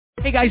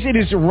Hey guys, it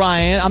is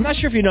Ryan. I'm not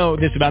sure if you know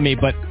this about me,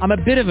 but I'm a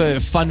bit of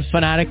a fun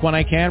fanatic when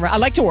I can. I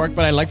like to work,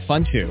 but I like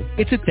fun too.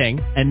 It's a thing.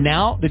 And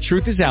now the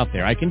truth is out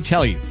there. I can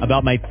tell you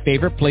about my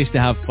favorite place to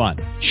have fun.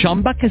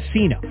 Chumba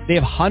Casino. They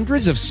have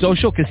hundreds of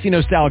social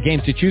casino style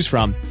games to choose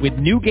from with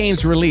new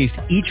games released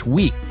each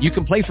week. You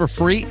can play for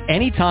free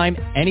anytime,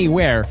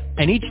 anywhere.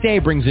 And each day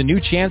brings a new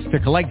chance to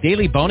collect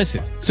daily bonuses.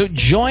 So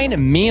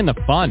join me in the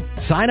fun.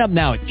 Sign up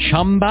now at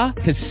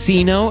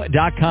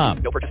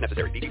ChumbaCasino.com. No purchase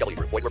necessary. VGW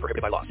Group. Void where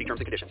prohibited by law. See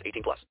terms and conditions. 18+.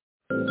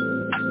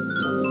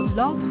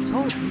 Blog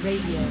Talk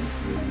Radio.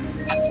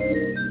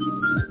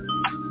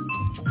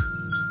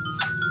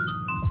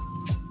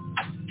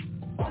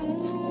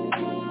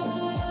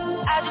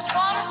 I just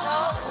wanna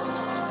know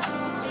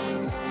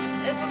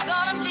if we're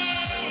gonna be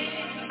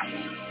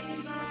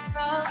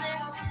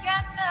rolling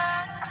together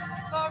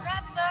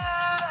forever.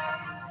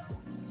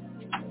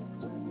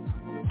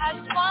 I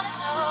just wanna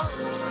know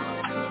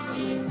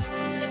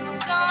if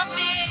we're gonna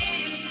be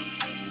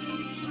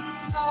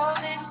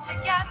rolling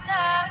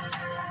together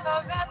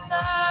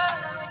forever.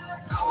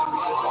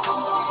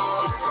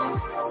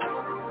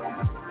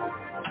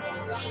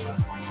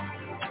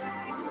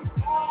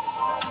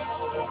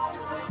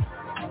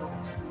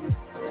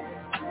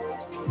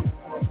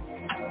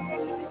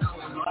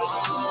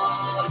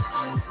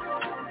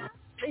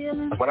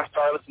 When I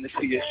started listening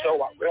to your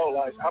show, I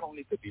realized I don't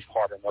need to be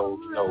part of no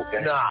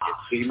gang.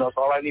 So,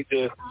 all I need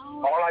to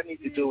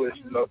do is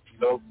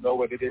know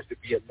what it is to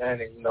be a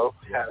man, and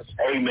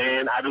Hey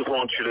man, I just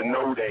want you to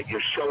know that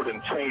your show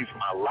done changed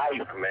my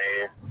life,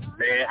 man.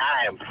 Man,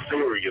 I am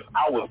serious.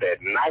 I was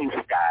that nice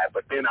guy,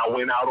 but then I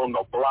went out on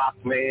the block,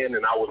 man,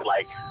 and I was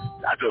like,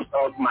 I just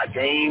upped my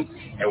game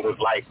and was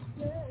like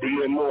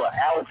being more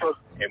alpha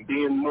and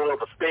being more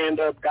of a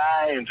stand-up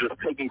guy and just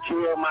taking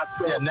care of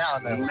myself. Yeah, now.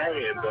 Man,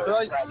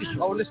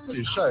 I would listen to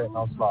your show and I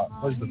was like,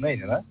 what's the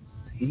meaning, eh?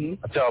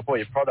 Mm-hmm. Until I bought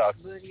your products,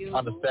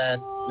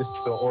 understand,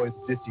 listen to all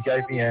this you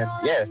gave me, and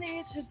yeah,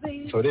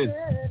 so it is.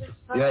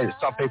 You know,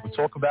 some people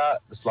talk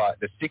about, it's like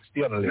the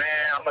 60 on the list.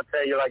 Man, I'm going to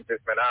tell you like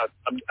this, man. I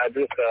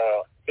just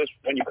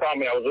when you called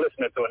me, I was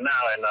listening to it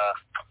now, and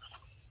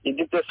you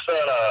get this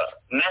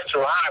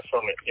natural high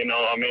from it, you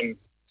know, I mean.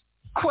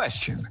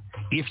 Question.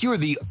 If you're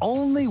the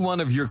only one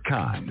of your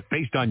kind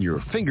based on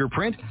your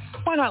fingerprint,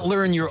 why not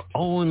learn your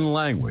own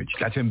language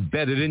that's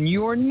embedded in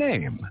your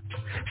name?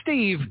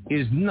 Steve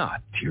is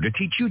not here to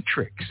teach you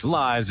tricks,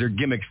 lies, or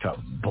gimmicks to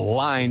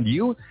blind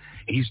you.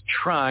 He's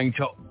trying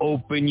to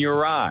open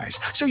your eyes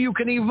so you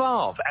can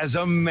evolve as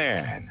a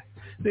man.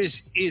 This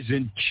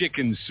isn't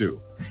chicken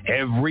soup.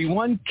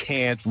 Everyone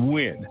can't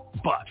win.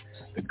 But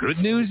the good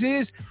news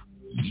is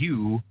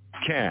you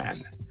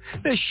can.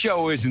 This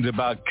show isn't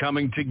about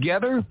coming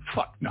together.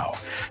 Fuck no.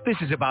 This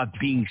is about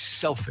being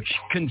selfish,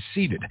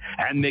 conceited,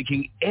 and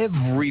making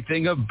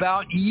everything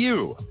about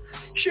you.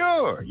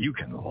 Sure, you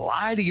can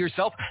lie to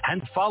yourself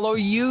and follow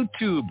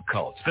YouTube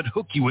cults that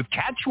hook you with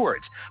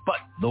catchwords.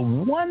 But the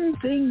one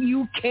thing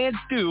you can't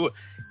do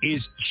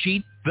is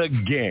cheat the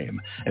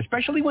game,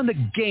 especially when the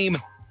game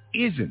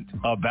isn't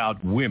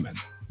about women.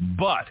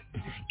 But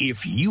if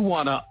you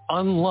want to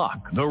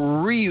unlock the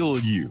real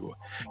you,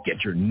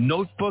 get your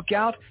notebook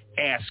out,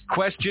 ask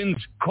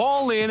questions,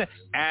 call in,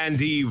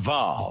 and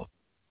evolve.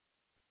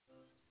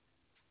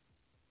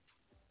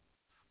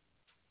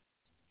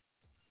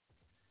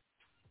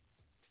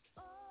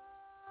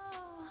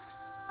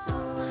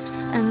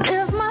 And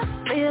if my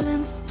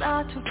feelings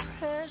start to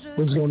pressure.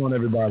 What's going on,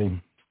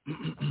 everybody?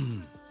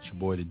 It's your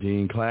boy, the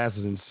Dean. Class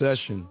is in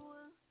session.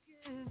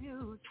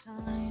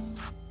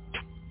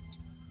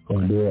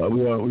 We're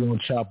going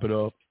to chop it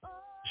up.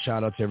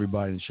 Shout out to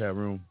everybody in the chat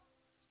room.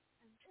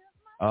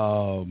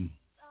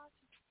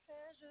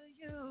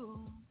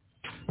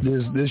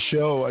 This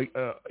show,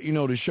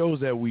 the shows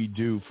that we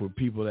do for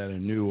people that are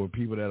new or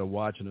people that are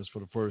watching us for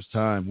the first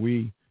time,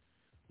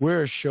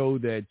 we're a show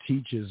that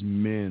teaches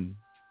men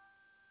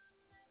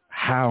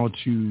how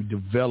to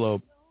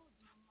develop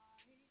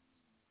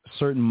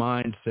certain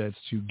mindsets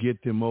to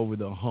get them over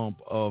the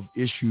hump of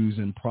issues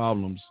and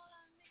problems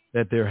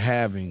that they're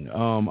having.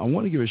 I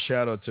want to give a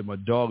shout out to my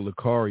dog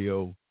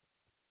Lucario,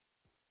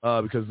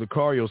 because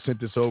Lucario sent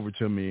this over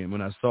to me, and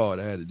when I saw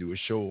it, I had to do a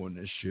show on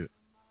this shit.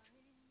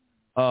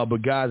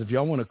 But guys, if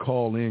y'all want to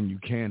call in, you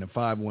can at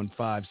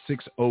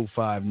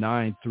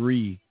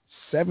 515-605-9373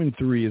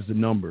 is the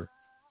number.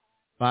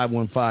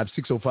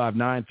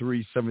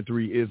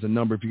 515-605-9373 is the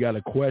number. If you got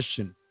a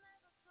question,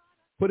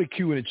 put a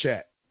Q in the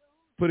chat.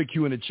 Put a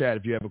Q in the chat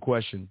if you have a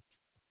question.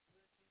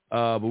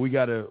 But we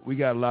got a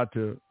lot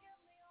to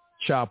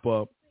chop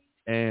up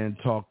and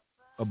talk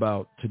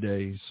about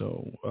today.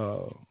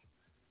 So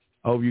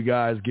I hope you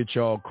guys get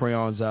y'all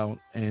crayons out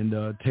and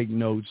take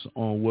notes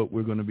on what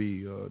we're going to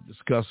be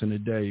discussing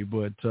today.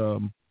 But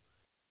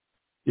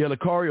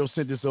Lucario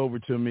sent this over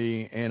to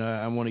me, and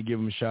I want to give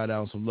him a shout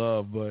out and some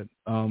love. But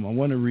I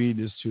want to read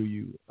this to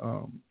you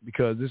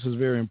because this is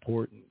very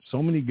important.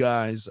 So many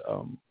guys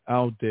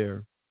out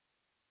there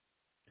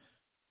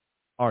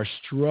are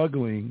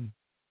struggling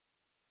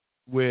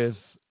with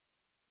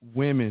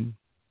women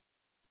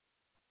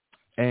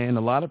And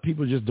a lot of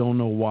people just don't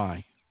know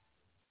why.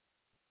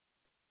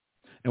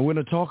 And we're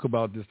going to talk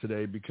about this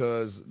today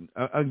because,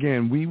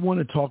 again, we want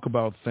to talk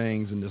about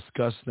things and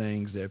discuss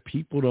things that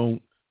people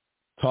don't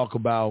talk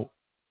about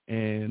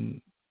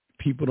and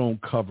people don't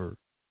cover.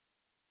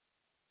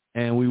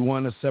 And we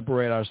want to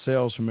separate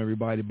ourselves from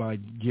everybody by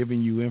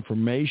giving you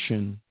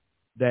information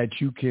that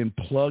you can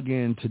plug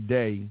in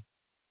today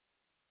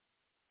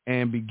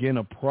and begin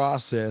a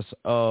process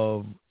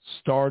of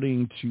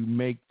starting to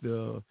make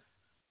the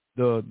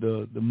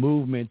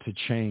movement to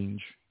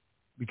change.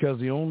 Because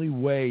the only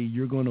way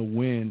you're going to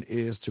win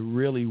is to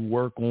really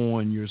work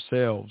on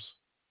yourselves.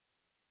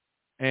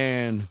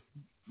 And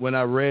when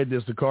I read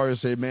this, the caller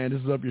said, man,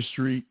 this is up your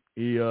street.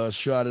 He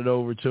shot it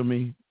over to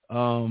me.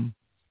 And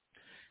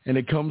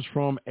it comes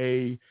from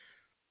a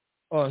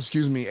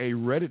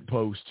Reddit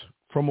post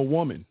from a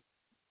woman.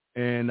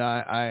 And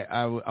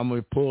I'm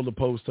going to pull the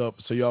post up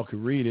so y'all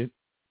can read it.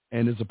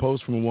 And it's a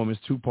post from a woman.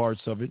 It's two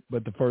parts of it.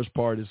 But the first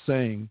part is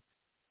saying,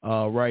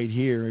 right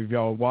here, if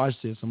y'all watch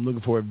this, I'm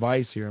looking for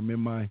advice here. I'm in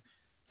my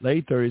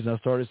late 30s, and I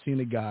started seeing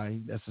a guy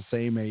that's the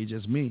same age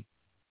as me.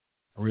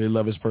 I really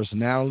love his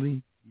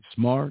personality. He's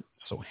smart,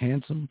 so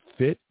handsome,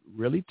 fit,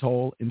 really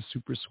tall, and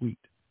super sweet.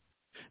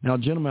 Now,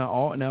 gentlemen,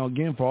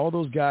 again, for all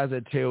those guys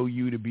that tell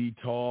you to be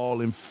tall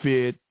and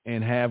fit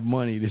and have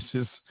money, this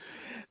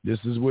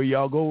is where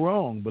y'all go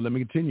wrong. But let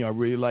me continue. I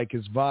really like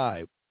his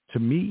vibe. To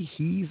me,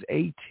 he's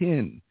a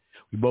 10.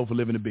 We both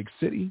live in a big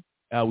city.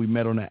 We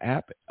met on an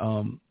app.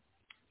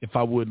 If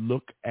I would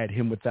look at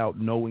him without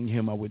knowing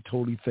him, I would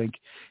totally think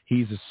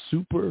he's a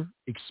super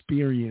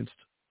experienced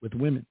with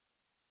women.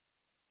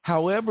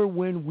 However,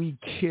 when we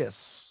kiss,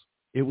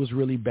 it was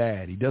really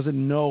bad. He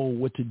doesn't know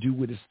what to do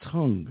with his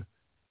tongue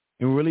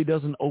and really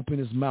doesn't open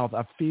his mouth.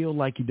 I feel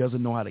like he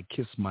doesn't know how to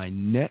kiss my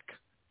neck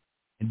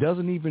and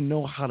doesn't even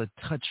know how to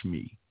touch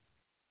me.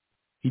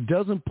 He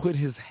doesn't put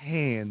his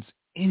hands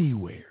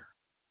anywhere.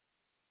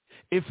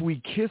 If we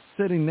kiss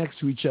sitting next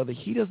to each other,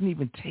 he doesn't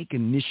even take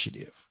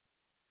initiative.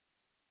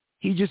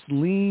 He just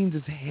leans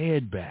his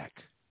head back,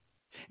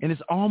 and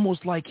it's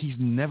almost like he's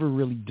never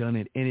really done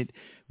it, and it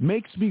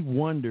makes me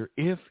wonder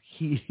if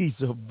he's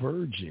a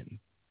virgin.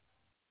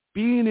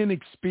 Being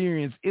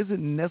inexperienced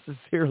isn't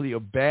necessarily a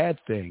bad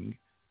thing,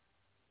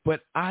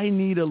 but I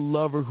need a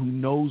lover who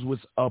knows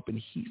what's up, and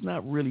he's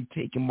not really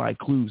taking my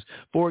clues.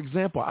 For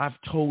example,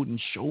 I've told and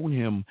shown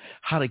him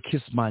how to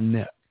kiss my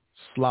neck,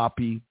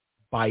 sloppy,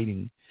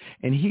 biting,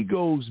 and he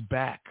goes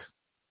back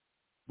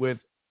with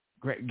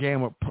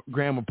grammar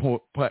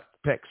peck,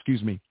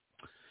 excuse me.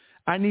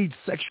 I need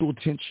sexual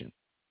attention.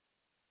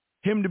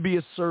 Him to be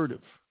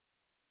assertive.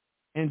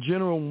 In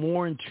general,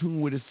 more in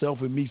tune with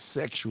himself and me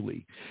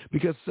sexually.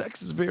 Because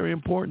sex is very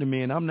important to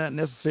me, and I'm not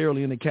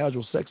necessarily into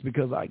casual sex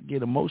because I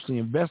get emotionally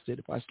invested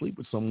if I sleep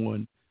with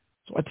someone.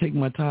 So I take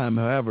my time.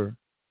 However,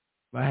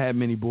 I had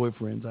many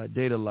boyfriends. I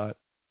date a lot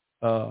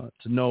to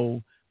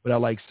know what I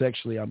like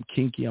sexually. I'm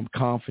kinky. I'm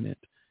confident.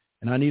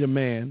 And I need a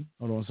man.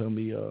 Hold on, so let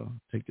me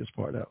take this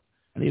part out.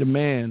 I need a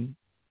man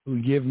who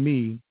will give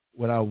me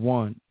what I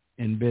want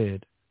in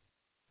bed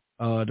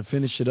to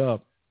finish it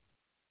up.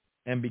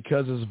 And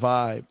because his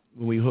vibe,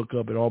 when we hook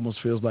up, it almost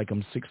feels like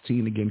I'm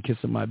 16 again,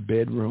 kissing my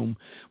bedroom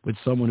with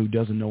someone who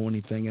doesn't know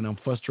anything. And I'm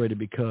frustrated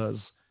because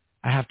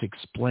I have to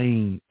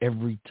explain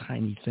every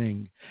tiny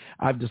thing.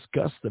 I've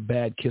discussed the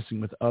bad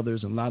kissing with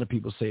others, and a lot of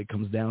people say it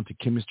comes down to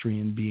chemistry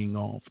and being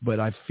off. But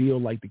I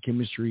feel like the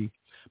chemistry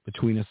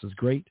between us is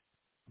great.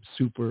 I'm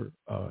super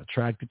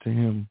attracted to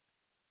him.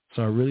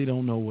 So I really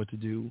don't know what to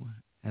do.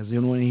 Has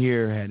anyone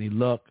here had any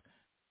luck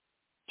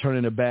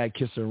turning a bad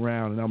kisser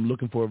around? And I'm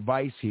looking for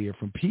advice here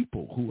from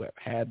people who have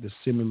had this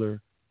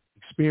similar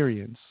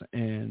experience.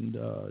 And,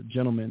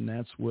 gentlemen,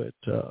 that's what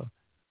we're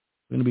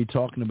going to be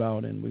talking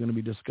about and we're going to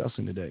be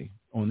discussing today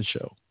on the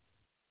show.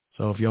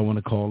 So if y'all want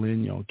to call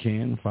in, y'all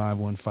can,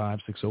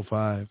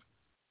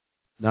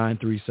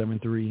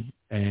 515-605-9373.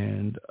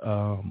 And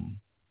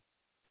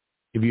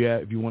if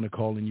you want to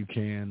call in, you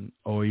can.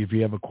 Or if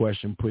you have a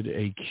question, put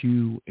a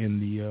Q in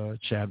the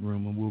chat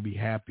room, and we'll be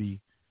happy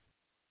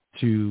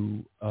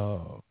to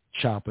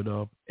chop it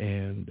up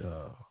and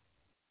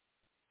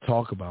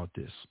talk about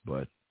this.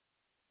 But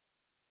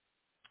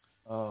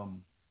a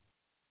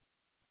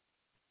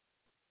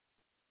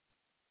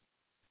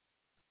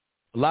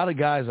lot of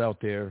guys out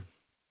there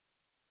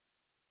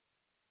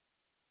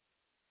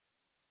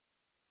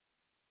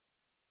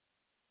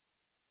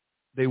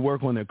they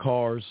work on their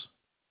cars.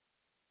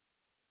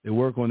 They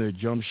work on their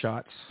jump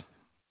shots.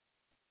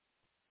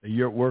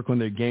 They work on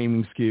their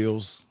gaming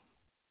skills.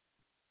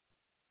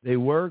 They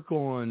work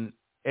on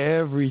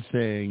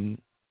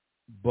everything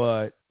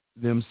but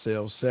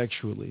themselves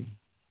sexually.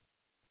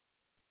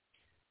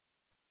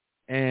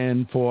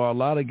 And for a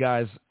lot of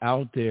guys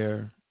out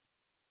there,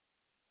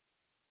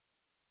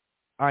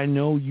 I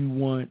know you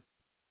want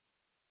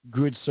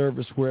good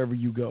service wherever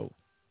you go.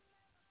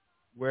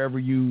 Wherever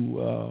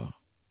you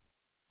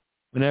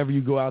whenever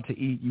you go out to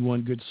eat, you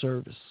want good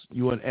service.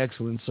 You want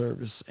excellent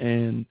service.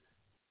 And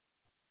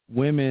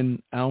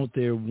women out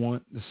there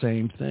want the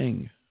same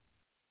thing.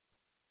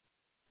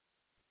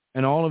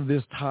 And all of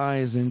this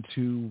ties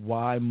into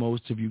why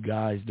most of you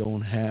guys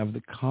don't have the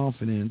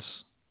confidence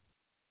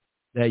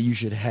that you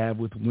should have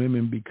with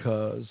women,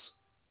 because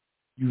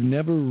you've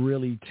never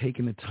really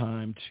taken the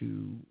time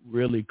to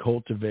really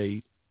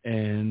cultivate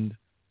and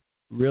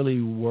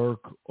really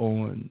work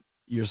on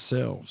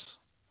yourselves.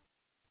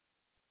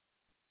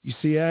 You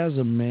see, as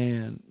a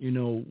man,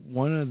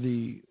 one of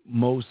the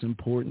most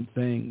important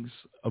things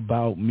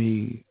about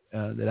me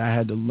that I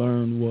had to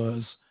learn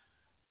was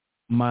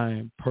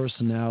my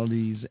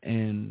personalities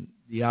and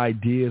the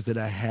ideas that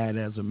I had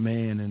as a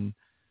man. And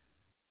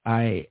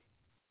I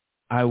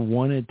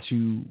wanted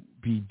to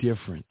be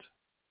different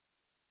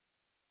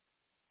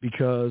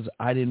because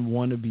I didn't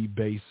want to be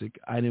basic.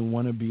 I didn't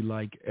want to be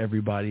like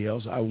everybody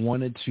else. I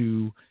wanted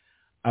to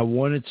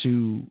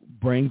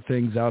bring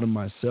things out of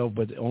myself,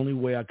 but the only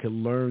way I could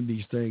learn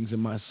these things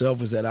in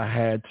myself is that I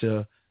had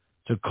to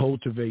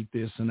cultivate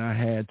this, and I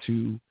had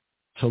to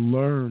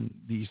learn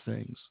these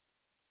things.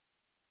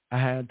 I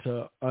had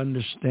to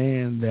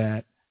understand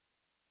that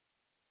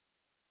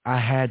I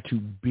had to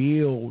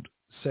build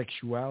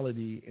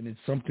sexuality, and it's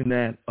something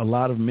that a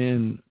lot of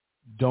men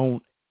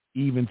don't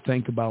even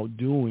think about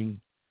doing.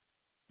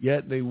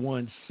 Yet they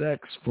want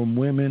sex from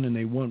women, and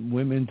they want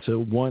women to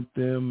want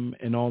them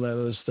and all that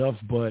other stuff,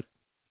 but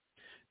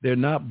they're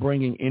not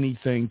bringing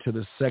anything to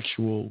the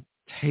sexual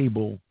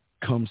table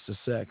comes to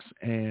sex.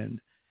 And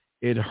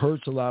it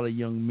hurts a lot of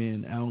young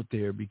men out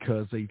there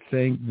because they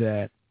think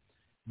that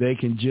they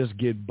can just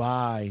get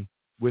by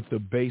with the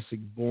basic,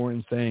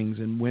 boring things.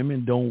 And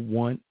women don't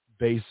want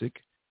basic,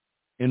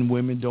 and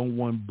women don't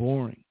want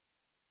boring.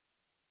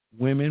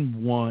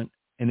 Women want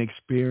an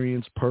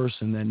experienced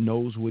person that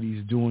knows what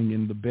he's doing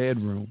in the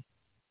bedroom.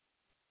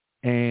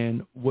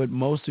 And what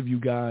most of you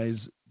guys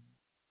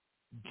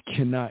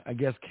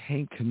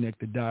can't connect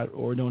the dot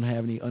or don't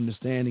have any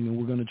understanding, and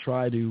we're going to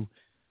try to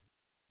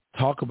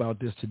talk about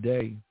this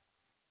today,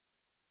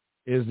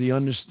 is the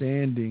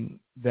understanding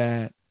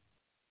that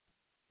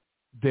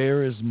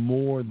there is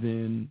more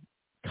than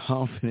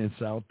confidence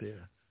out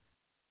there.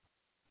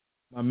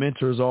 My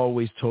mentors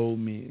always told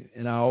me,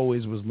 and I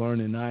always was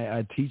learning,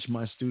 I teach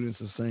my students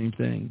the same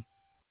thing.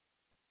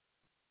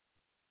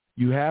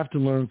 You have to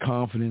learn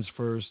confidence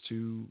first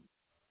to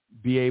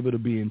be able to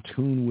be in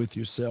tune with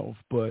yourself.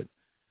 But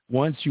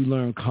once you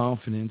learn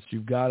confidence,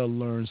 you've got to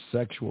learn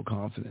sexual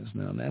confidence.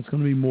 Now, that's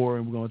going to be more,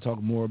 and we're going to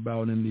talk more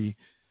about in the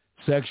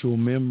sexual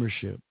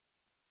membership.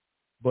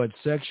 But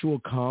sexual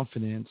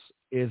confidence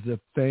is the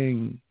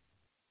thing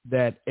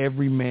that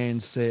every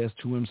man says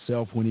to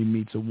himself when he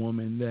meets a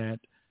woman, that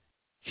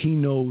he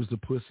knows the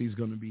pussy's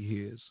going to be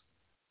his.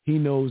 He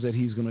knows that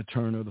he's going to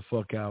turn her the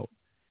fuck out.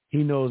 He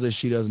knows that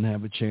she doesn't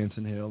have a chance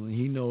in hell, and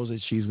he knows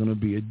that she's going to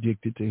be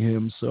addicted to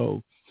him.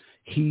 So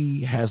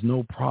he has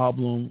no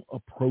problem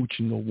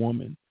approaching a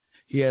woman.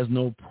 He has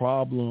no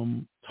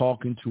problem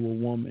talking to a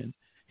woman.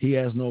 He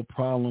has no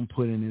problem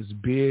putting his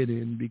bid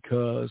in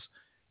because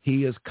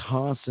he is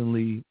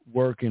constantly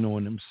working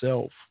on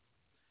himself.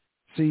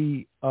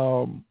 See,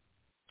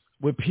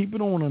 what people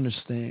don't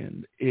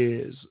understand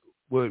is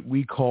what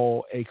we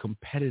call a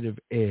competitive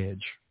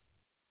edge.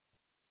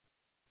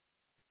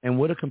 And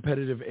what a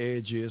competitive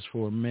edge is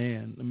for a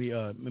man, let me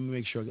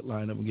make sure I get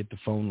lined up and get the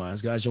phone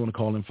lines. Guys, you want to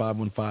call in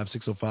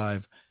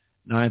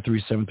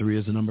 515-605-9373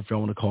 is the number if you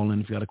want to call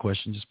in. If you got a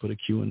question, just put a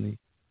Q in the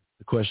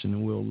question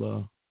and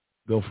we'll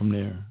go from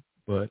there.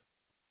 But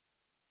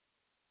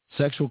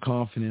sexual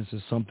confidence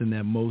is something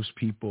that most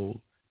people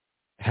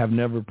have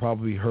never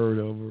probably heard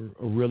of or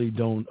really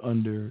don't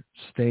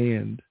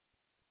understand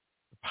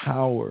the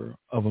power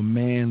of a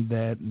man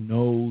that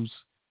knows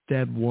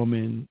that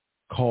woman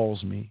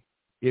calls me,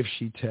 if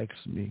she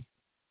texts me,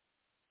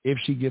 if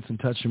she gets in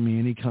touch with me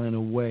any kind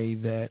of way,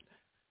 that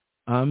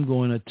I'm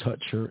going to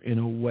touch her in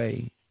a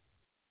way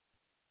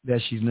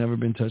that she's never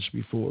been touched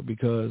before,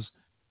 because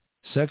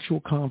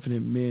sexual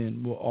confident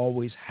men will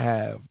always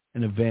have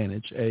an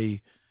advantage,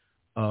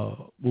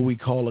 what we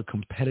call a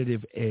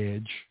competitive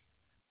edge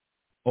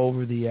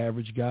over the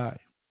average guy.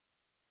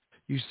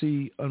 You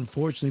see,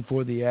 unfortunately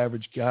for the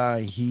average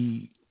guy,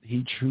 he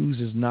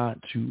chooses not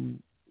to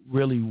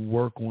really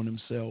work on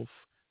himself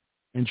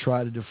and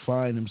try to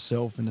define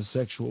himself in a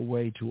sexual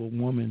way to a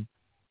woman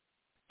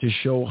to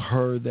show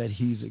her that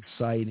he's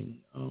exciting.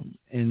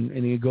 And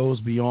it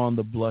goes beyond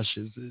the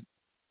blushes.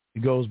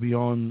 It goes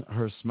beyond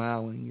her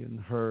smiling and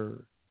her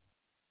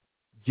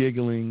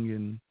giggling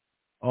and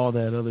all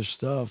that other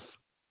stuff.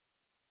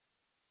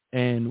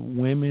 And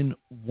women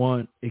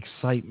want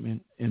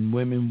excitement, and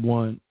women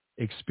want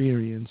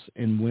experience,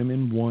 and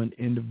women want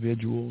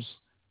individuals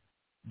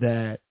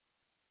that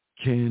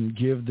can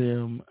give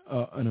them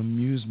an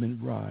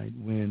amusement ride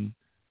when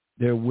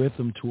they're with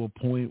them, to a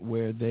point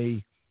where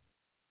they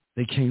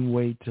can't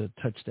wait to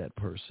touch that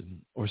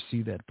person or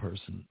see that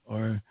person,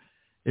 or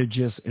they're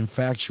just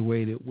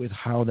infatuated with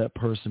how that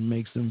person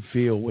makes them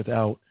feel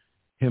without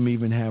him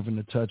even having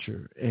to touch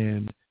her.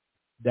 And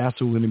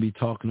that's what we're going to be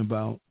talking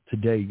about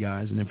today,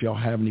 guys. And if y'all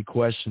have any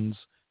questions,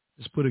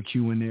 just put a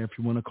Q in there. If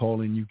you want to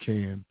call in, you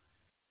can.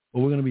 But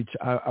we're going to be,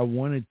 I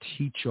want to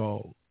teach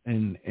y'all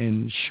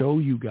and show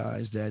you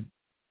guys that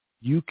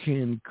you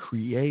can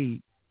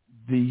create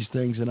these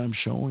things that I'm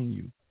showing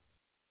you.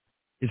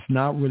 It's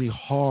not really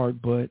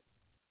hard, but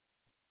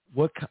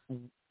what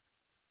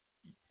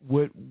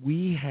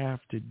we have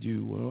to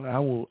do,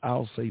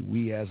 I'll say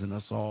we as in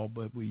us all,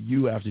 but what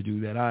you have to do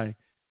that I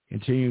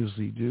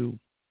continuously do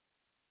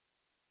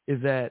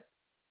is that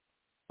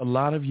a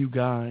lot of you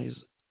guys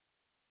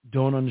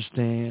don't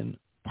understand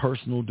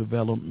personal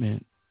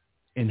development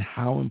and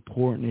how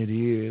important it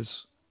is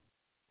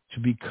to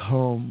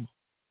become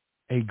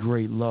a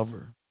great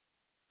lover,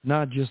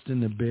 not just in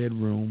the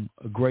bedroom,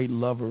 a great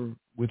lover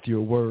with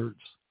your words,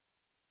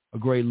 a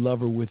great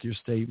lover with your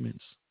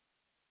statements,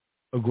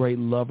 a great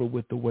lover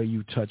with the way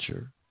you touch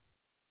her,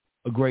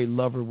 a great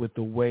lover with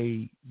the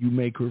way you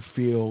make her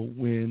feel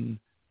when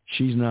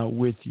she's not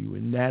with you.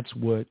 And that's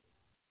what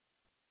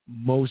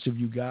most of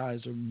you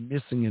guys are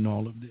missing in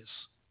all of this.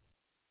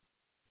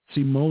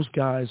 See, most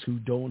guys who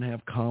don't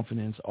have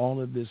confidence, all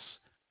of this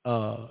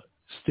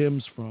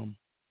stems from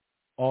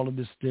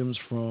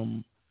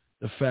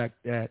the fact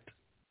that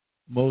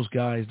most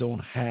guys don't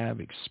have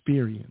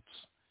experience.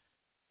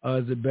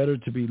 Is it better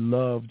to be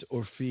loved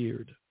or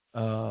feared?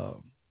 I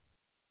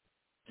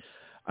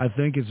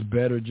think it's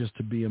better just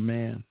to be a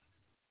man.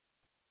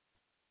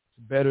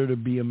 It's better to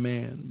be a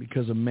man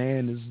because a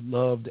man is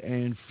loved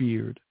and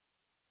feared.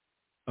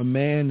 A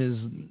man is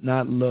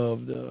not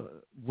loved.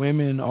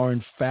 Women are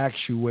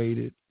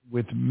infatuated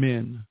with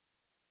men.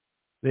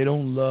 They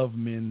don't love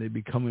men. They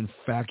become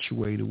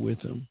infatuated with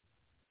them.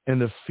 And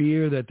the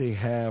fear that they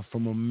have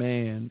from a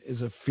man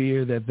is a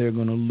fear that they're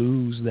going to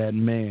lose that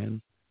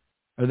man,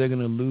 or they're going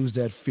to lose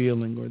that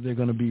feeling, or they're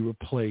going to be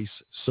replaced.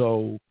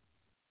 So,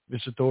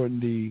 Mr. Thornton,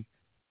 the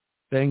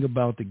thing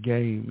about the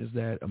game is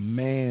that a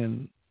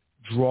man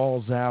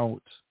draws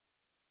out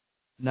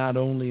not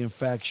only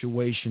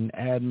infatuation,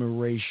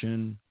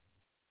 admiration,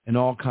 and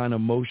all kind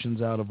of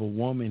emotions out of a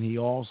woman, he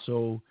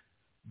also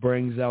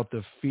brings out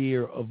the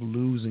fear of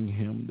losing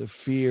him, the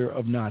fear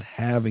of not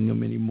having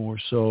him anymore.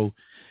 So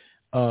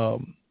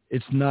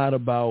it's not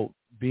about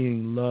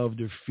being loved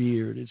or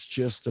feared. It's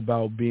just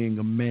about being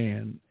a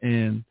man.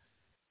 And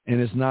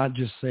it's not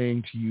just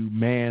saying to you,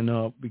 man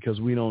up, because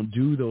we don't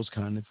do those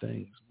kind of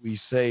things. We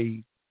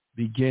say,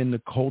 begin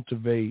to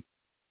cultivate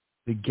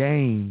the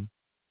game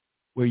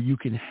where you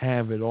can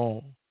have it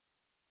all.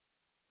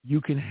 You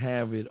can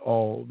have it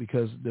all,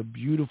 because the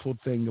beautiful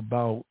thing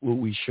about what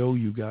we show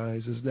you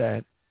guys is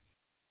that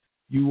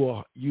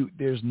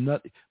there's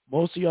nothing.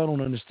 Most of y'all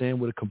don't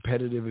understand what a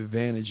competitive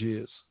advantage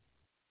is,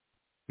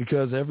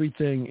 because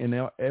everything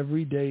and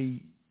every day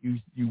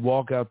you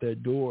walk out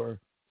that door,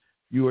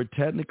 you are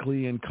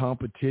technically in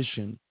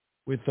competition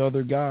with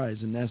other guys,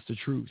 and that's the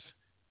truth.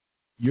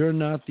 You're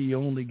not the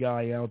only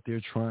guy out there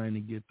trying to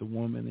get the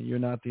woman, and you're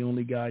not the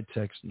only guy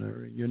texting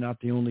her, and you're not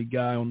the only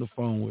guy on the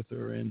phone with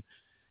her, and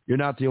you're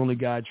not the only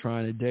guy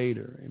trying to date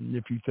her. And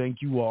if you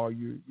think you are,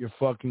 you're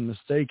fucking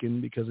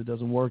mistaken, because it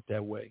doesn't work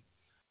that way.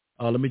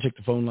 Let me check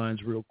the phone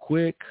lines real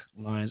quick.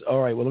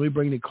 All right, well, let me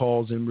bring the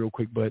calls in real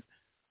quick, but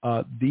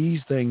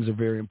these things are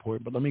very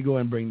important. But let me go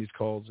ahead and bring these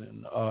calls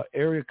in.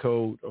 Area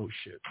code, oh,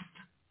 shit.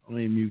 Let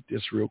me mute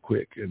this real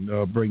quick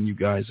and bring you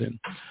guys in.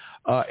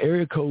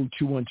 Area code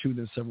 212,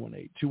 then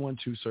 718.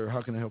 212, sir,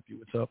 how can I help you?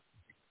 What's up?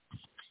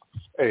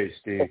 Hey,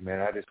 Steve,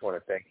 man, I just want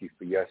to thank you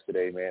for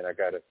yesterday, man. I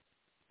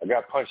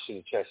got punched in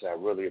the chest, and I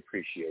really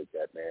appreciate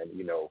that, man.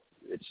 You know,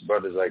 it's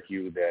brothers like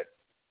you that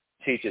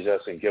teaches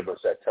us and give us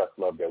that tough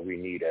love that we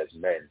need as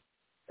men.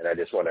 And I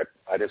just want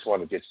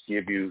to just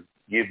give you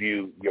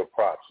your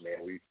props,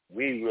 man.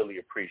 We really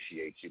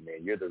appreciate you,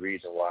 man. You're the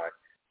reason why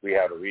we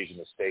have a reason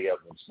to stay up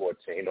when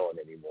sports ain't on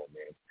anymore,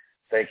 man.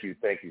 Thank you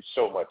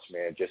so much,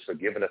 man, just for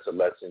giving us a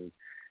lesson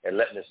and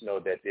letting us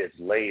know that there's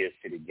layers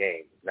to the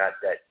game, not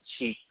that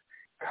cheap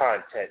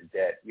content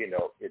that, you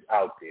know, is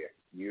out there.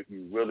 You're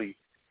really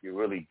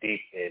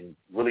deep and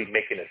really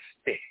making us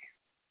think.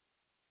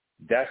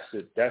 That's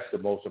the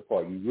most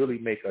important. You really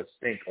make us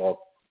think of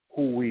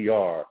who we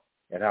are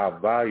and how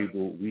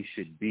valuable we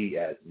should be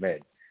as men.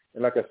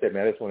 And like I said,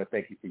 man, I just want to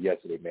thank you for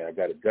yesterday, man. I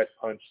got a gut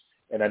punch,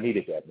 and I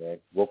needed that, man.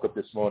 Woke up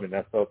this morning,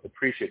 and I felt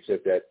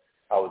appreciative that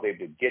I was able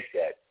to get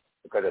that,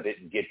 because I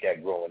didn't get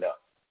that growing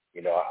up.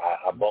 You know,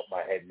 I bumped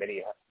my head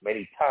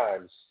many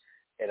times,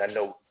 and I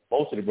know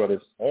most of the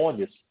brothers on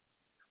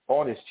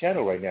this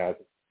channel right now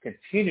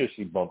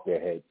continuously bump their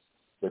heads.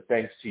 But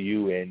thanks to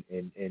you and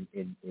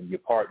your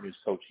partners,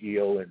 Coach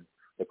EO and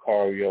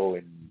Lucario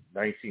and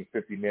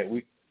 1950, man,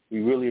 we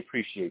really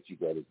appreciate you,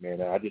 brothers,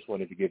 man. I just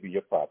wanted to give you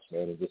your props,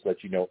 man, and just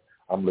let you know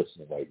I'm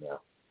listening right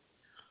now.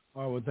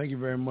 All right, well, thank you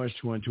very much,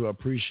 212. I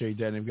appreciate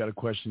that. And if you've got a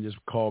question, just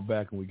call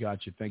back, and we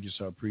got you. Thank you,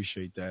 sir. I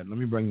appreciate that. Let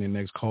me bring the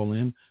next call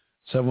in.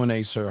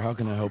 718, sir. How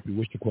can I help you?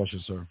 What's your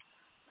question, sir?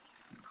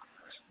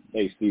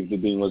 Hey, Steve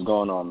Devine, what's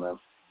going on,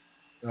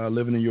 man?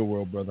 Living in your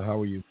world, brother. How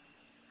are you?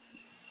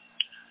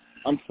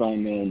 I'm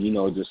fine, man. You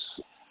know,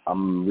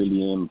 I'm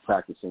really in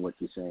practicing what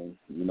you're saying.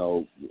 You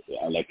know,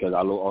 cause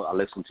I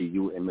listen to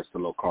you and Mr.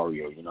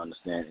 Lucario, you know,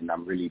 understand? And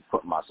I'm really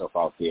putting myself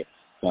out there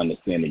to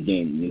understand the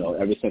game. You know,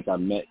 ever since I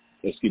met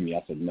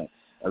I said men.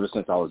 Ever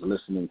since I was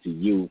listening to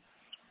you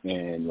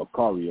and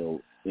Lucario,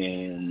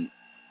 and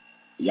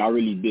y'all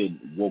really did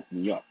woke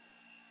me up.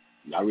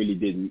 Y'all really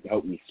did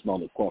help me smell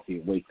the coffee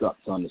and wake up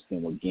to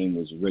understand what game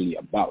was really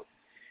about.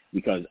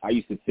 Because I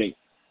used to think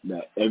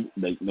that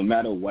no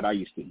matter what I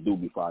used to do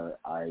before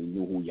I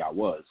knew who y'all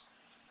was,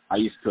 I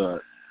used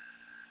to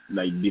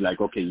be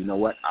like, okay, you know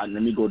what?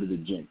 Let me go to the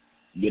gym,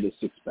 get a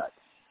six-pack.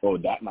 Oh,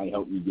 that might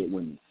help me get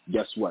women.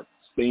 Guess what?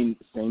 Same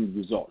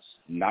results.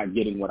 Not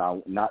getting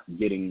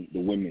the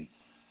women.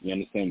 You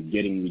understand?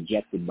 Getting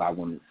rejected by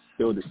women.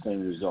 Still the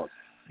same results.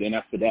 Then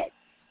after that,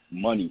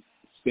 money,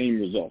 same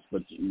results.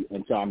 But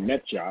until I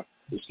met y'all,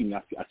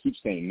 I keep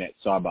saying met.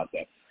 Sorry about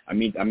that. I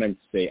meant to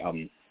say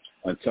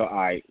until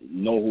I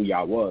know who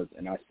y'all was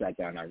and I sat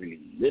down and I really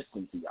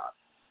listened to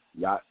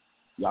y'all.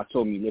 Y'all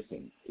told me,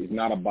 listen, it's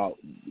not about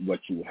what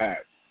you have.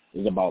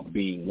 It's about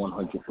being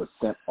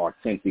 100%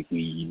 authentically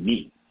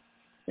unique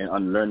and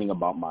unlearning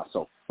about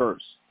myself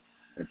first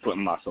and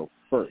putting myself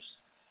first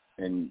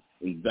and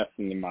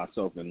investing in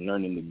myself and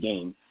learning the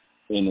game.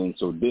 And then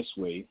so this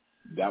way,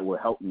 that will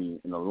help me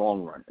in the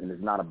long run. And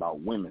it's not about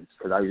women,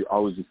 because I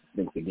always used to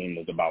think the game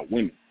was about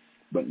women.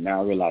 But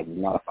now I realize it's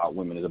not about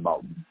women. It's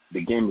about,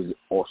 the game is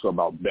also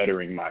about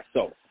bettering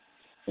myself.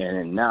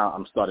 And now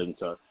I'm starting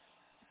to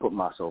put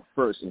myself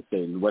first and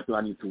say, what do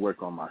I need to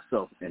work on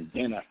myself? And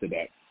then after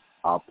that,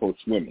 I'll approach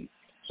women.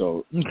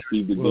 So,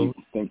 Steve,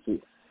 thank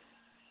you.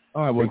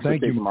 All right, well,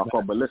 thank you. My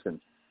call, but listen.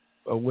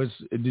 Did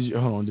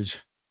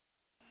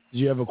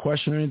you have a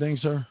question or anything,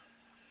 sir?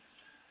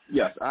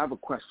 Yes, I have a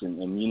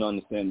question, and you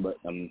understand, but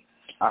I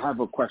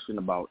have a question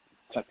about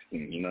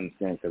texting, you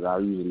understand, because I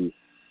usually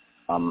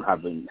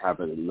have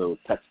a little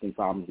texting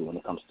problems when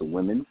it comes to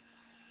women.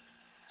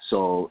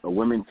 So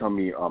women tell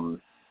me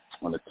on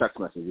the text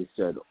message, it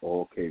said,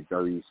 oh, okay,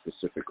 very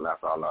specific, laugh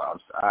out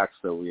loud. I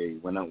asked her, yeah,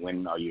 when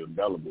are you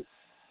available?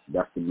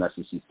 That's the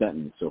message she sent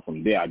me. So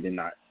from there, I did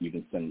not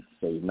even say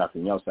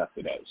nothing else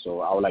after that.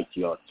 So I would like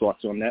your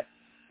thoughts on that.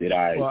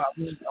 Well,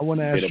 I want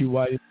to ask you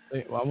why.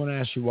 I want to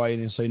ask you why you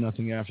didn't say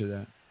nothing after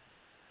that.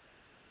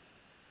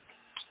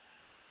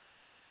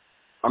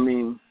 I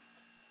mean,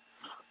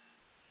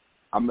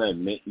 I'm gonna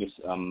admit this.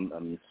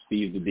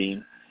 Steve the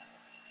Dean.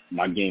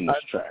 My game was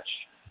trash.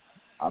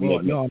 I'm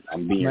being real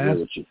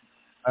with you.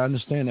 I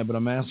understand that, but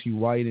I'm asking you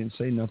why you didn't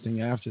say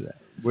nothing after that.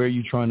 Where are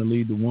you trying to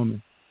lead the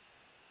woman?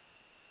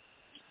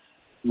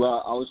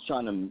 Well, I was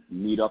trying to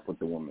meet up with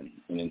the woman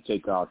and then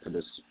take her out to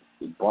this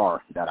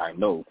bar that I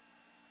know.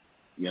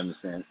 You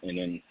understand? And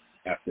then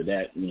after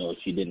that,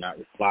 she did not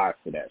reply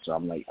to that. So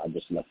I'm like, I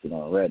just left it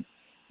on red.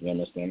 You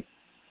understand?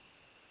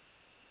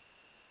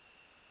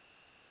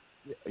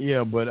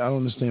 Yeah, but I don't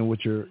understand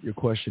what your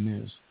question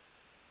is.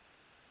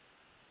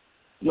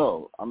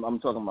 No, I'm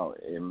talking about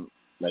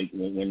like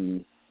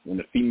when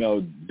the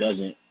female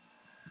doesn't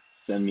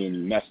send me any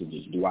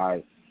messages, do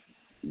I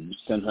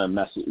send her a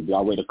message? Do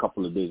I wait a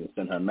couple of days and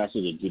send her a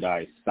message, or did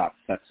I stop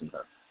texting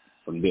her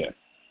from there?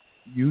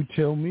 You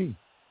tell me.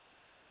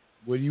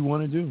 What do you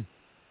want to do?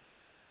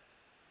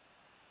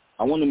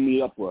 I want to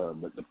meet up with her,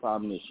 but the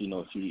problem is,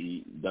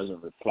 she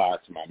doesn't reply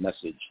to my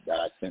message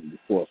that I sent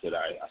before, so that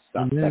I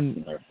stopped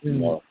texting her.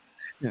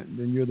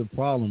 Then you're the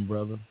problem,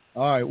 brother.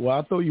 All right, well,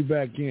 I'll throw you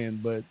back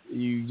in, but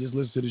you just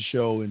listen to the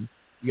show and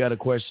you got a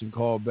question,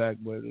 call back,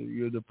 but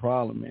you're the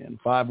problem, man.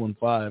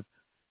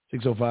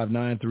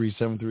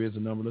 515-605-9373 is the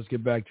number. Let's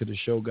get back to the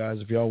show,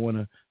 guys. If you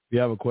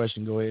have a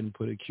question, go ahead and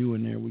put a Q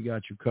in there. We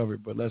got you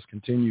covered, but let's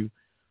continue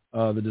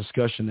the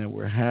discussion that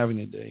we're having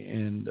today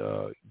and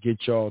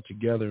get y'all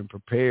together and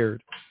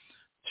prepared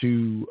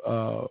to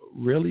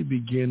really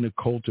begin to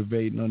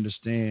cultivate and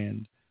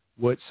understand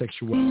what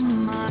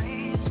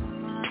sexuality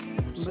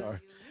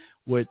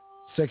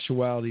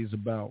is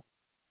about.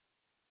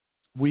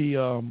 We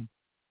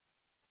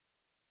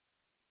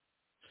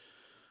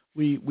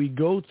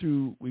go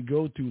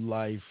through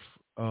life,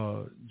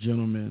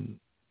 gentlemen,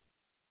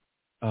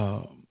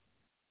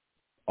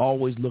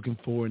 always looking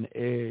for an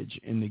edge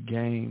in the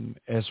game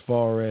as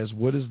far as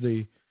what is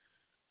the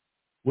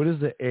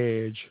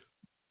edge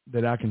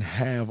that I can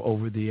have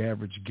over the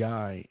average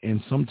guy.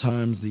 And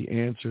sometimes the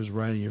answer is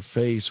right in your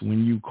face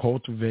when you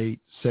cultivate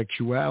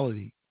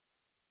sexuality.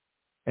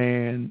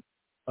 And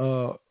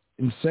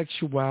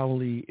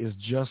sexuality is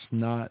just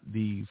not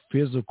the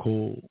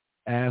physical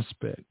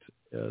aspect.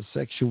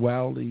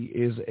 Sexuality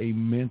is a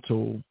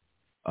mental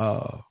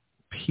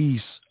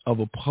piece of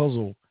a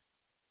puzzle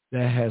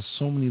that has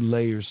so many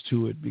layers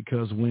to it,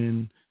 because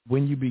when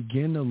you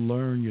begin to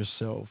learn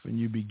yourself and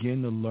you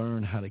begin to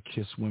learn how to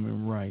kiss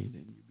women right,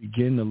 and you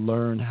begin to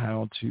learn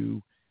how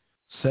to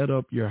set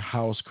up your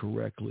house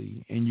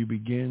correctly, and you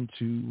begin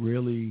to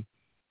really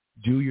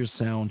do your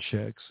sound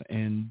checks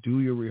and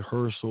do your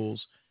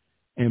rehearsals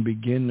and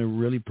begin to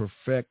really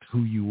perfect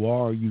who you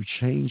are, you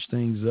change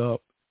things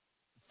up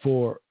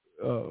for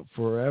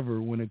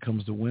forever when it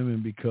comes to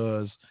women,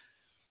 because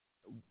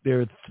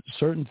there are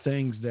certain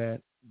things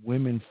that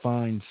women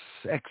find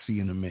sexy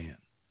in a man.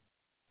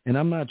 And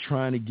I'm not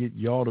trying to get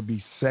y'all to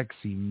be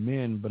sexy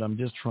men, but I'm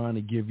just trying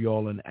to give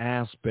y'all an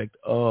aspect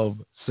of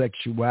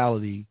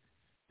sexuality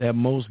that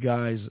most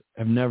guys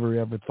have never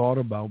ever thought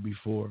about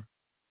before.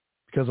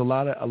 Because a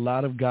lot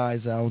of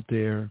guys out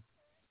there,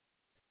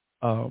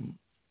 and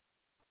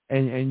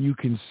you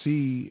can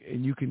see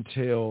and you can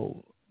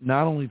tell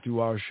not only through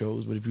our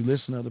shows, but if you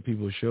listen to other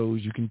people's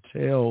shows, you can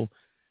tell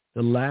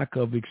the lack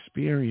of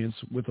experience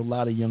with a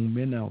lot of young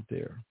men out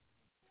there.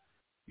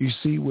 You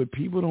see, what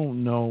people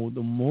don't know,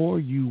 the more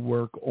you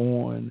work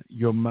on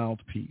your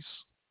mouthpiece,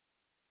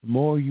 the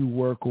more you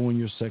work on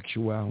your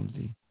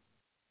sexuality,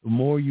 the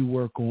more you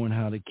work on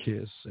how to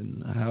kiss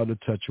and how to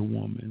touch a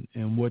woman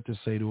and what to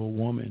say to a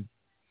woman,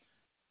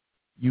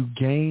 you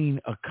gain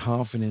a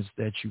confidence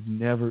that you've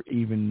never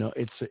even know.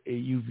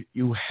 You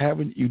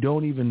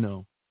don't even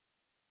know,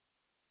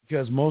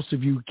 because most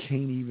of you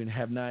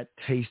have not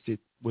tasted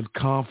what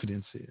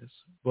confidence is.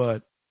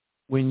 But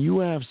when you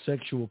have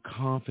sexual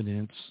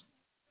confidence,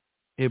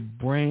 it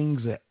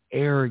brings an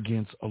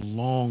arrogance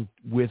along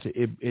with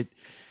it.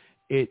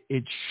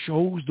 It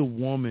shows the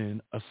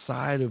woman a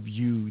side of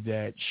you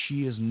that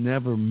she has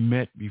never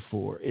met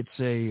before. It's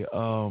a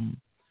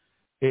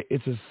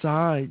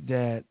side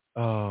that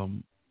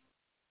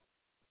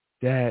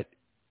that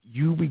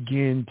you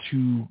begin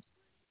to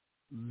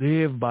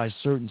live by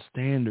certain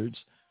standards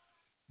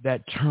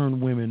that turn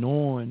women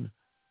on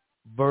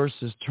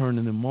versus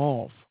turning them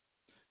off.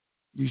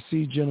 You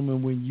see,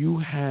 gentlemen, when you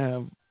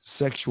have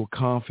sexual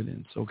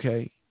confidence,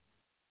 okay,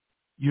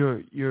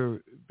 you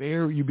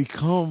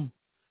become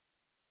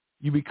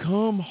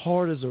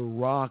hard as a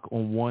rock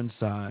on one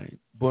side,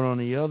 but on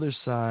the other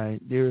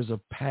side, there's a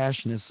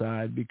passionate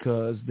side,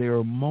 because there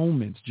are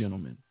moments,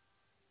 gentlemen.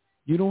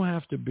 You don't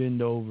have to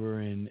bend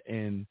over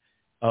and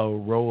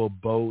row a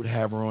boat,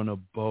 have her on a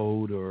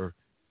boat, or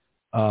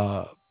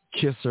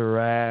kiss her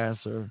ass,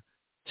 or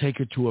take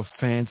her to a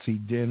fancy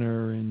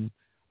dinner and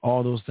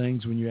all those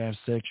things when you have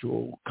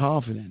sexual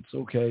confidence,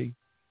 okay?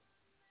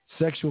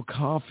 Sexual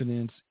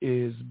confidence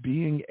is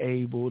being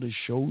able to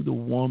show the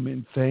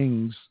woman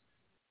things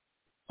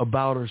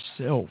about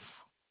herself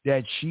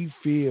that she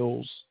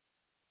feels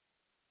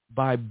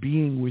by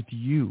being with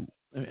you.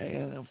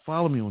 And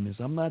follow me on this.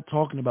 I'm not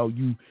talking about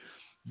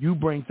you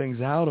bring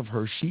things out of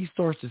her. She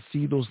starts to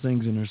see those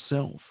things in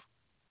herself.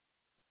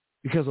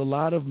 Because a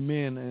lot of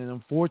men, and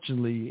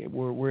unfortunately,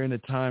 we're in a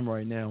time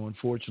right now,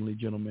 unfortunately,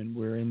 gentlemen,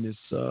 we're in this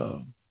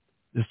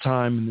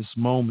time and this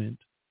moment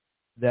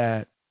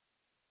that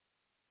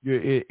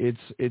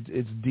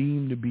it's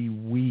deemed to be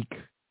weak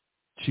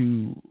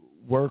to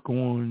work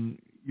on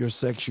your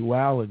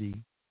sexuality.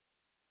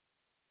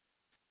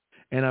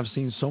 And I've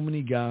seen so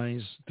many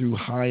guys through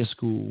high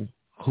school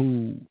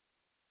who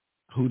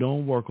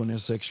don't work on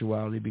their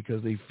sexuality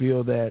because they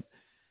feel that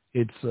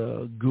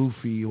it's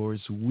goofy or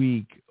it's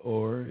weak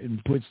or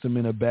it puts them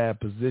in a bad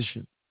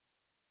position.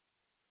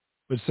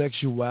 But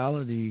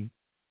sexuality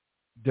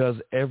does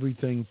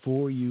everything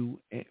for you,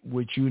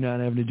 with you not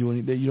having to do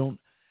anything. You don't.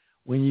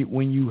 When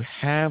you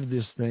have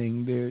this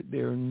thing,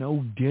 there are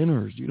no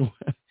dinners. You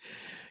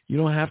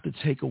don't have to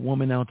take a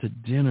woman out to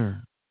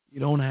dinner. You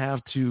don't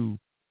have to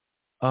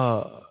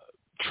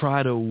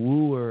try to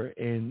woo her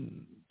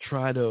and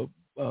try to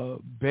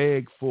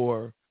beg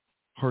for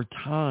her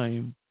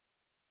time.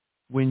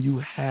 When you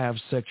have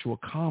sexual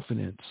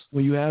confidence,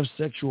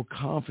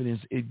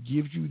 it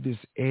gives you this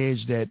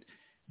edge that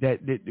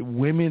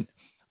women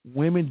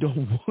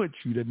don't want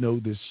you to know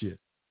this shit.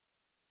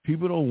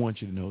 People don't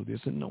want you to know this,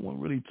 and no one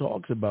really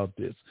talks about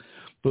this.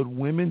 But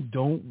women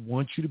don't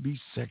want you to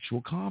be sexual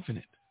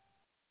confident,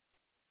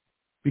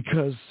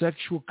 because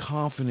sexual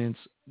confidence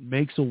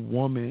makes a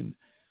woman.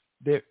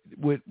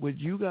 What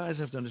you guys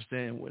have to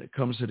understand when it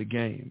comes to the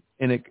game,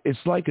 and it's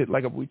like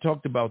we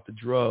talked about the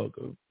drug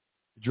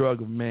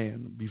of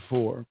man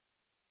before.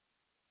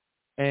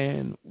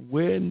 And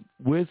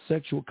with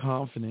sexual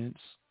confidence,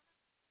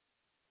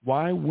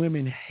 why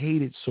women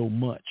hate it so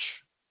much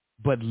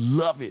but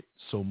love it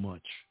so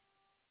much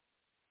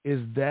is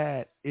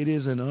that it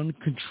is an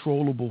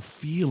uncontrollable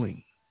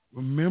feeling.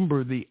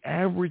 Remember, the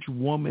average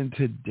woman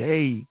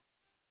today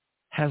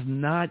has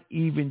not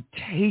even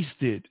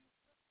tasted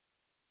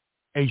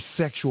a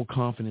sexual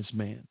confidence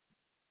man.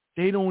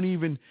 They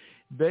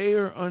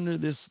are under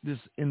this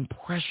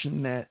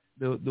impression that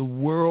the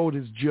world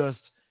is just,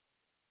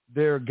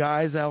 there are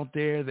guys out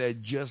there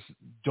that just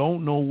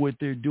don't know what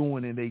they're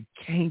doing, and they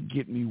can't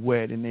get me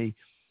wet, and they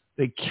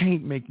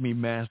can't make me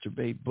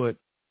masturbate. But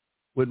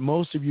what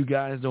most of you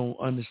guys don't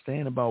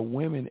understand about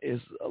women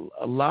is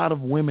a lot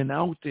of women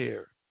out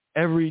there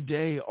every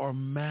day are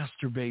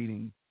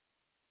masturbating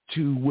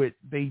to what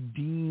they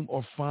deem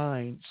or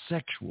find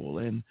sexual.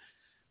 And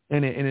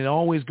it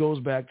always goes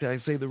back to, I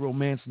say, the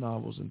romance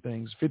novels and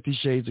things, 50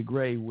 Shades of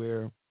Grey,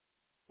 where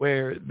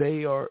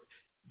they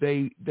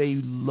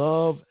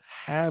love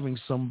having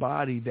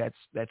somebody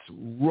that's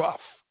rough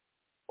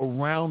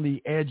around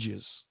the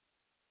edges,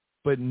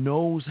 but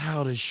knows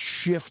how to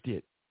shift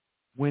it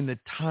when the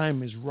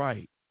time is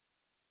right.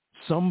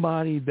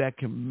 Somebody that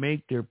can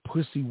make their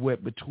pussy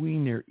wet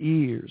between their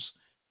ears,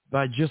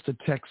 by just a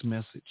text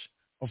message,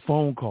 a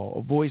phone call,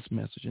 a voice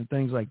message, and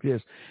things like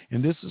this.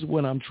 And this is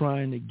what I'm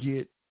trying to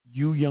get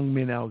you young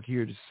men out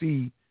here to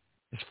see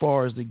as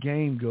far as the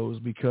game goes,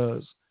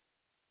 because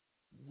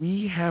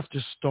we have to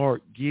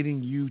start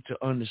getting you to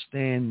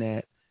understand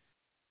that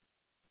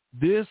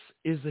this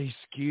is a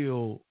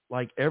skill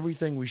like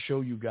everything we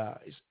show you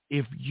guys.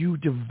 If you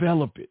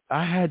develop it,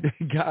 I had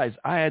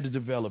to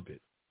develop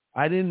it.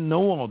 I didn't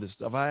know all this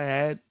stuff. I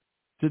had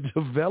to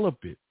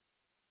develop it.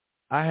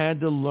 I had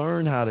to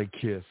learn how to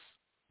kiss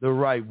the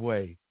right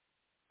way.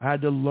 I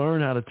had to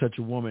learn how to touch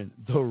a woman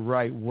the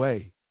right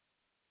way.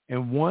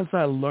 And once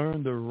I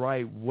learned the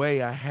right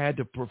way, I had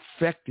to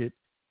perfect it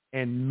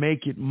and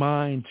make it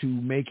mine to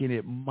making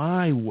it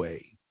my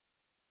way,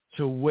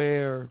 to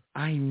where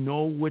I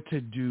know what to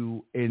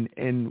do.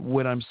 And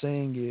what I'm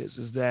saying is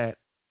that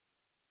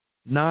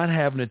not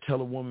having to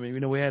tell a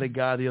woman, we had a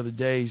guy the other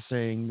day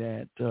saying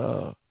that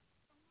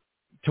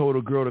told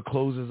a girl to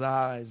close his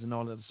eyes and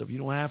all that stuff. You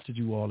don't have to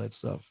do all that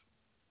stuff.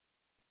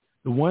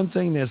 The one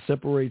thing that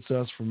separates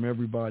us from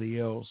everybody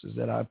else is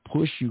that I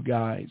push you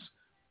guys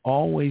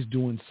always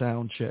doing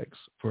sound checks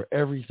for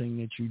everything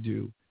that you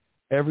do,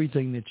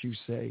 everything that you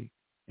say,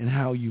 and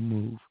how you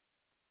move.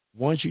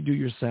 Once you do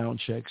your sound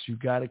checks, you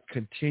got to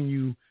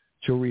continue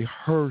to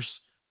rehearse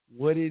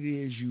what it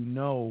is you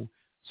know,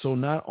 so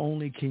not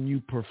only can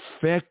you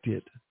perfect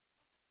it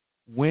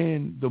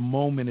when the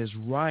moment is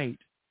right,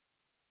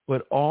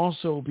 but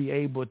also be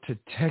able to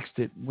text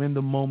it when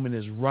the moment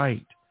is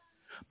right.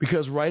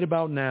 Because right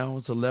about now,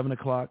 it's 11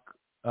 o'clock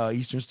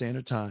Eastern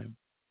Standard Time,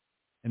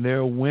 and there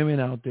are women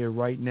out there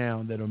right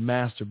now that are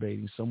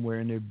masturbating somewhere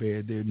in their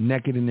bed. They're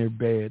naked in their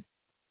bed,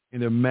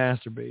 and they're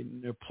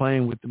masturbating. They're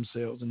playing with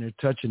themselves, and they're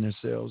touching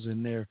themselves,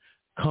 and they're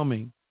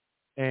coming.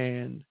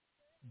 And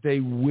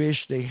they wish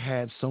they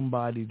had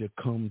somebody to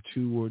come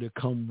to or to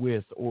come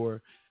with,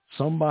 or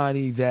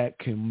somebody that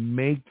can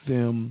make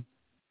them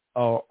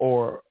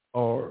or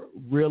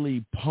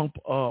really pump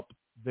up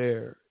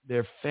their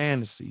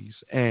fantasies.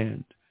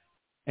 And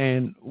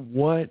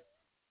what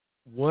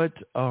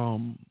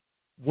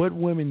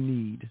women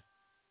need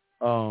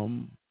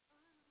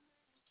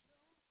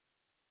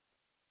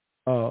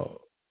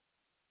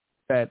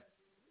that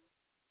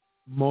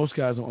most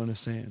guys don't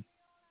understand.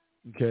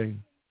 Okay,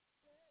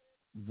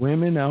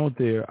 women out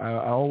there,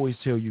 I always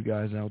tell you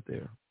guys out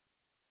there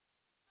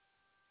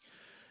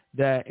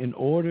that in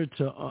order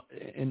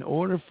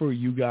for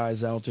you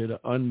guys out there to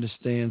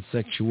understand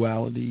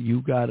sexuality,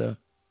 you gotta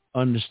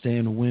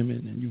understand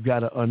women, and you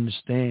gotta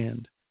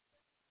understand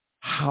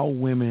how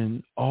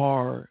women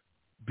are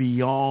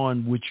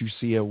beyond what you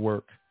see at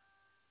work,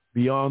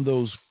 beyond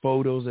those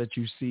photos that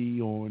you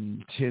see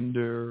on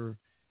Tinder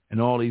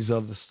and all these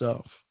other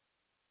stuff.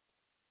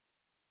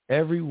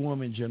 Every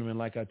woman, gentlemen,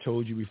 like I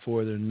told you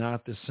before, they're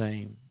not the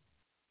same.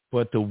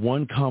 But the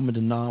one common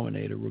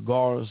denominator,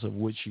 regardless of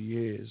what she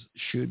is,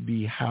 should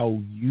be how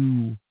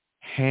you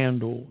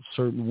handle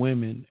certain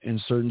women in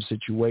certain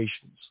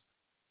situations.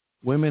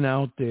 Women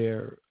out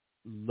there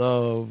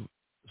love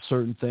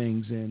certain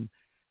things, and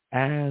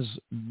as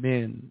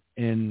men,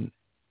 and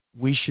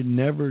we should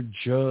never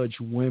judge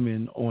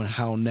women on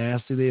how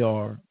nasty they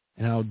are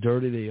and how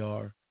dirty they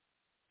are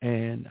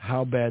and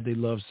how bad they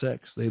love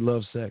sex. They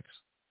love sex.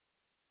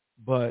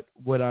 But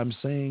what I'm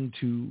saying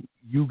to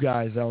you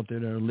guys out there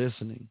that are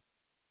listening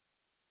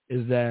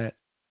is that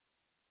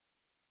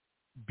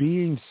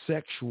being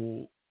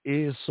sexual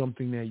is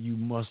something that you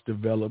must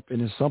develop,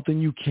 and it's something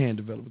you can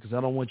develop, because I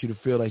don't want you to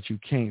feel like you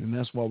can't, and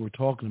that's why we're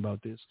talking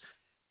about this.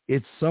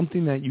 It's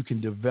something that you can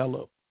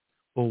develop,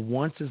 but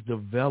once it's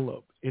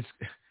developed,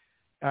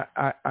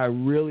 I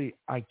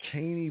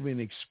can't even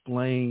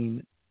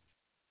explain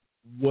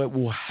what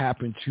will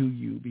happen to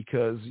you,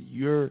 because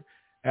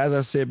as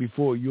I said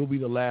before, you'll be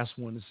the last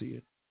one to see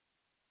it.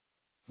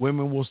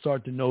 Women will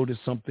start to notice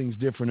something's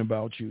different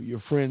about you.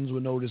 Your friends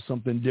will notice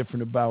something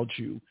different about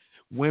you.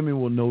 Women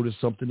will notice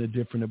something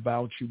different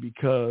about you,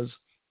 because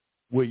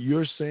what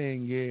you're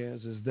saying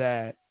is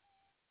that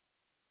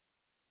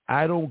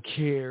I don't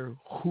care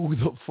who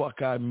the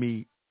fuck I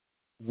meet,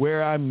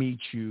 where I meet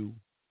you,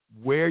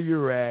 where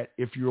you're at,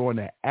 if you're on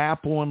the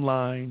app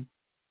online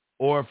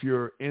or if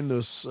you're in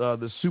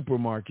the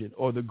supermarket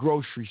or the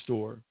grocery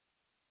store.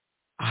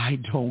 I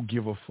don't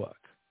give a fuck.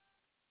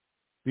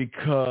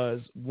 Because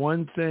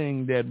one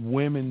thing that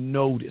women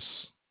notice,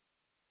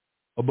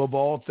 above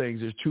all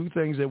things, there's two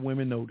things that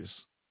women notice.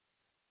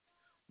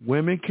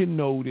 Women can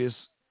notice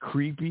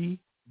creepy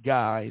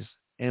guys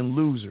and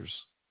losers.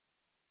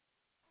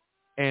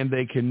 And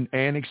they can,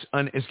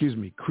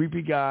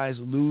 creepy guys,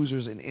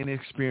 losers, and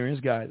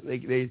inexperienced guys.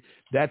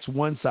 That's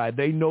one side.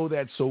 They know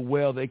that so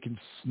well they can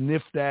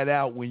sniff that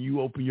out when you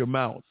open your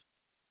mouth.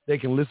 They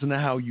can listen to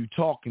how you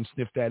talk and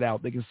sniff that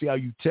out. They can see how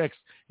you text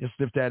and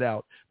sniff that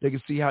out. They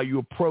can see how you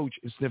approach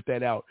and sniff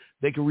that out.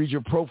 They can read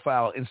your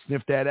profile and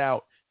sniff that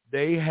out.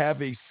 They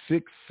have a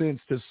sixth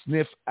sense to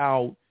sniff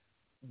out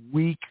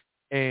weak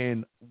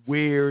and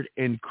weird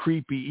and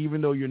creepy.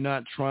 Even though you're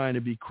not trying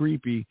to be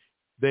creepy,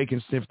 they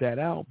can sniff that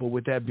out. But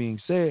with that being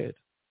said,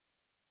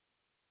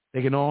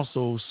 They can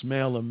also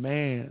smell a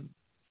man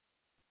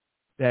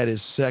that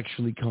is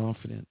sexually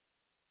confident.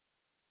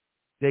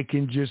 They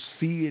can just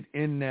see it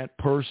in that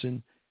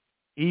person,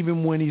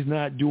 even when he's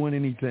not doing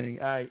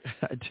anything. I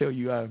tell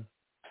you,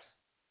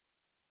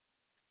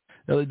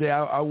 the other day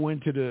I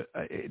went to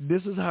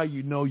this is how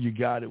you know you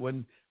got it.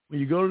 When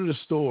you go to the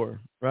store,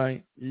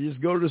 right? You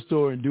just go to the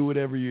store and do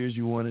whatever it is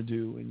you want to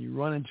do, and you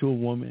run into a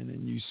woman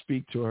and you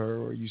speak to her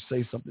or you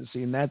say something.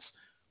 See, and that's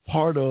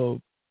part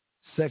of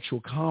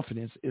sexual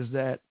confidence is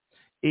that,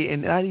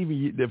 and not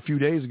even a few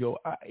days ago,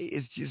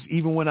 it's just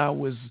even when I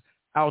was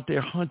out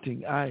there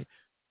hunting,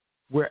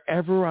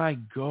 wherever I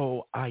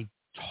go, I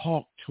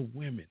talk to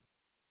women.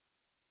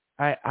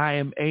 I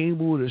am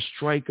able to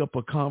strike up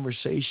a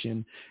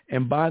conversation,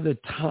 and by the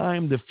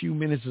time the few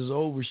minutes is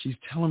over, she's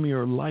telling me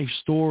her life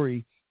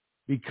story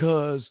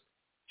because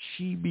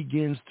she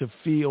begins to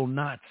feel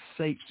not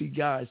safe. See,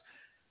 guys,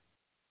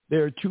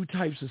 there are two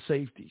types of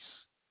safeties.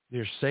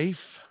 There's safe.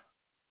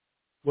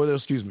 Well,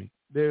 excuse me.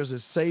 There's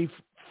a safe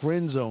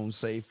friend zone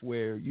safe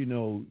where, you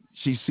know,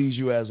 she sees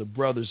you as a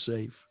brother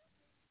safe.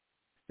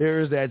 There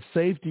is that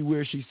safety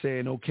where she's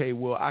saying, okay,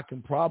 well, I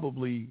can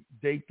probably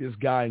date this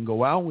guy and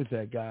go out with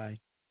that guy.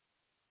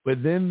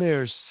 But then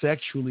there's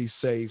sexually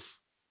safe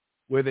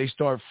where they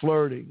start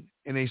flirting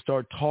and they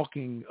start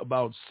talking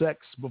about sex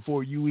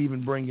before you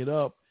even bring it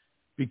up,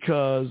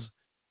 because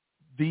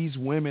these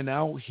women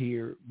out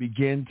here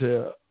begin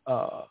to,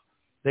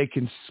 they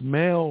can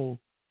smell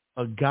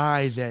a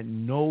guy that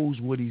knows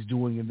what he's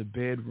doing in the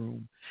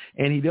bedroom,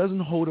 and he doesn't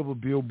hold up a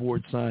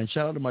billboard sign.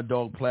 Shout out to my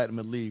dog, Platinum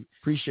Elite.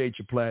 Appreciate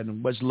you,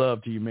 Platinum. Much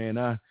love to you,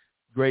 man.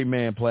 Great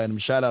man, Platinum.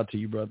 Shout out to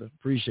you, brother.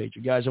 Appreciate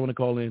you. Guys, I want to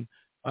call in.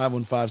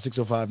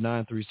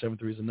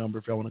 515-605-9373 is the number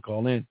if y'all want to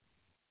call in.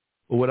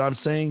 But what I'm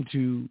saying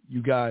to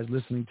you guys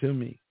listening to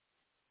me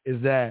is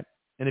that,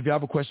 and if you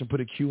have a question, put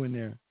a Q in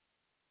there.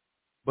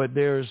 But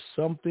there's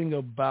something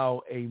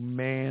about a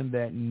man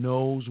that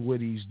knows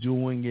what he's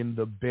doing in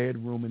the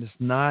bedroom. And it's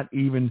not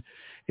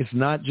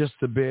just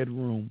the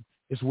bedroom.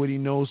 It's what he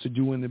knows to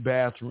do in the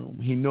bathroom.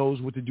 He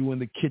knows what to do in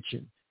the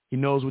kitchen. He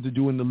knows what to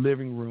do in the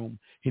living room.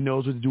 He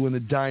knows what to do in the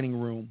dining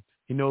room.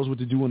 He knows what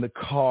to do in the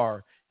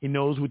car. He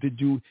knows what to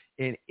do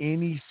in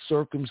any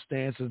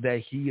circumstances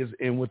that he is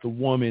in with a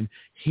woman.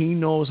 He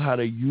knows how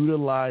to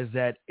utilize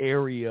that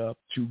area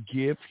to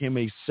give him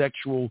a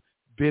sexual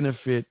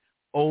benefit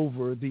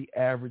over the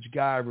average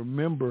guy.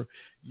 Remember,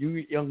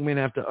 you young men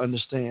have to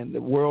understand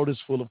the world is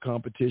full of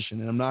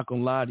competition, and I'm not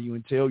going to lie to you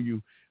and tell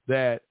you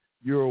that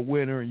you're a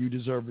winner and you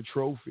deserve a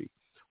trophy.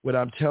 What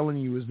I'm telling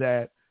you is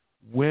that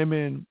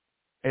women,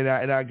 and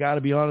I got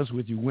to be honest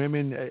with you,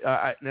 women,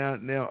 now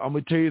I'm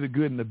going to tell you the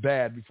good and the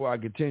bad before I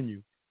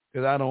continue,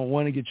 because I don't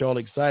want to get y'all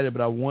excited,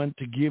 but I want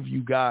to give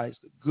you guys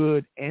the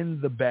good and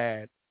the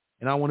bad,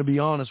 and I want to be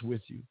honest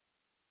with you.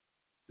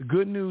 The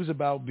good news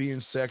about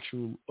being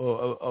sexual,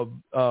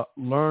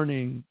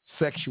 learning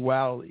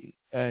sexuality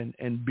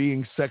and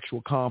being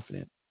sexual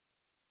confident,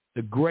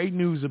 the great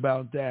news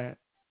about that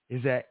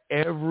is that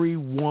every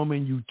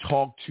woman you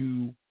talk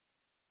to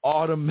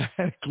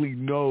automatically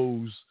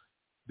knows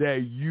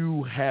that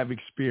you have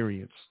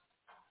experience.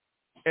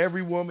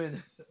 Every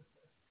woman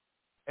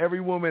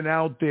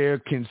out there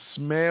can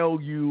smell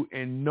you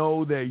and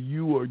know that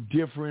you are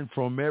different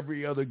from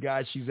every other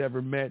guy she's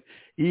ever met,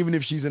 even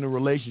if she's in a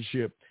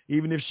relationship,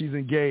 even if she's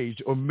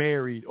engaged or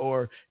married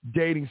or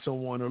dating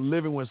someone or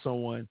living with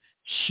someone.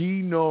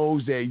 She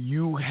knows that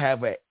you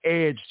have an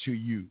edge to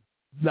you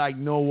like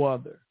no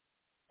other.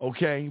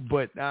 Okay?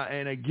 But,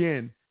 and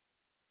again,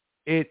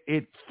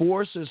 it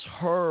forces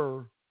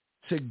her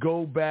to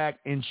go back,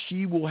 and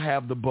she will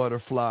have the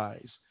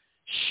butterflies.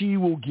 She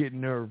will get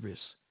nervous.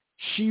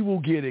 She will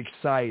get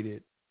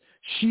excited.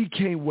 She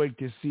can't wait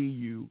to see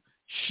you.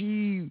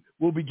 She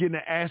will begin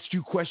to ask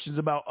you questions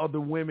about other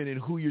women and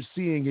who you're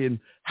seeing and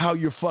how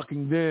you're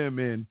fucking them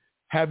and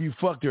have you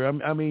fucked her.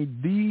 I mean,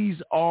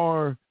 these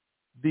are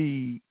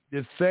the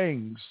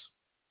things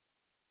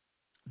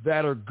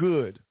that are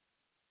good.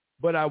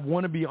 But I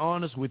want to be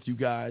honest with you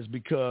guys,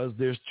 because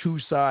there's two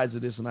sides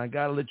of this, and I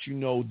got to let you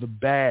know the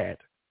bad.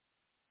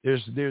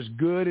 There's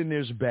good and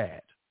there's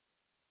bad.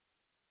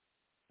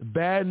 The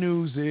bad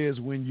news is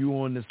when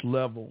you're on this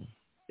level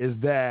is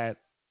that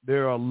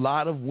there are a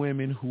lot of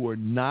women who are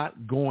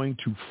not going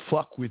to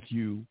fuck with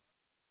you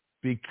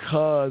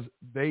because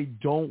they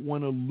don't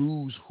want to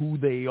lose who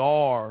they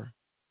are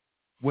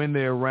when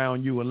they're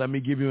around you. And let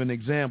me give you an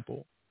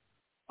example.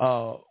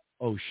 I'm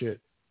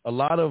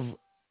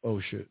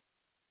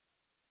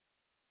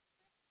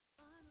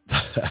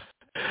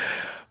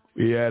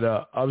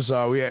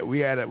sorry. We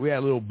had a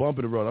little bump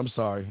in the road. I'm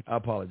sorry. I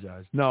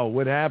apologize. No,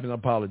 what happened? I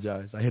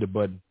apologize. I hit a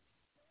button.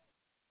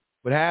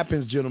 What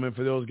happens, gentlemen,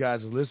 for those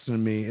guys that listen to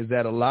me, is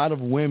that a lot of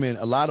women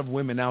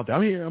out there,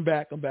 I'm here, I'm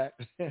back.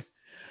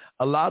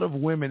 A lot of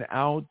women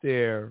out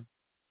there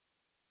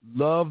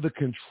love the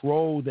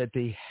control that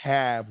they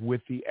have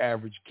with the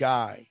average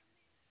guy,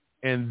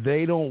 and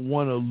they don't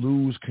want to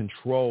lose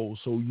control.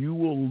 So you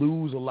will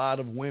lose a lot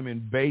of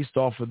women based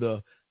off of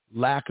the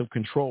lack of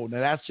control.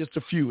 Now, that's just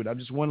a few, and I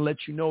just want to let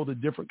you know the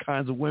different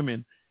kinds of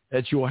women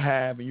that you'll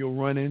have and you'll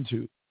run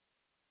into.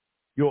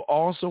 You'll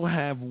also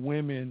have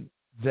women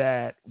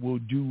that will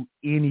do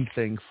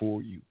anything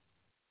for you.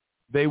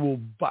 They will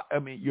buy,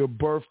 your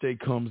birthday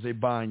comes, they're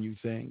buying you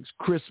things.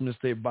 Christmas,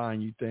 they're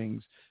buying you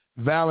things.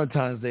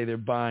 Valentine's Day, they're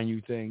buying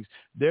you things.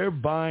 They're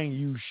buying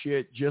you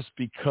shit just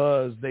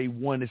because they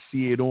want to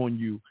see it on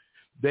you.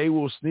 They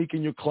will sneak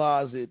in your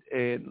closet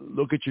and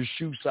look at your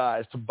shoe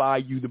size to buy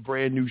you the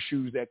brand new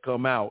shoes that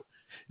come out.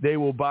 They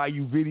will buy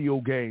you video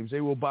games.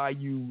 They will buy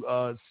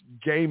you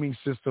gaming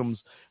systems.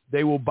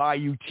 They will buy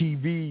you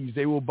TVs.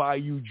 They will buy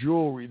you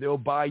jewelry. They'll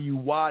buy you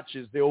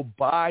watches. They'll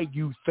buy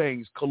you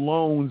things,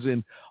 colognes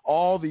and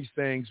all these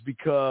things,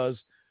 because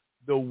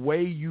the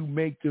way you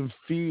make them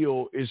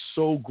feel is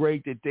so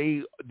great that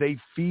they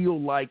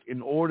feel like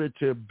in order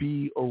to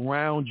be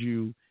around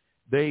you,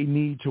 they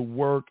need to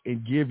work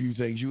and give you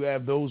things. You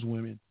have those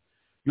women.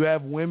 You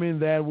have women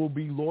that will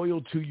be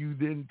loyal to you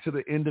then to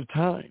the end of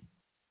time.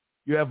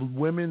 You have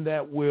women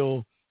that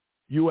will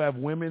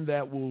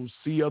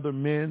see other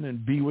men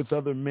and be with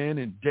other men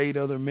and date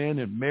other men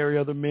and marry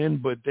other men,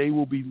 but they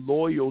will be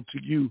loyal to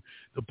you.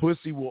 The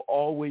pussy will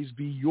always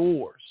be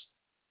yours.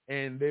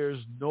 And there's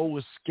no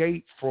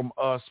escape from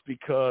us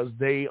because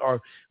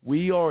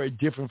we are a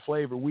different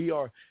flavor.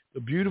 The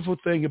beautiful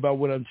thing about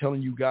what I'm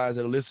telling you guys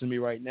that listen to me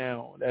right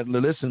now,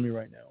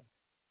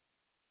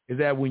 is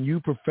that when you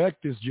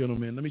perfect this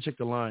gentleman, let me check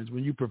the lines.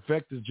 When you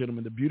perfect this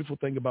gentleman, the beautiful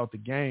thing about the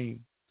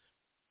game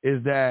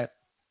is that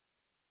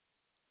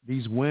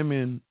these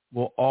women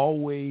will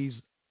always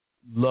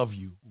love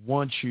you,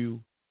 want you,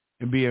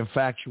 and be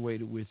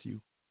infatuated with you.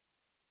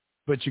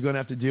 But you're going to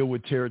have to deal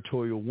with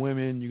territorial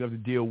women. You're going to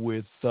have to deal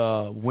with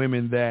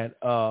women that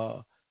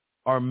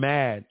are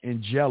mad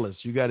and jealous.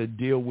 You got to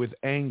deal with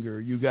anger.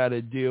 You got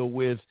to deal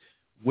with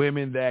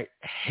women that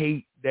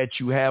hate that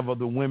you have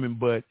other women,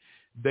 but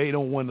they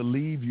don't want to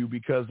leave you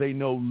because they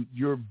know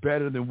you're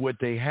better than what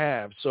they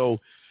have. So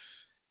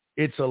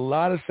it's a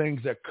lot of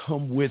things that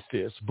come with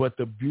this. But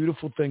the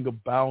beautiful thing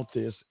about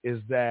this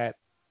is that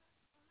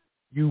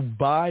you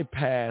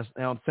bypass.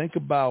 Now think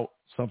about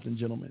something,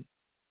 gentlemen.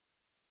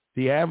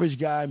 The average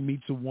guy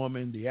meets a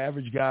woman. The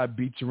average guy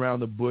beats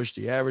around the bush.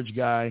 The average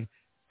guy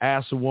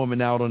asks a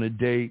woman out on a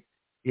date.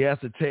 He has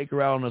to take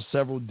her out on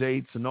several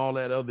dates and all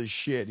that other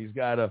shit. He's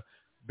got to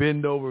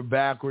bend over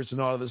backwards and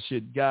all this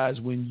shit.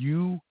 Guys, when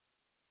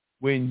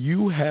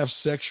you have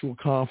sexual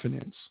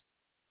confidence,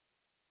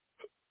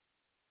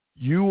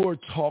 you are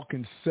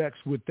talking sex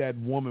with that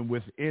woman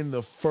within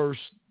the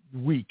first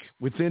week,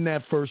 within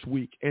that first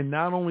week. And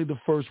not only the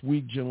first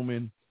week,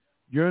 gentlemen,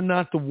 you're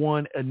not the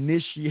one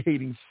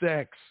initiating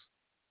sex.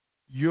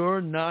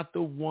 You're not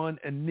the one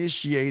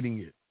initiating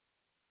it.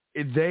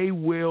 They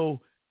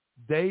will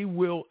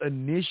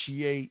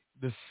initiate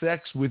the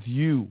sex with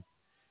you.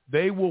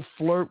 They will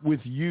flirt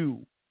with you.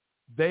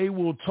 They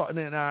will talk.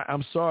 And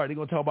I'm sorry, they're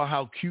going to talk about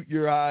how cute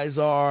your eyes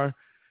are.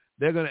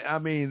 They're going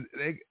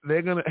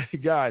to,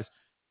 guys,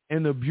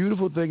 and the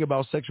beautiful thing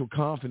about sexual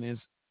confidence,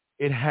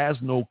 it has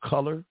no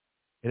color.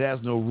 It has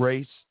no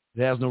race.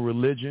 It has no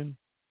religion.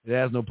 It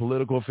has no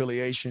political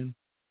affiliation.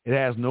 It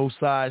has no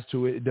size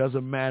to it. It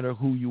doesn't matter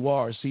who you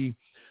are. See,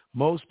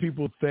 most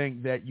people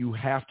think that you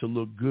have to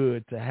look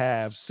good to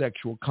have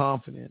sexual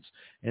confidence,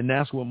 and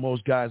that's what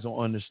most guys don't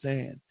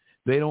understand.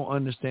 They don't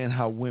understand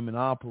how women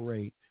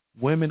operate.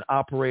 Women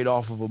operate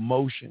off of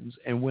emotions,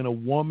 and when a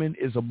woman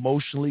is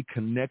emotionally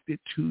connected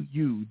to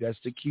you, that's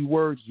the key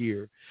word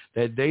here,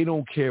 that they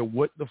don't care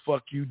what the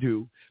fuck you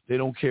do. They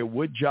don't care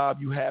what job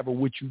you have or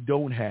what you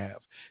don't have.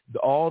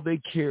 All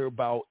they care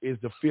about is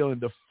the feeling.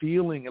 The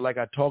feeling, like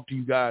I talked to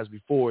you guys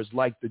before, is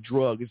like the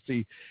drug. It's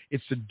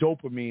the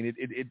dopamine.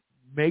 It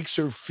makes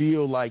her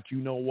feel like, you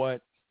know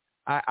what,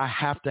 I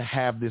have to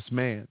have this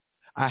man.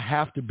 I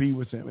have to be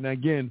with him. And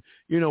again,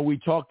 we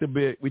talked a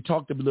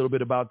little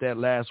bit about that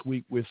last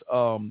week with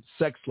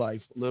Sex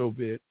Life a little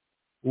bit.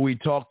 We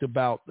talked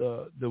about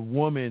the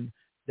woman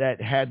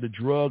that had the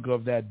drug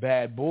of that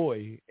bad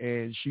boy,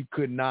 and she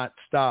could not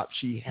stop.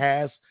 She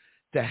has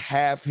to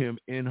have him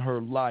in her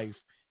life,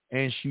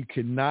 and she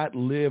could not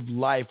live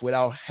life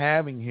without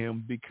having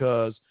him,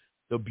 because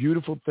the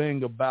beautiful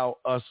thing about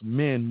us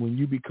men, when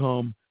you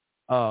become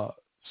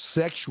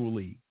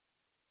sexually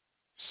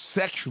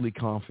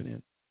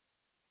confident,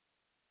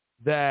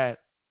 that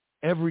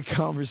every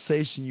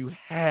conversation you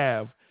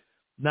have,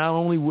 not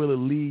only will it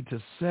lead to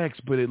sex,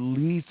 but it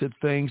leads to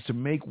things to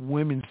make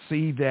women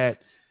see that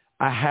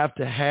I have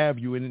to have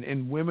you.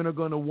 And women are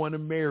going to want to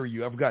marry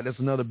you. I forgot, that's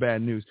another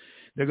bad news.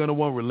 They're going to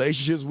want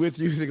relationships with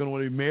you. They're going to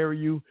want to marry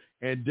you.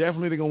 And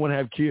definitely they're going to want to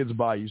have kids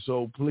by you.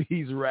 So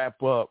please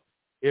wrap up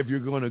if you're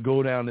going to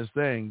go down this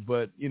thing.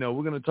 But, we're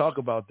going to talk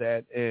about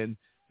that. And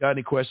got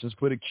any questions,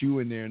 put a Q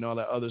in there and all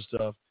that other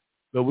stuff.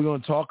 But we're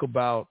going to talk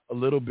about a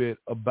little bit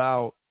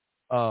about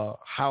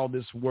how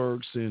this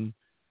works and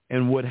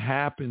what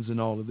happens in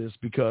all of this,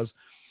 because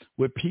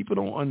what people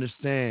don't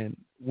understand,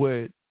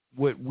 what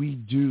we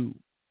do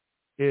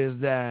is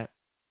that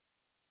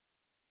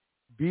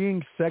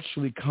being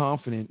sexually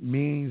confident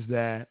means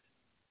that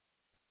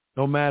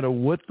no matter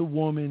what the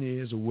woman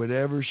is or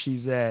whatever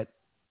she's at,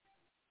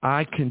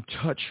 I can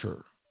touch her.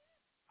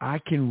 I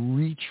can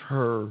reach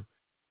her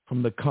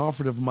from the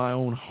comfort of my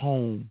own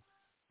home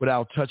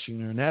without touching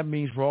her. And that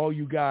means for all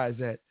you guys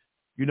that,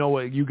 you know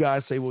what, you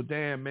guys say, well,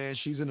 damn, man,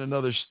 she's in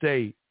another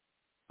state.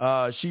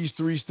 She's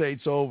 3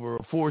 states over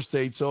or 4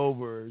 states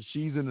over.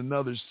 She's in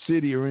another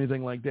city or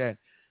anything like that.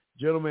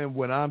 Gentlemen,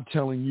 what I'm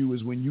telling you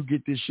is when you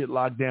get this shit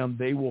locked down,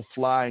 they will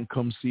fly and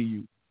come see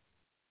you.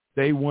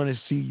 They want to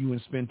see you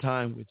and spend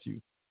time with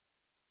you.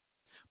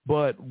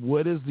 But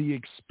what is the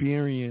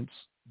experience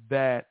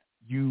that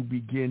you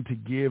begin to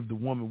give the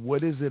woman?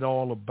 What is it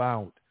all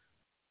about?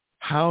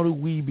 How do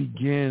we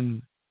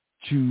begin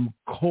to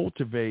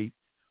cultivate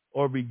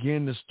or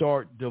begin to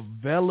start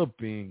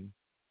developing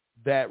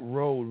that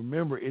road?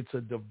 Remember, it's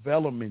a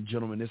development,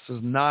 gentlemen. This is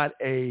not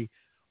a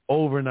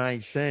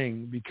overnight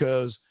thing,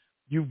 because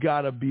you've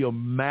got to be a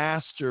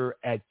master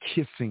at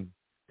kissing.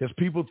 Because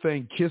people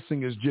think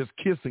kissing is just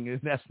kissing, and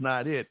that's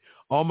not it.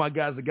 All my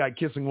guys that got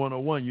Kissing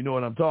 101, you know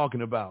what I'm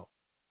talking about.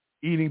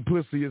 Eating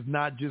pussy is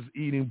not just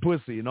eating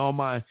pussy. And all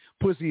my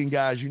pussy and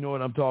guys, you know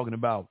what I'm talking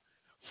about.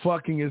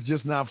 Fucking is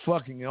just not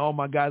fucking. And all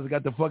my guys that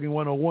got the fucking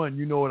 101,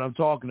 you know what I'm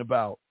talking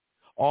about.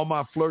 All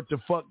my flirt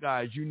to fuck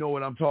guys, you know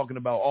what I'm talking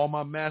about. All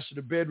my master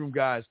to bedroom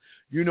guys,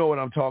 you know what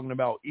I'm talking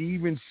about.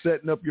 Even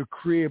setting up your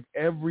crib,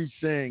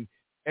 everything,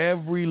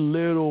 every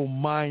little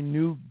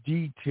minute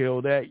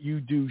detail that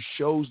you do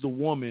shows the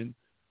woman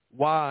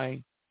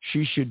why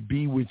she should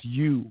be with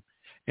you.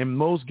 And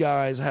most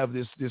guys have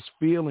this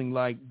feeling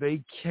like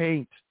they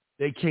can't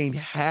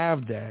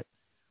have that.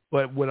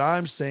 But what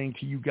I'm saying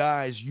to you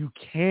guys, you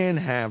can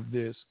have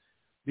this,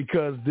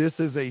 because this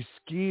is a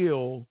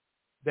skill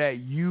that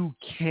you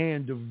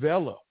can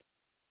develop.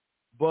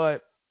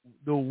 But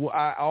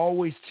I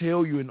always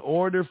tell you, in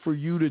order for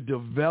you to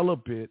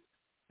develop it,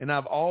 and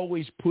I've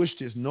always pushed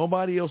this,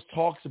 nobody else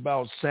talks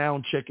about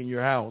sound checking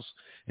your house,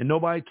 and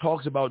nobody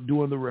talks about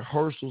doing the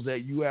rehearsals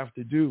that you have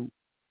to do.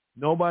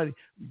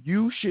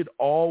 You should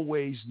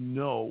always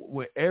know,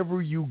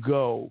 wherever you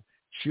go,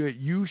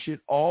 you should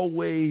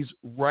always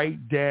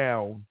write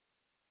down,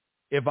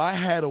 if I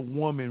had a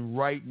woman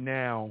right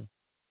now,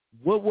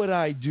 what would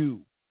I do?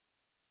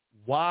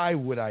 Why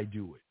would I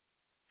do it?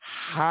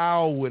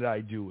 How would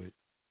I do it?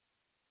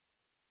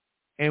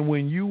 And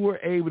when you were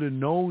able to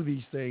know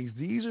these things,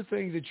 these are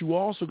things that you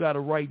also got to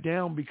write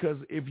down, because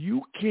if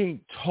you can't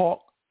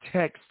talk,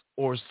 text,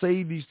 or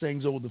say these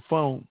things over the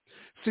phone.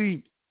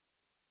 See,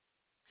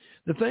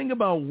 the thing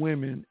about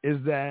women is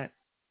that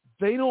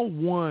they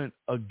don't want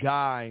a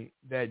guy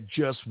that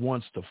just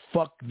wants to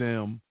fuck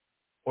them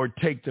or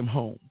take them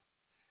home.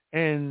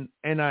 And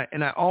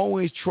I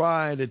always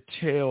try to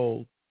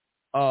tell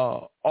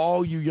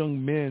all you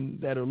young men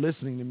that are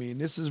listening to me,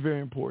 and this is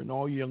very important,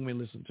 all you young men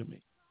listen to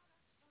me.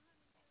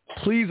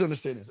 Please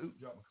understand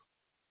this.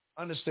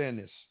 Understand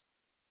this.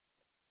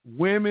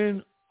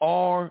 Women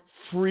are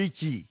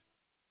freaky.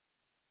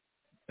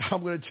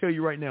 I'm going to tell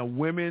you right now,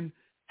 women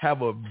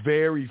have a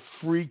very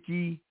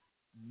freaky,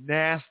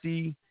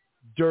 nasty,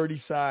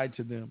 dirty side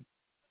to them.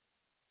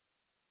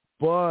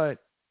 But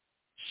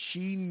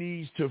she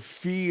needs to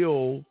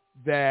feel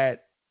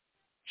that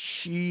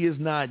she is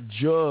not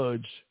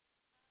judged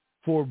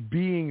for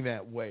being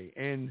that way.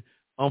 And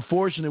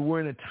unfortunately,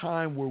 we're in a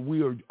time where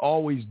we are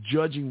always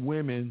judging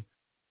women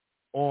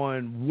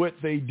on what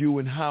they do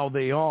and how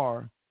they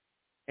are.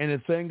 And the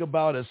thing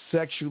about a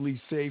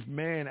sexually safe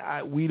man,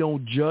 we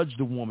don't judge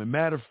the woman.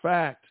 Matter of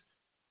fact,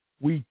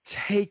 we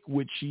take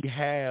what she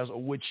has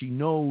or what she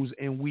knows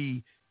and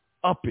we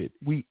up it.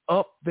 We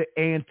up the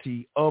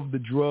ante of the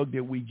drug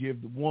that we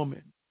give the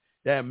woman.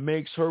 That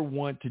makes her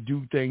want to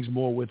do things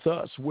more with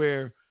us,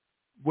 where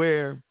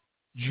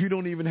you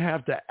don't even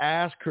have to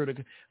ask her to,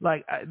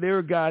 like, there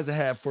are guys that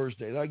have first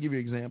dates. I'll give you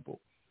an example.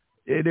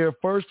 There are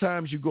first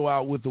times you go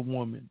out with a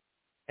woman,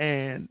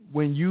 and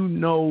when you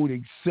know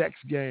the sex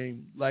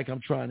game, like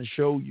I'm trying to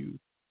show you,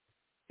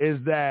 is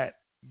that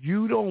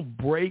you don't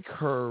break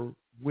her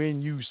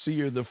when you see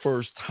her the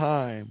first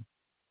time.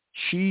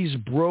 She's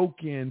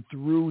broken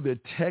through the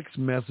text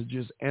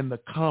messages and the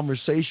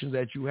conversations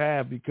that you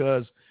have,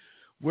 because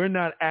we're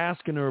not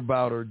asking her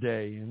about her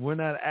day, and we're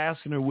not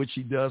asking her what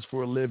she does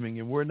for a living,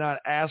 and we're not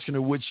asking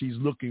her what she's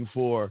looking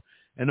for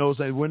and those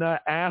things. We're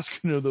not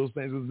asking her those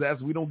things.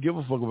 We don't give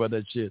a fuck about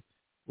that shit.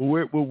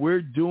 What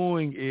we're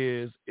doing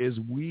is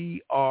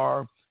we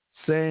are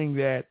saying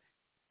that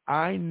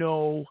I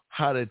know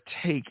how to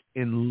take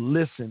and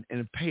listen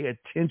and pay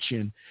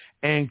attention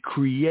and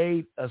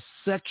create a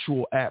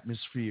sexual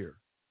atmosphere.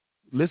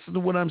 Listen to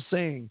what I'm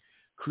saying.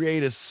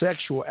 Create a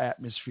sexual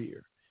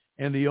atmosphere.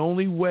 And the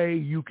only way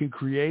you can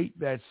create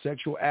that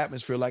sexual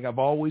atmosphere, like I've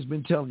always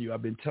been telling you,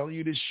 I've been telling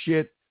you this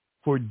shit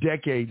for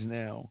decades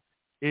now,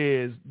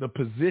 is the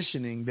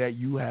positioning that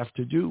you have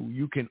to do.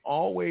 You can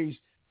always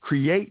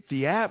create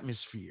the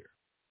atmosphere.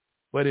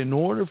 But in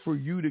order for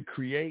you to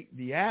create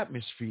the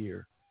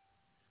atmosphere,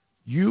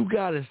 you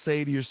got to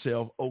say to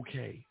yourself,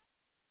 okay,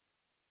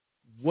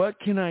 what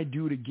can I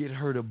do to get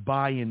her to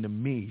buy into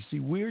me? See,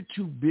 we're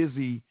too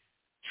busy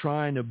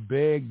trying to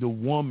beg the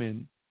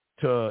woman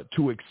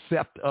to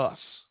accept us.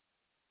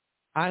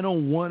 I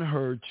don't want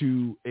her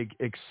to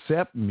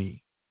accept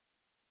me.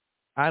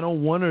 I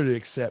don't want her to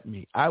accept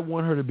me. I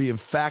want her to be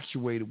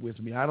infatuated with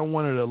me. I don't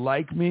want her to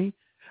like me.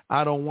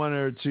 I don't want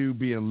her to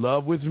be in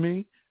love with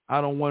me.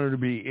 I don't want her to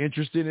be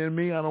interested in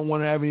me. I don't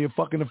want her to have any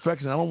fucking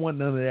affection. I don't want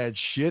none of that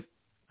shit.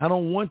 I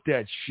don't want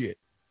that shit.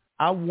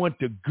 I want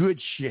the good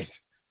shit.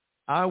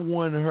 I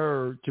want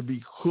her to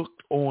be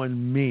hooked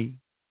on me.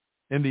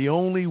 And the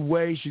only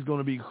way she's going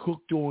to be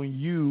hooked on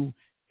you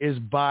is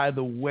by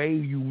the way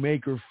you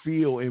make her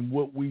feel. And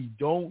what we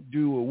don't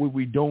do, or what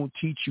we don't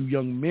teach you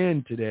young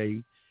men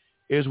today,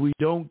 is we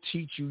don't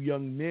teach you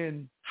young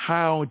men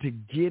how to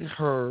get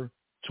her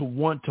to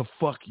want to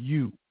fuck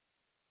you.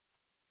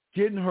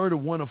 Getting her to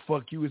want to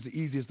fuck you is the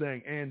easiest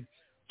thing. And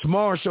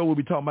tomorrow's show, we'll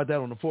be talking about that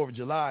on the 4th of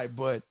July.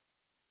 But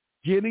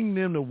getting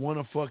them to want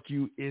to fuck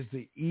you is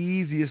the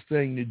easiest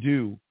thing to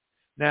do.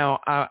 Now,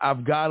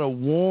 I've got to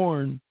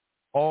warn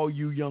all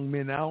you young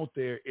men out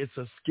there, it's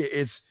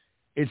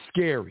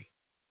scary.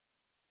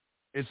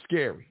 It's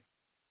scary.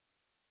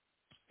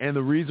 And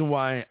the reason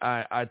why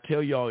I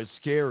tell y'all it's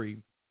scary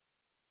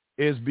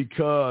is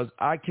because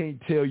I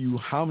can't tell you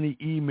how many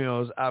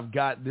emails I've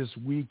got this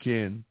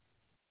weekend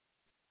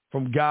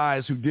from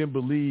guys who didn't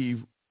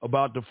believe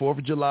about the 4th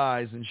of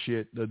July's and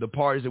shit, the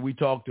parties that we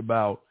talked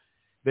about.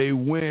 They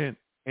went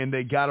and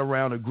they got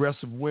around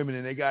aggressive women,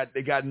 and they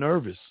got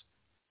nervous.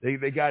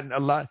 They got a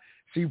lot.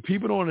 See,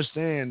 people don't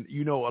understand,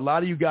 a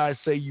lot of you guys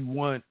say you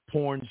want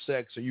porn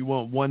sex or you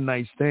want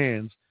one-night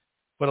stands,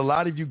 but a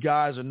lot of you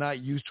guys are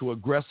not used to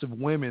aggressive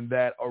women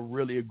that are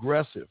really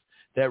aggressive,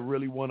 that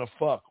really want to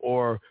fuck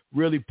or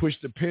really push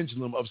the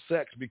pendulum of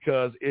sex,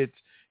 because it's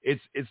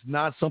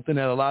not something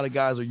that a lot of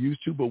guys are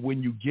used to, but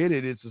when you get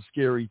it, it's a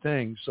scary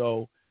thing.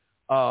 So,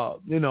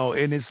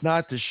 and it's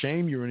not to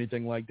shame you or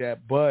anything like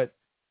that, but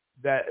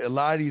that a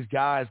lot of these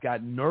guys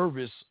got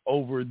nervous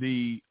over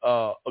the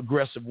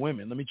aggressive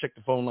women. Let me check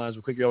the phone lines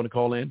real quick. You want to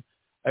call in?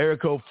 Area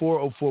code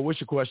 404.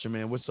 What's your question,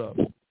 man? What's up?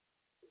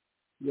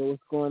 Yo,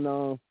 what's going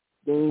on,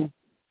 dude?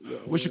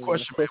 What's your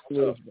question, man?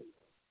 What's up?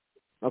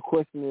 My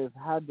question is,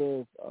 how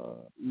does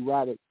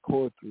erotic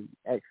poetry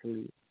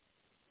actually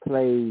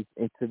play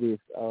into this?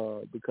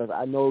 Because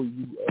I know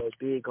you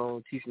big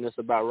on teaching us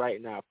about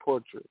writing our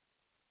poetry.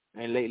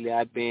 And lately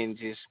I've been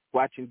just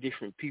watching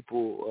different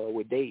people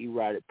with their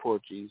erotic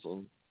poetries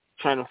and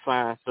trying to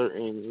find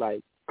certain,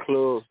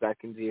 clubs that I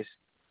can just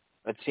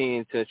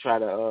attend to try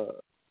to,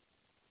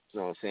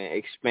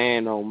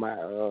 expand on my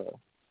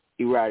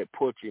erotic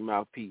poetry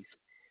mouthpiece.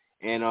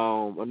 And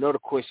another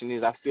question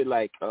is, I feel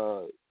like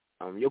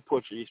your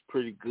poetry is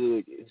pretty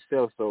good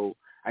itself, so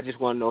I just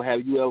want to know,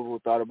 have you ever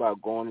thought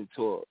about going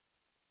into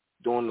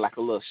doing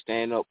a little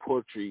stand-up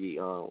poetry?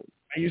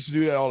 I used to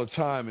do that all the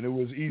time, and it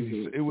was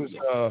easy. Mm-hmm. It was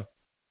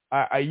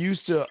I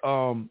used to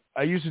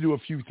do a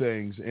few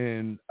things,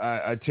 and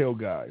I tell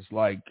guys,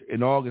 like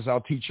in August I'll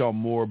teach y'all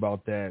more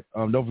about that.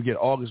 Don't forget,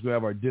 August we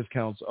have our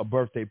discounts, our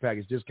birthday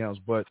package discounts.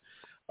 But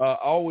I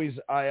always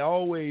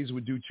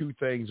would do two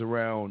things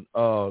around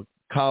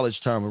college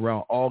time,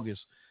 around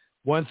August.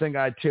 One thing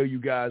I tell you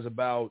guys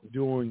about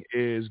doing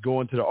is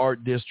going to the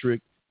art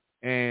district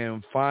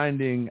and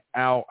finding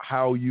out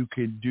how you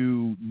can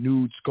do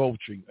nude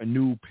sculpturing, a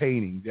nude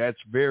painting. That's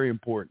very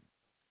important.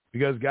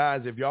 Because,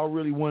 guys, if y'all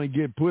really want to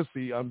get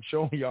pussy, I'm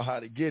showing y'all how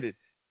to get it.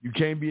 You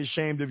can't be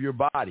ashamed of your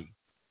body.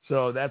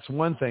 So that's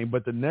one thing.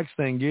 But the next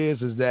thing is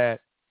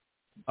that,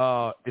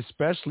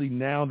 especially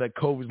now that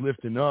COVID's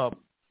lifting up,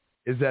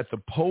 is that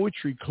the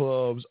poetry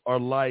clubs are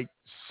like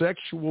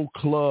sexual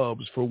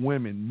clubs for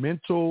women,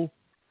 mental,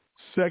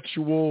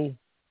 sexual.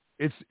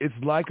 It's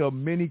like a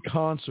mini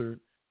concert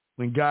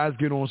when guys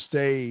get on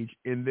stage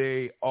and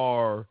they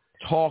are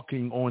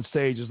talking on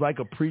stage. It's like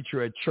a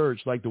preacher at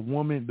church. Like the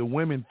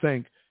women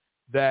think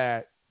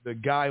that the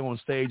guy on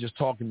stage is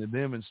talking to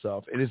them and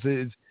stuff. And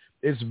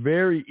it's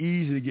very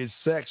easy to get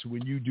sex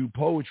when you do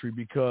poetry,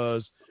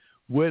 because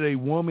what a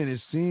woman is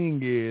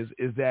seeing is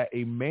that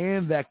a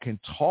man that can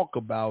talk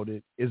about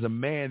it is a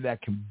man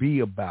that can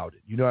be about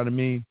it. You know what I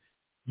mean?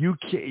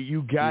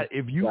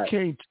 If you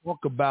can't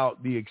talk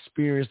about the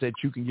experience that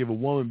you can give a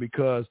woman,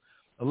 because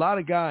a lot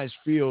of guys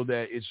feel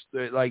that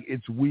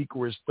it's weak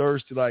or it's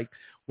thirsty. Like,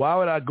 why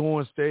would I go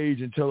on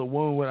stage and tell a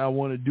woman what I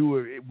want to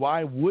do?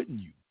 Why wouldn't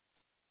you?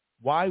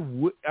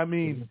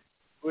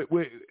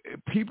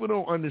 People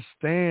don't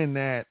understand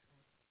that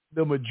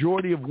the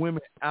majority of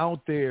women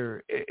out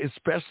there,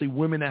 especially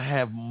women that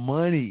have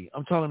money,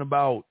 I'm talking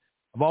about,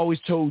 I've always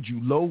told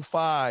you, low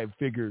 5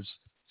 figures,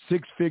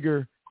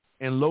 6-figure,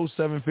 and low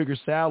 7-figure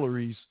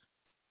salaries,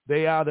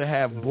 they either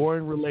have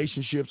boring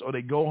relationships or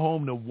they go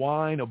home to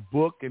whine a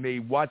book and they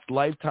watch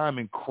Lifetime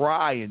and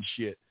cry and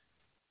shit.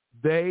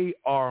 They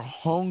are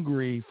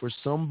hungry for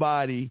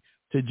somebody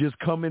to just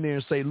come in there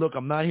and say, look,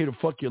 I'm not here to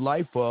fuck your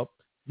life up.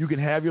 You can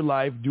have your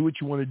life, do what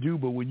you want to do,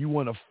 but when you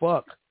want to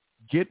fuck,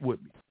 get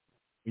with me.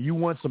 When you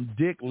want some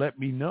dick, let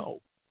me know.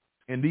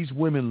 And these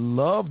women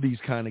love these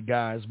kind of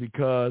guys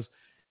because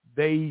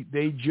you're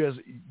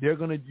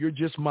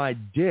just my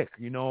dick.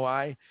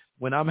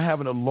 When I'm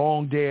having a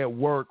long day at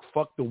work,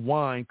 fuck the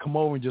wine, come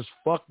over and just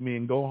fuck me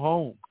and go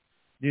home.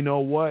 You know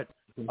what?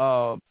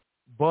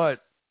 But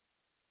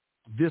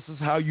this is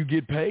how you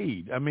get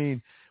paid. I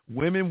mean,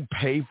 women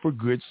pay for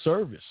good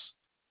service.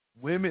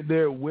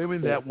 There are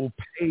women that will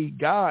pay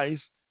guys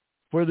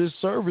for this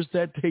service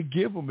that they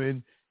give them,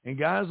 and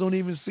guys don't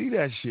even see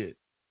that shit.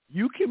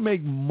 You can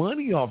make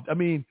money off. I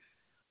mean,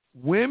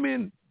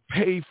 women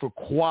pay for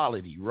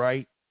quality,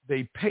 right?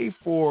 They pay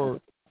for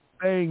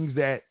things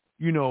that,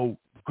 you know,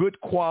 good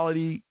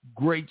quality,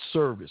 great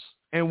service.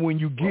 And when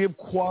you give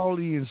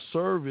quality and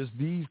service,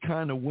 these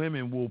kind of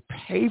women will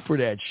pay for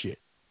that shit.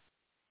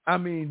 I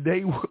mean,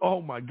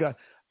 oh my God.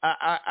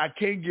 I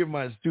can't give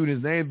my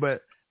students names,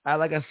 but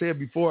like I said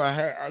before,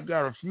 I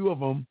got a few of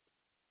them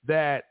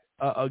that,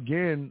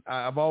 again,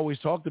 I've always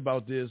talked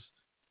about this,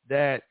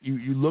 that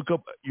you look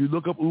up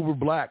Uber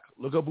Black,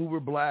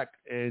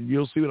 and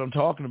you'll see what I'm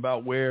talking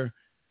about, where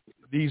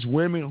these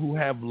women who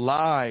have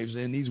lives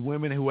and these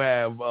women who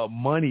have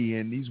money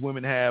and these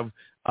women have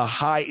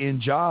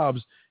high-end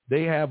jobs,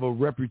 they have a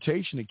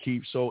reputation to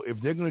keep. So if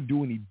they're going to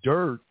do any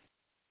dirt,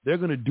 they're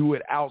going to do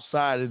it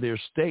outside of their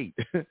state.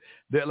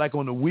 They're like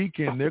on the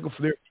weekend, they're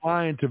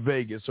flying to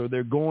Vegas, or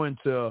they're going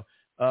to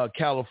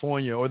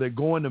California, or they're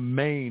going to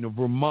Maine or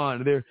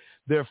Vermont.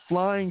 They're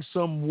flying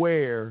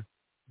somewhere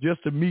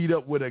just to meet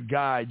up with a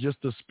guy, just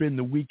to spend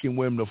the weekend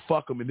with him, to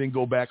fuck him, and then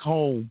go back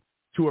home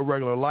to a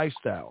regular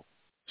lifestyle.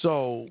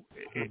 So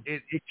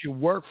it can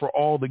work for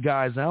all the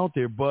guys out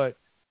there, but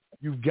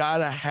you've got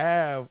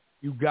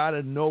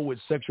to know what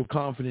sexual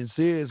confidence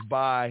is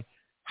by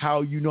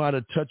how you know how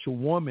to touch a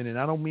woman. And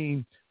I don't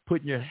mean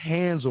putting your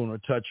hands on her,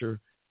 touch her.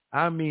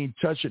 I mean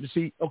touch her.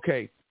 See,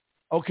 okay.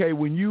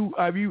 When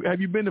have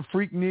you been to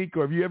Freaknik,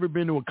 or have you ever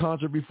been to a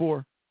concert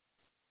before?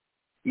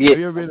 Yeah. Have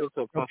you ever been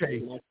to,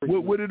 okay.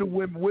 What do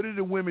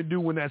the women do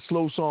when that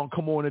slow song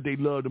come on that they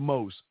love the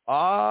most?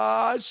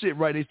 Shit,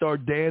 right? They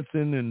start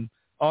dancing and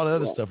all that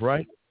other stuff,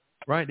 right?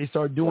 Right? They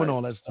start doing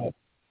all that stuff.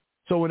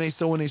 So when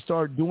they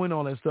start doing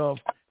all that stuff,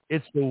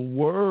 it's the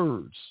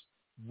words.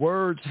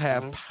 Words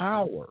have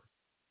power.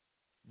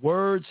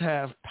 Words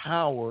have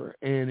power,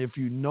 and if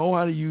you know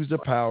how to use the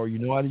power, you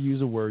know how to use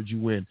the words, you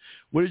win.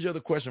 What is your other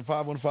question?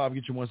 515,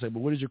 get you one second. But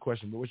what is your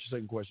question? But what's your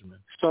second question, man?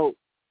 So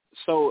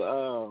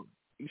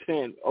you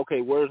saying, okay,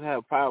 words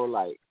have power,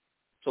 like,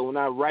 so when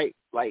I write,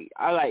 like,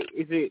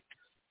 is it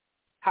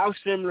how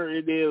similar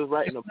it is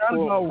writing a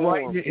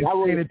poem? It's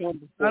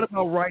not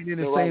about writing it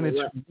and saying it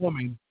to the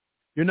woman.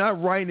 You're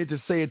not writing it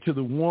to say it to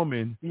the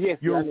woman. Yes,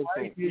 you're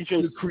writing it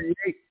to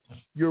create.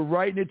 You're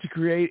writing it to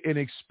create an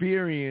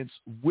experience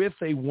with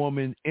a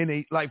woman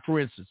like, for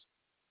instance,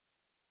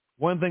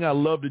 one thing I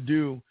love to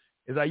do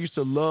is I used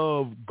to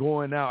love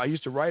going out. I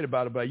used to write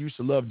about it, but I used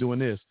to love doing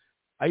this.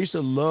 I used to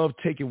love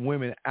taking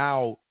women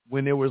out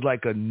when there was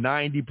like a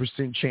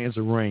 90% chance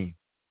of rain.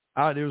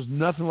 There was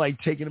nothing like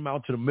taking them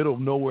out to the middle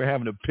of nowhere,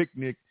 having a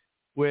picnic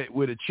with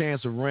a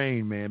chance of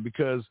rain, man,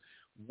 because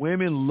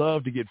women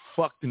love to get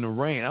fucked in the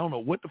rain. I don't know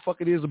what the fuck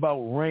it is about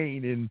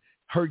rain and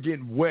her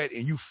getting wet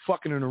and you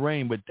fucking in the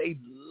rain, but they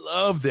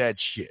love that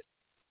shit.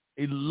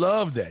 They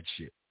love that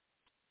shit.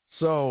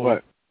 So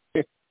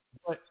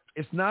but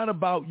it's not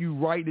about you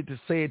writing it to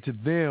say it to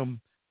them.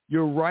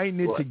 You're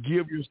writing it to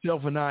give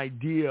yourself an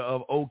idea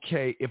of,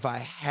 okay, if I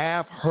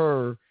have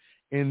her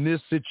in this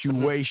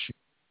situation,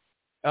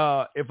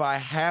 if I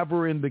have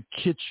her in the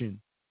kitchen,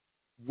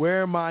 what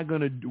am I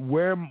going to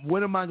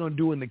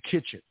do in the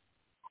kitchen?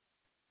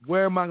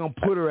 Where am I going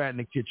to put her at in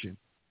the kitchen?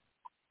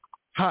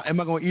 How am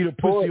I going to eat a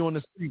pussy on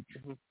the street?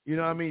 You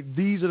know what I mean?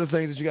 These are the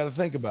things that you got to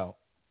think about.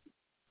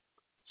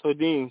 So,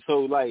 Dean,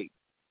 like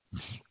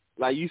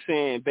you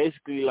saying,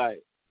 basically,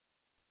 like,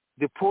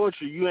 the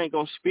poetry, you ain't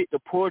going to spit the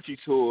poetry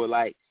to her.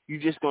 Like, you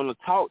just going to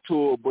talk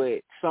to her, but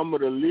some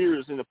of the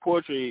lyrics in the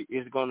poetry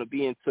is going to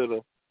be into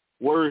the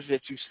words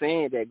that you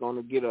saying that going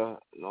to get her,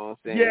 you know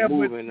what I'm saying,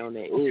 moving on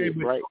that edge,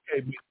 right?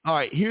 Okay, all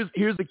right,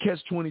 here's the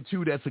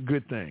catch-22 that's a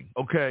good thing,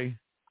 okay?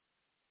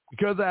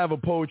 Because I have a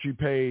poetry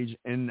page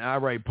and I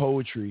write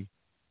poetry,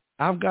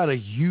 I've got a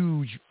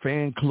huge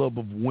fan club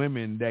of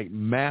women that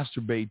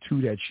masturbate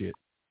to that shit.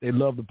 They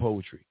love the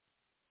poetry.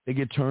 They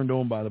get turned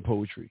on by the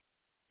poetry.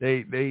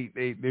 They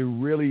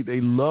really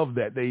love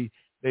that.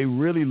 They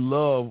really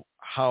love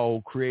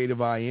how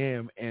creative I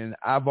am, and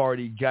I've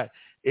already got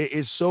it.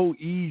 It's so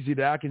easy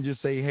that I can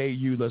just say, "Hey,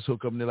 you, let's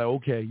hook up," and they're like,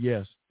 "Okay,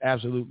 yes,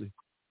 absolutely.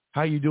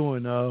 How you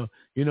doing? Why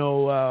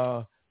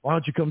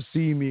don't you come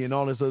see me?" and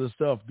all this other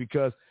stuff,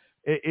 because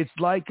it's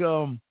like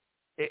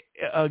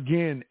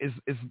again, it's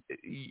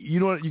you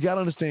know, you got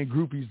to understand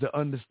groupies to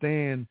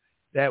understand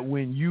that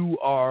when you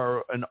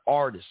are an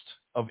artist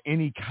of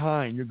any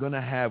kind, you're going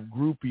to have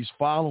groupies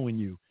following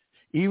you.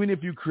 Even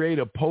if you create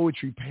a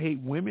poetry page,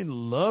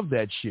 women love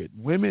that shit.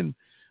 Women,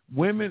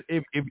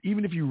 if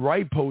even if you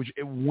write poetry,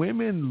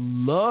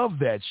 women love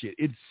that shit.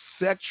 It's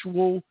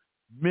sexual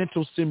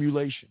mental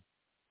stimulation.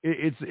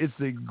 It's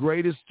the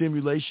greatest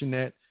stimulation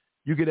that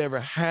you could ever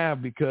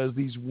have, because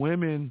these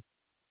women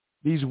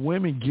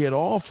get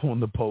off on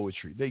the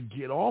poetry. They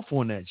get off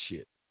on that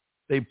shit.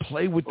 They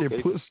play with their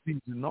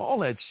pussies and all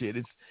that shit.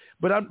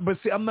 But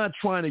see, I'm not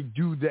trying to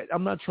do that.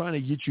 I'm not trying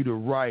to get you to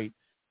write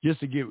just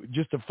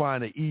to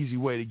find an easy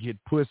way to get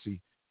pussy.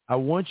 I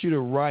want you to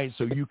write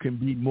so you can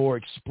be more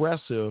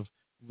expressive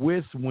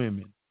with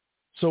women.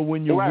 So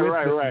when you're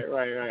with them,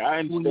 right. I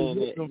understand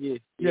that.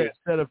 Yeah.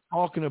 Instead of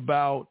talking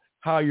about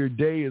how your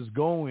day is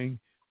going,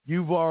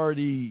 you've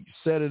already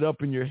set it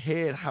up in your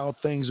head how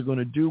things are going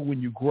to do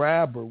when you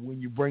grab her, when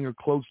you bring her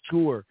close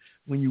to her,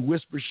 when you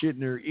whisper shit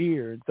in her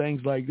ear and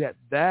things like that.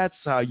 That's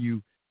how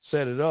you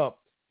set it up.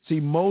 See,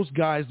 most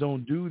guys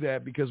don't do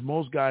that because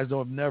most guys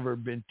have never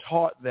been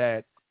taught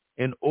that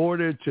in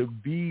order to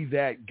be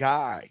that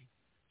guy,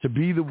 to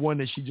be the one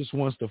that she just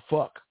wants to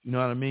fuck. You know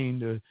what I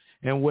mean?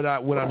 And what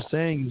I'm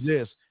saying is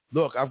this: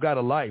 look, I've got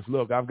a life.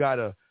 Look, I've got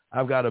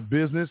a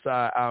business.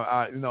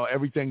 I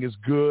everything is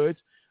good.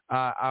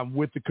 I'm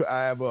with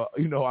I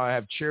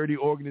have charity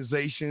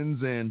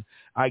organizations, and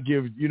I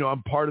give,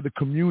 I'm part of the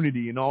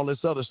community and all this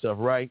other stuff,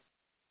 right?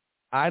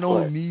 I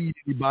don't need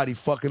anybody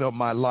fucking up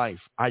my life.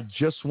 I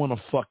just want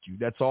to fuck you.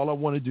 That's all I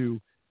want to do.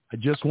 I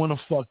just want to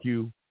fuck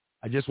you.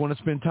 I just want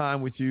to spend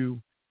time with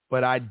you,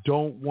 but I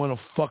don't want to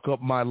fuck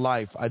up my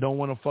life. I don't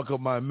want to fuck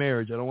up my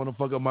marriage. I don't want to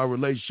fuck up my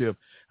relationship.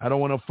 I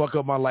don't want to fuck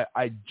up my life.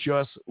 I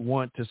just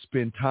want to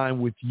spend time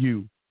with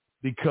you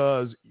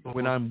because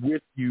when I'm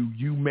with you,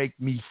 you make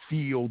me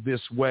feel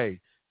this way.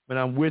 When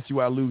I'm with you,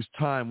 I lose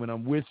time. When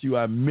I'm with you,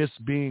 I miss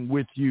being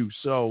with you.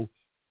 So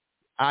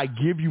I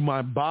give you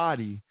my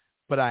body,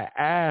 but I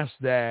ask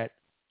that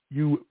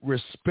you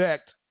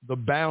respect the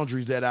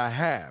boundaries that I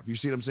have. You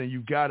see what I'm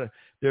saying?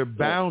 There are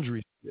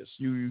boundaries to this.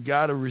 You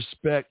got to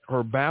respect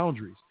her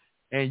boundaries.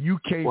 And you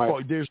can't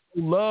fall. There's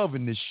no love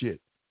in this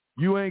shit.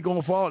 You ain't going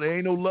to fall. There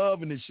ain't no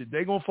love in this shit.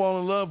 They're going to fall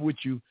in love with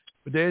you,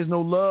 but there's no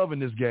love in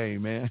this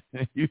game, man.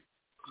 You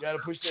got to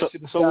push that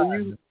shit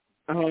aside.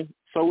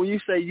 So when you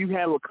say you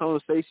have a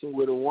conversation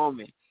with a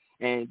woman,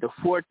 and the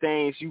 4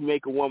 things you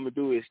make a woman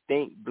do is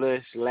think,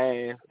 blush,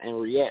 laugh,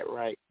 and react,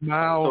 right?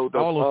 Now,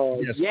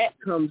 so the yak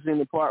comes in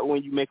the part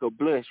when you make her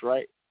blush,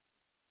 right?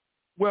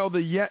 Well,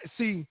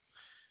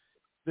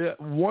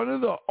 one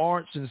of the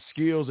arts and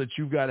skills that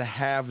you got to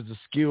have is the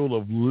skill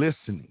of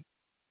listening.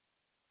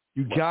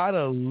 You got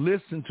to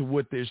listen to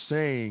what they're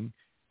saying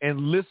and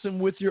listen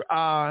with your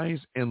eyes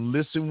and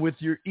listen with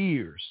your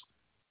ears.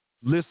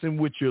 Listen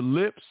with your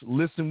lips,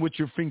 listen with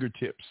your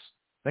fingertips.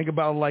 Think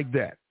about it like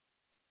that.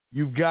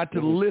 You've got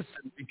to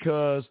listen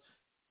because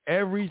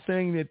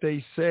everything that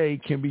they say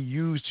can be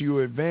used to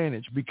your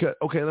advantage. Because,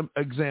 let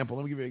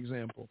me give you an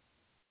example.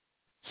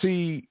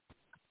 See,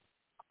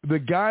 the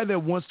guy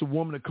that wants the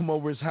woman to come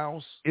over his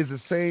house is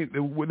the same,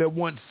 that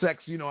wants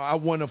sex, I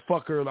want to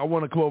fuck her, I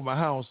want to come over my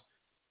house,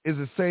 is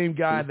the same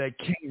guy that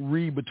can't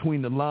read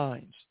between the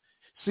lines.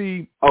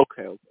 See,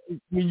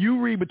 when you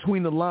read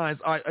between the lines,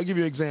 all right, I'll give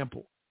you an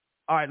example.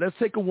 All right, let's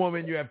take a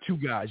woman, you have 2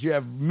 guys. You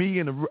have me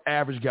and the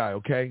average guy,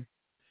 okay?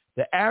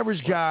 The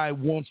average guy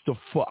wants to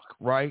fuck,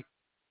 right?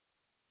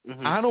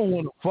 I don't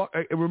want to fuck.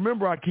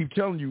 Remember, I keep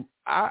telling you,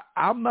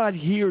 I'm not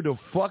here to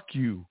fuck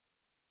you.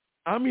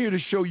 I'm here to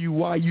show you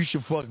why you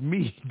should fuck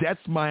me. That's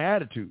my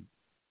attitude.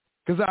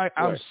 Because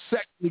I'm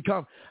sexually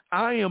confident.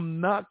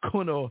 I'm not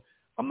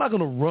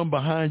gonna run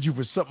behind you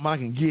for something I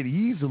can get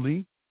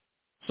easily.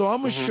 So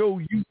I'm gonna show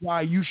you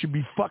why you should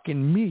be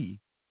fucking me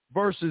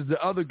versus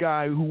the other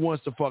guy who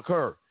wants to fuck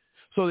her.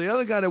 So the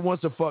other guy that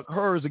wants to fuck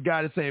her is the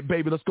guy that's saying,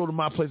 baby, let's go to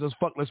my place. Let's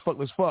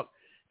fuck.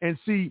 And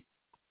see,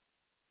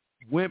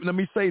 women, let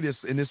me say this,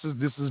 and this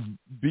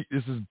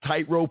is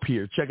tightrope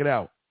here. Check it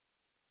out.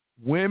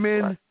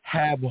 Women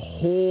have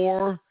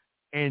whore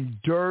and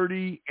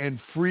dirty and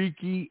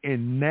freaky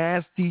and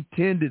nasty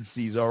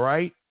tendencies, all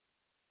right?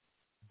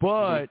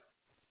 But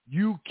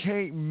you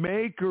can't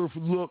make her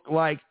look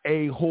like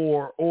a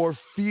whore or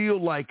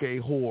feel like a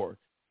whore.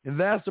 And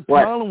that's the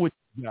problem with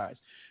you guys.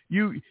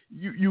 You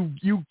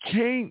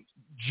can't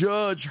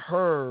judge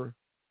her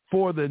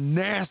for the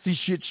nasty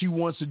shit she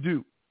wants to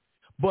do.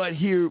 But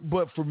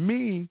for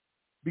me,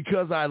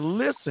 because I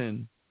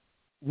listen,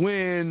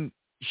 when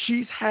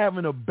she's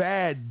having a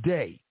bad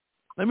day,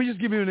 let me just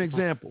give you an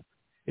example.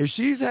 If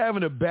she's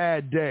having a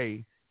bad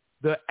day,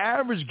 the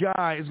average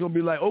guy is going to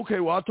be like, okay,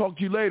 well, I'll talk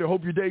to you later.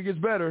 Hope your day gets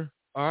better.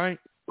 All right?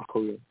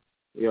 Cool.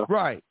 Yeah.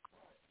 Right.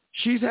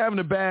 She's having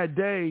a bad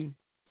day.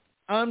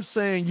 I'm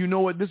saying, you know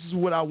what, this is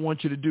what I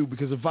want you to do,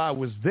 because if I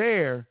was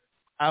there,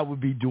 I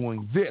would be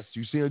doing this.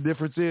 You see what the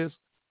difference is?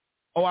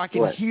 Oh, I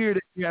can hear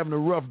that you're having a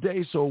rough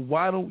day, so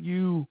why don't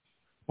you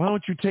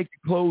take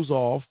your clothes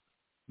off,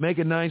 make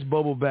a nice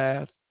bubble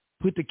bath,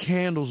 put the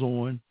candles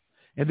on,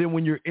 and then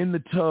when you're in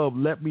the tub,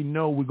 let me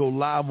know. We go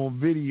live on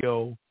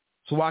video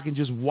so I can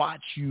just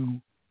watch you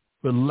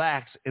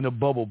relax in a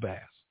bubble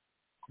bath.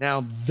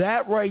 Now,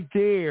 that right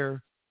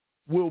there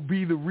will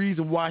be the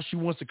reason why she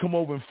wants to come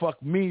over and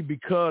fuck me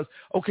because,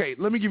 okay,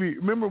 let me give you,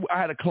 remember I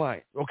had a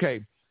client,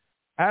 okay?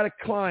 I had a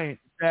client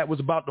that was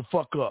about to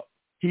fuck up.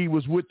 He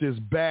was with this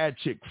bad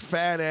chick,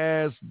 fat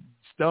ass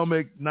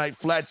stomach,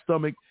 flat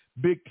stomach,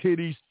 big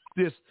titties,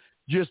 this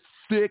just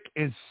thick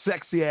and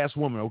sexy ass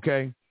woman,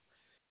 okay?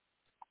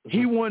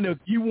 He wanted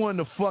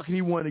to fuck and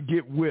he wanted to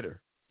get with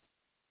her.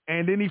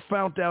 And then he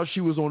found out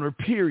she was on her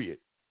period.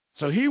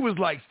 So he was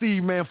like,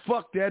 Steve, man,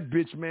 fuck that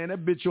bitch, man.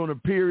 That bitch on her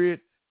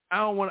period. I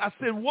don't want. I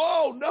said,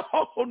 whoa,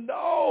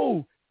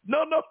 no.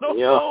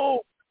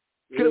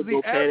 Because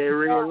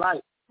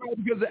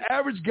the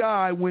average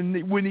guy,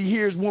 when he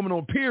hears woman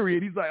on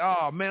period, he's like,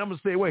 oh man, I'm gonna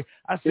stay away.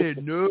 I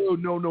said,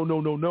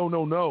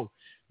 no.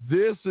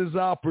 This is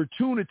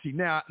opportunity.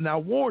 Now I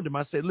warned him.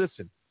 I said,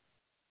 listen,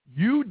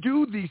 you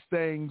do these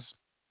things.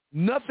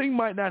 Nothing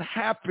might not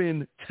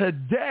happen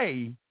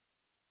today,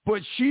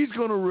 but she's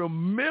going to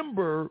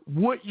remember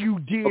what you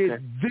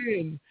did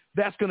then.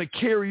 That's going to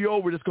carry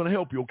over. That's going to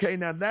help you. Okay.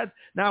 Now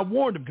I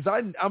warned him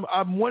because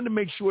I wanted to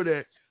make sure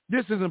that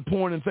this is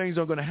important and things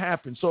are going to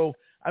happen. So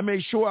I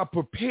made sure I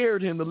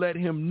prepared him to let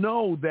him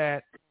know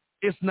that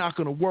it's not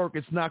going to work.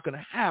 It's not going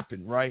to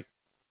happen. Right.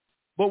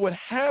 But what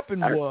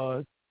happened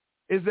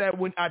is that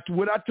what I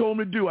told him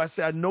to do, I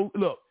said,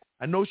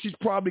 I know she's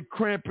probably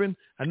cramping.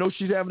 I know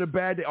she's having a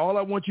bad day. All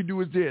I want you to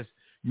do is this.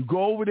 You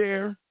go over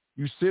there,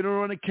 you sit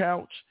her on the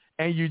couch,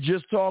 and you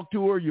just talk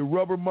to her. You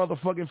rub her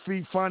motherfucking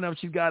feet, find out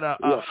she's got a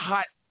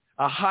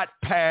hot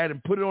pad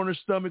and put it on her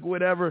stomach,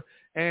 whatever.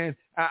 And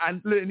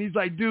he's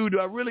like, dude, do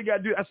I really got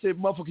to do it? I said,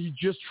 motherfucker, you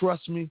just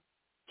trust me.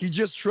 You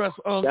just trust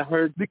us. I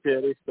heard you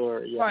tell this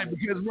story. Yeah.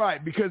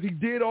 Because he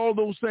did all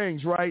those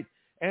things, right?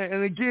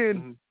 And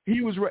again,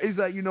 he's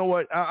like, you know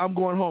what? I'm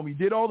going home. He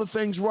did all the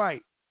things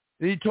right.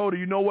 And he told her,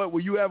 you know what?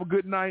 Well, you have a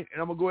good night,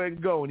 and I'm going to go ahead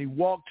and go. And he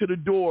walked to the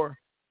door.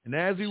 And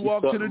as he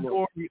walked to the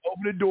door, he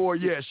opened the door.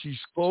 Yeah, she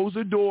closed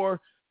the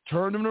door,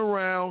 turned him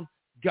around,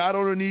 got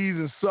on her knees,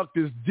 and sucked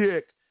his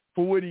dick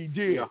for what he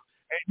did. Yeah.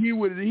 And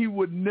he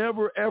would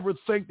never, ever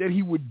think that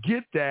he would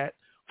get that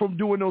from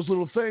doing those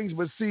little things.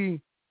 But see,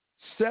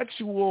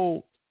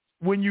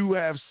 when you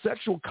have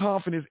sexual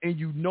confidence and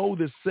you know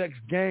the sex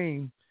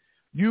game,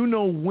 you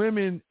know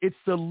women, it's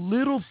the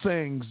little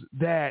things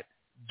that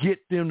get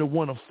them to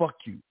want to fuck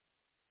you.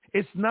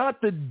 It's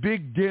not the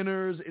big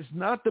dinners. It's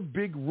not the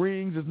big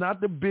rings. It's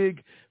not the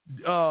big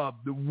the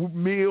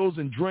meals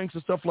and drinks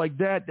and stuff like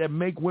that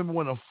make women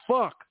want to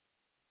fuck.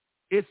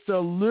 It's the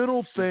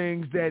little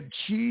things that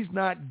she's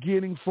not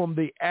getting from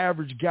the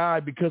average guy,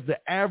 because the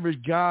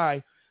average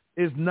guy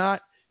is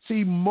not.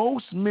 See,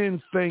 most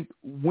men think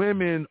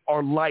women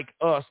are like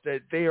us,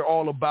 that they are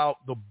all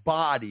about the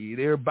body.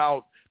 They're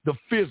about the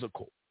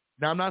physical.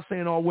 Now, I'm not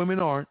saying all women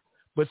aren't,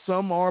 but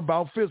some are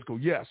about physical,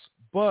 yes.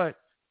 But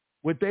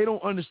what they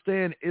don't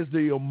understand is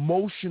the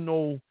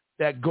emotional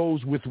that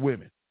goes with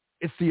women.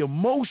 It's the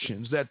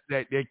emotions that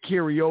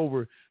carry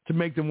over to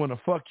make them want to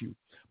fuck you.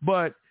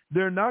 But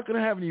they're not going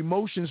to have any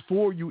emotions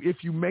for you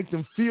if you make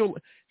them feel.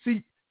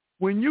 See,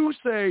 when you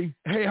say,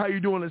 hey, how you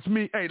doing? It's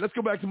me. Hey, let's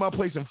go back to my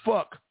place and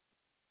fuck.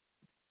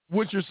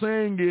 What you're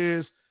saying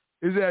is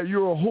that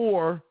you're a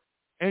whore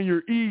and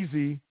you're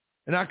easy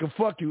and I can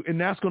fuck you, and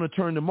that's going to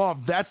turn them off.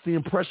 That's the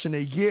impression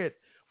they get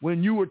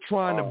when you were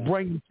trying to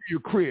bring them to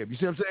your crib. You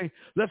see what I'm saying?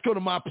 Let's go to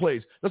my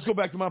place. Let's go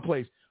back to my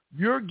place.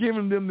 You're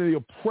giving them the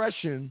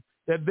impression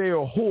that they're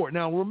a whore.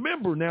 Now,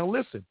 remember,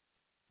 listen,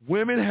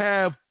 women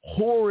have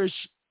whorish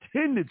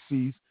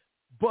tendencies,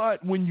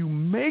 but when you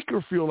make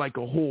her feel like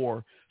a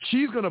whore,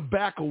 she's going to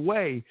back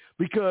away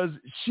because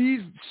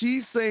she's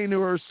saying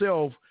to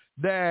herself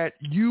that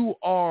you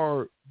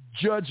are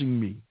judging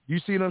me. You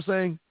see what I'm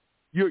saying?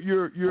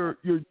 You're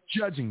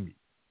judging me.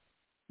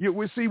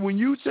 See, when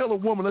you tell a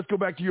woman, let's go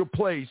back to your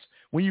place,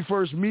 when you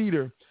first meet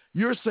her,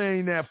 you're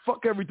saying that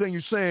fuck everything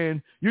you're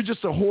saying. You're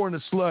just a whore and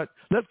a slut.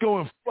 Let's go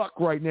and fuck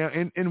right now.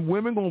 And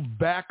women going to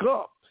back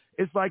up.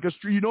 It's like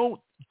you don't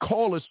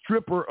call a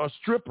stripper a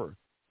stripper.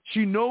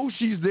 She knows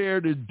she's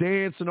there to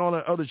dance and all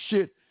that other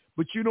shit,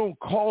 but you don't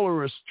call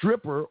her a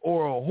stripper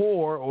or a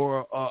whore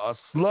or a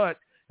slut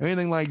or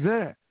anything like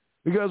that.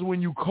 Because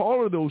when you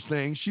call her those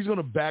things, she's going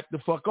to back the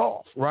fuck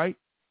off, right?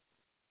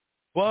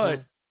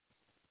 But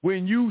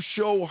when you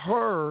show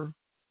her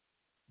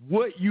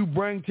what you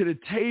bring to the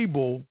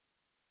table,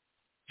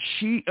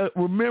 she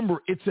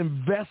remember, it's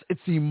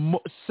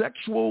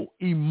sexual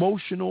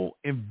emotional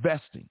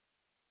investing.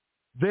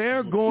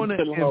 They're going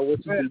to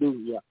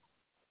invest,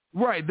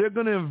 right? They're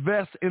going to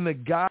invest in the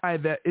guy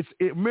that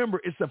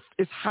remember,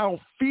 it's how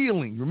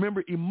feeling.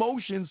 Remember,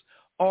 emotions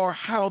are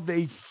how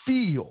they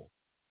feel.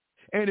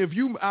 And if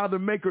you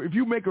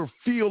make her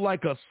feel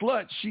like a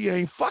slut, she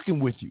ain't fucking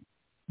with you.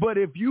 But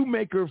if you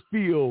make her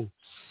feel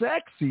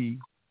sexy,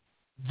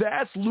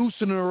 that's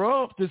loosening her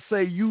up to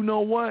say, you know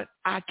what?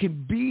 I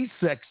can be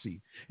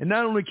sexy. And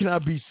not only can I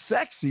be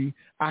sexy,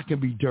 I can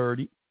be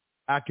dirty.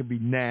 I can be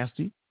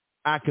nasty.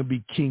 I can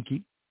be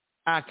kinky.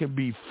 I can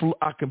be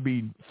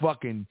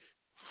fucking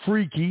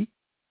freaky.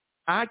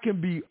 I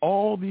can be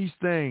all these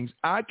things.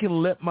 I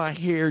can let my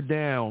hair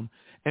down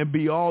and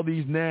be all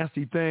these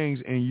nasty things,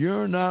 and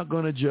you're not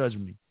going to judge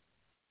me.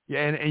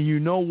 Yeah, and you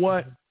know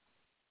what?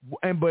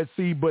 But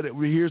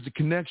here's the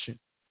connection.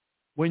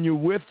 When you're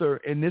with her,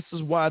 and this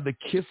is why the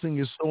kissing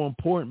is so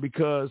important,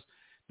 because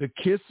the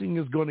kissing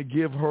is going to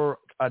give her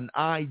an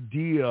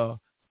idea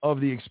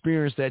of the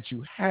experience that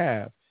you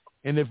have.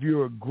 And if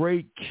you're a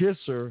great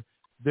kisser,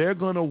 they're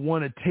going to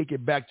want to take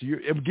it back to you.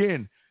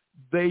 Again,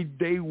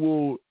 they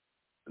will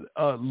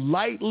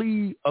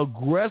lightly,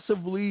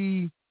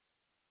 aggressively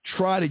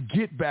try to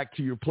get back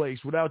to your place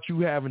without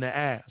you having to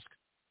ask.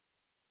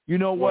 You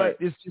know what?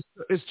 Right.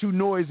 It's too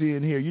noisy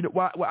in here. You know,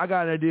 why I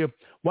got an idea.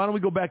 Why don't we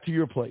go back to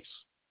your place?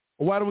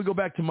 Or why don't we go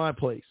back to my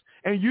place?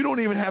 And you don't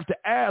even have to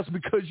ask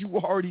because you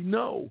already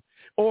know.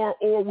 Or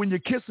when you're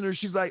kissing her,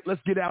 she's like,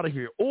 let's get out of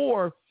here.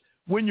 Or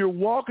when you're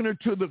walking her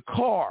to the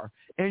car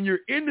and you're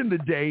ending the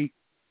date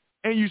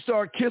and you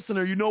start kissing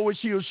her, you know what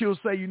she'll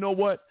say, you know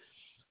what?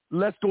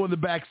 Let's go in the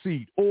back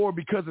seat. Or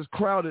because it's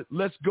crowded,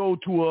 let's go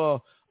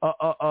to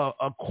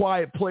a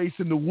quiet place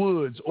in the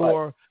woods.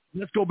 Or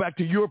let's go back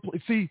to your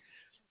place. See,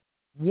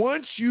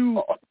 when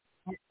you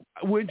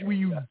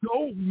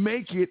don't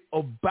make it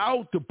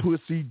about the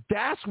pussy,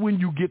 that's when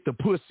you get the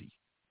pussy.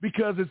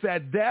 Because it's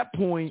at that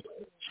point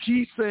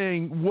she's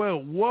saying, well,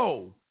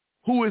 whoa,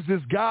 who is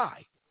this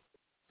guy?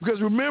 Because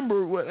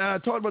remember, and I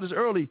talked about this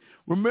early,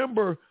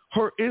 remember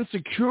her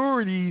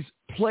insecurities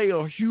play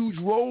a huge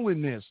role in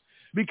this.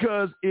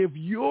 Because if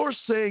you're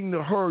saying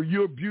to her,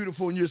 you're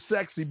beautiful and you're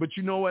sexy, but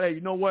you know what, hey,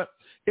 you know what,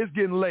 it's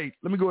getting late,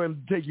 let me go ahead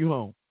and take you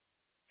home.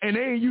 And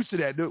they ain't used to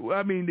that.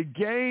 I mean, the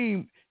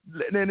game,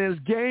 and there's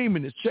game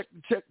in this. Check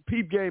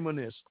peep game on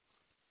this.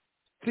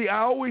 See, I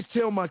always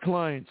tell my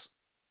clients,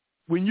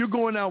 when you're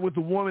going out with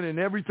a woman and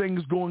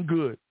everything's going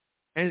good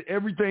and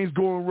everything's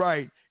going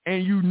right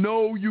and you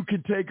know you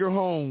can take her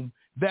home,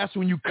 that's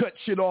when you cut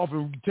shit off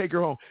and take her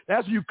home.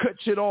 That's when you cut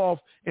shit off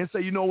and say,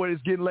 you know what,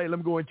 it's getting late, let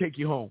me go and take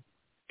you home.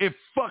 It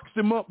fucks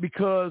them up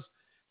because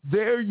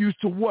they're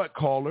used to what,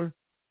 caller?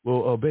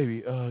 Well,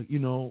 baby, you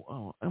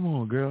know, come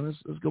on, girl.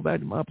 Let's go back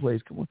to my place.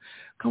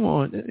 Come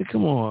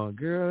on,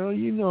 girl.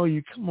 You know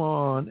come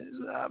on.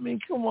 I mean,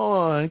 come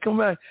on, come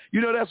back. You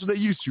know, that's what they're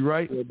used to,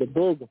 right? Yeah, the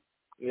begging.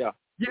 Yeah.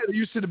 Yeah, they're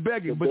used to the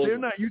begging, but they're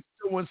not used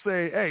to someone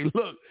saying, hey,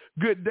 look,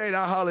 good date,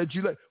 I'll holler at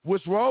you.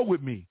 What's wrong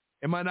with me?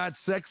 Am I not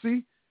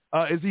sexy?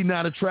 Is he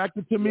not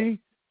attracted to me?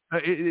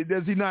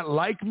 Does he not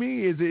like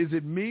me? Is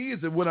it me?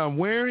 Is it what I'm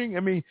wearing? I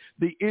mean,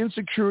 the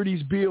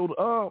insecurities build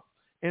up.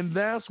 And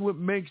that's what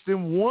makes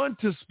them want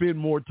to spend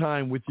more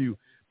time with you.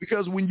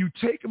 Because when you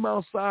take them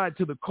outside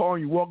to the car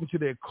and you walk into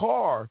their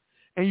car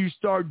and you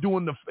start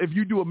doing if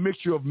you do a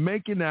mixture of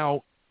making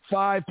out,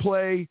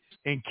 5-play,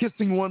 and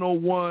kissing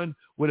 101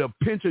 with a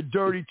pinch of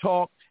dirty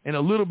talk and a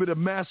little bit of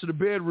master the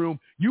bedroom,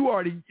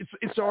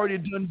 it's already a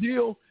done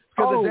deal.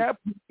 Because at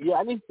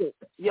that,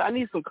 I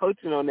need some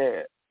coaching on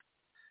that.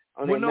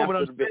 But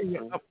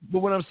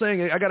what I'm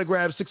saying, I got to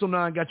grab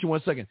 609. Got you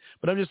 1 second.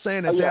 But I'm just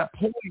saying at that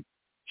point,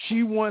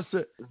 she wants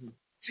to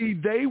see.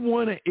 They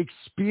want to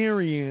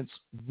experience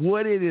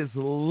what it is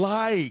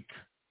like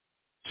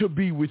to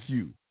be with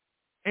you,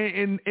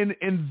 and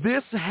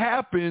this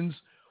happens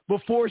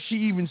before she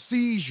even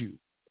sees you.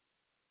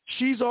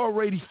 She's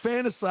already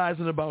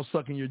fantasizing about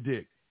sucking your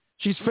dick.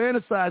 She's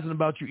fantasizing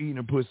about you eating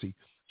her pussy.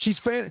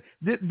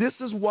 This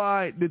is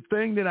why the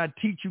thing that I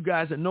teach you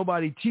guys that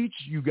nobody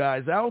teaches you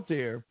guys out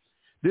there.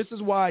 This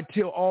is why I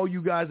tell all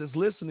you guys that's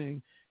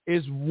listening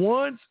is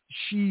once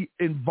she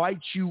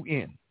invites you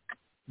in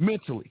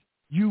mentally,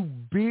 you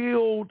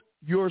build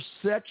your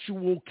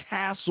sexual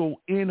castle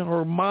in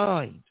her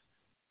mind.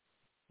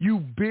 You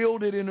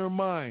build it in her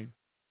mind.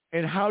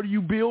 And how do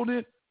you build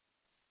it?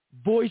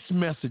 Voice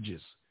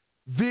messages,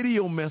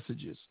 video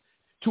messages,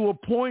 to a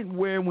point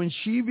where when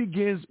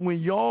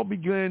y'all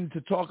begin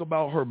to talk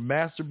about her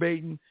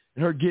masturbating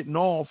and her getting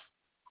off,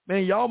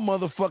 man, y'all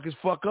motherfuckers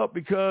fuck up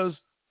because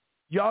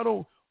y'all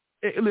don't.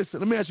 Listen,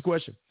 let me ask you a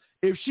question.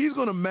 If she's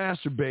going to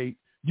masturbate,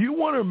 do you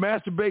want her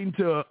masturbating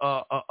to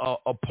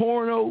a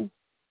porno,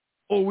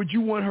 or would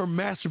you want her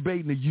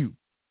masturbating to you?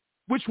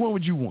 Which one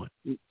would you want?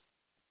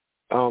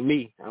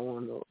 Me. I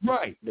want to know.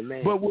 Right. The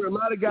man. But where a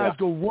lot of guys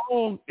go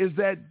wrong is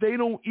that they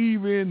don't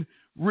even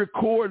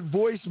record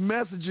voice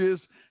messages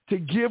to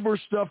give her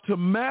stuff to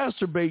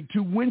masturbate to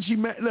when she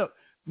look.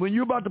 When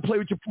you're about to play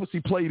with your pussy,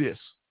 play this.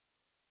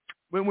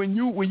 When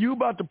you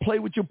about to play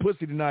with your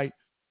pussy tonight,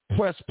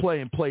 press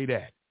play and play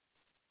that.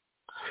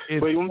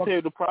 But you want to tell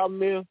you the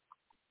problem is?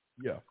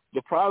 Yeah.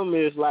 The problem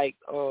is like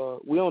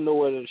we don't know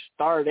where to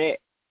start at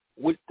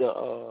with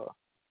the.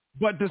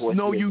 But this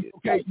no, you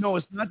okay? No,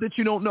 it's not that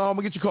you don't know. I'm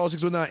gonna get your call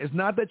 619. It's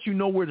not that you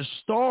know where to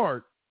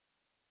start.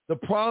 The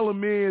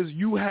problem is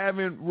you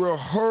haven't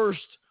rehearsed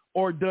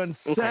or done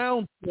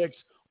sound checks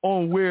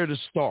on where to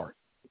start.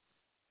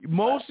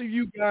 Most of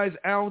you guys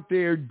out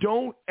there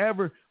don't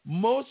ever.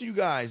 Most of you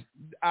guys,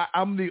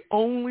 I'm the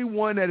only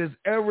one that has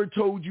ever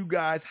told you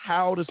guys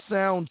how to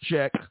sound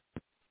check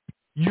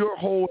your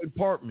whole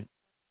apartment.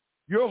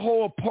 Your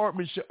whole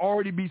apartment should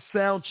already be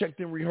sound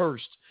checked and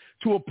rehearsed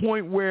to a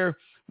point where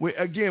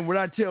again, what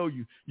I tell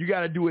you, you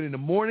got to do it in the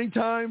morning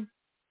time,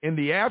 in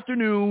the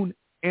afternoon,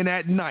 and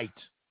at night.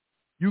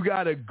 You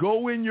got to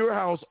go in your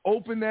house,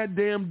 open that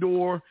damn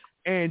door,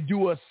 and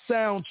do a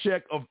sound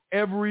check of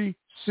every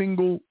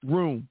single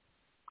room.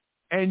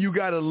 And you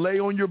got to lay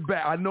on your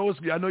back. I know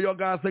y'all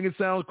guys think it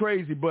sounds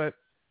crazy, but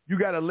you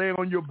got to lay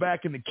on your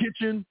back in the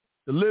kitchen,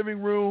 the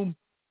living room,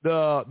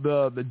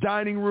 the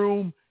dining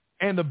room,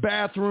 and the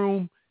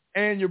bathroom,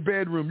 and your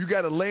bedroom. You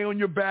got to lay on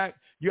your back.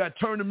 You got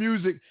to turn the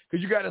music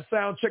because you got to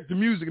sound check the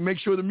music and make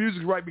sure the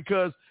music's right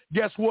because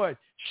guess what?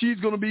 She's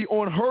going to be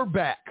on her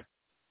back.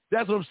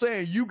 That's what I'm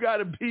saying. You got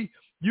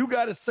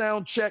to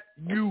sound check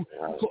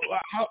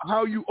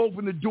how you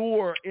open the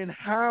door and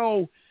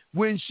how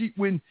when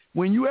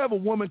you have a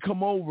woman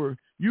come over,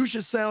 you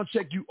should sound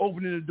check you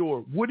opening the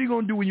door. What are you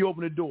going to do when you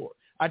open the door?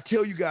 I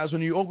tell you guys,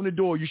 when you open the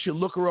door, you should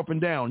look her up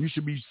and down. You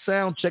should be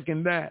sound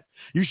checking that.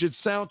 You should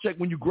sound check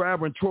when you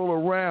grab her and twirl her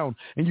around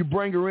and you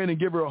bring her in and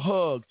give her a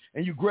hug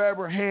and you grab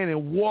her hand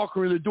and walk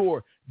her in the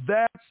door.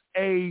 That's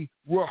a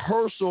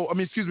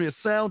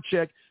sound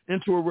check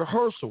into a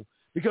rehearsal.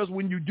 Because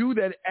when you do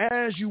that,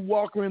 as you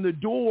walk her in the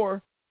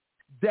door,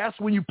 that's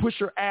when you push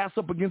her ass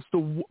up against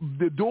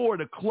the door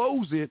to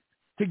close it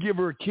to give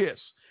her a kiss.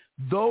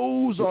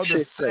 Those are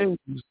the things.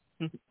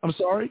 I'm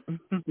sorry?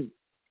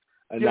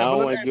 And I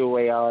don't want to give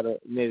away all the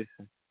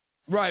medicine.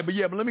 Right, but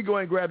let me go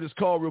ahead and grab this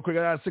call real quick. I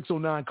got a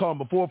 609 call.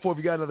 Before if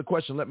you got another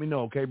question, let me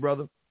know, okay,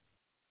 brother?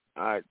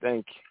 All right,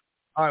 thank you.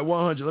 All right,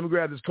 100. Let me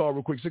grab this call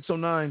real quick.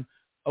 609.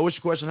 What's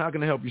your question? How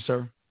can I help you,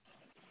 sir?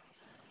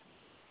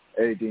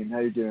 Hey, Dean. How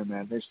you doing,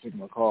 man? Thanks for taking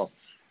my call.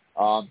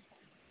 I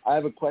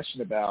have a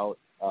question about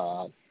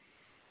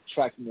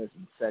attractiveness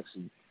and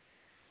sexy.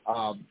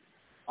 I'm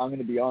going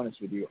to be honest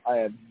with you. I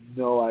have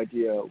no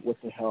idea what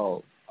the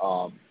hell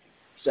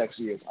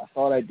sexy is. I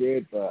thought I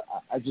did, but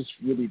I just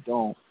really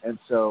don't. And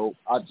so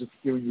I'm just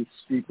hearing you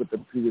speak with the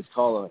previous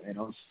caller, and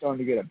I'm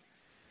starting to get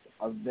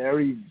a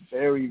very,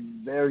 very,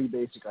 very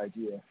basic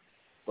idea.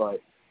 But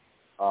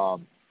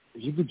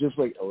if you could just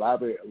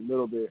elaborate a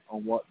little bit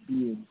on what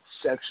being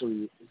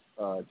sexually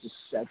just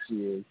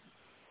sexy is.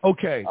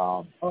 Okay.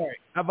 All right.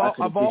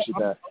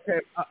 That.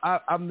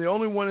 I'm the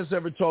only one that's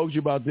ever told you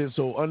about this,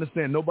 so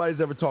understand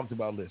nobody's ever talked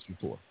about this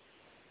before.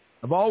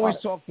 I've always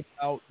talked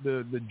about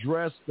the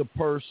dress, the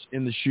purse,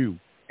 and the shoe,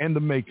 and the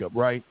makeup,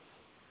 right?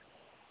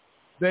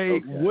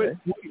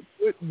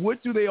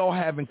 What do they all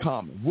have in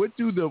common? What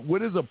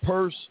does a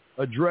purse,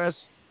 a dress,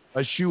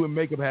 a shoe, and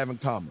makeup have in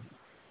common?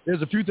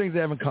 There's a few things they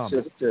have in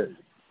common.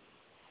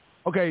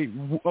 Okay.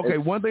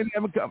 One thing they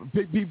have in common,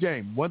 peep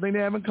game. One thing they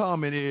have in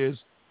common is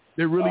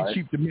they're really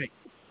cheap to make.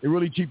 They're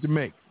really cheap to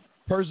make.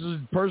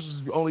 Purses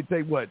only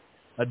take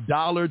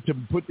 $1 to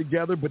put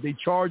together, but they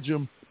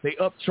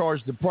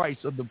upcharge the price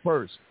of the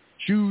purse.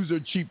 Shoes are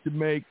cheap to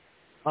make.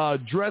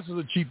 Dresses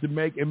are cheap to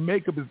make, and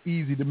makeup is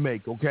easy to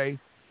make. Okay,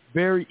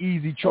 very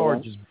easy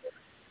charges.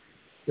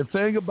 The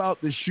thing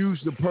about the shoes,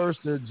 the purse,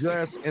 the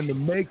dress, and the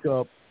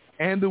makeup,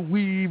 and the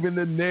weave and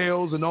the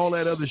nails and all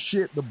that other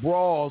shit, the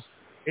bras,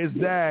 is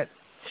that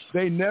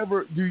they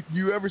never do.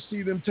 You ever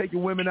see them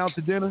taking women out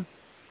to dinner?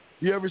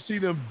 You ever see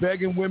them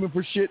begging women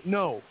for shit?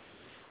 No.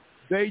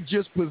 They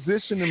just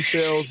position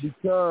themselves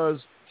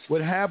because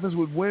what happens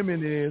with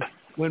women is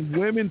when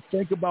women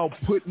think about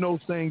putting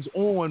those things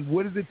on,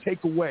 what does it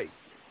take away?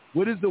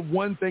 What is the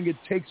one thing it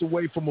takes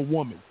away from a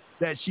woman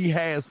that she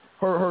has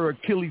her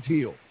Achilles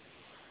heel?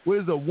 What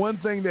is the one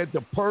thing that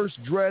the purse,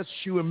 dress,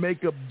 shoe, and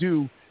makeup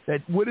do?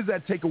 What does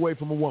that take away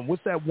from a woman?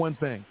 What's that one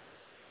thing?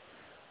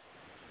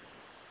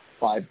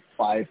 By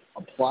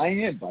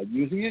applying it, by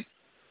using it?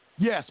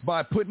 Yes,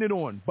 by putting it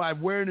on, by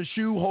wearing the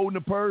shoe, holding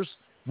the purse,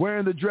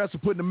 wearing the dress, or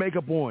putting the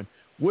makeup on.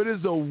 What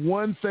is the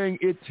one thing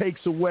it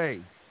takes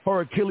away?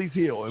 Her Achilles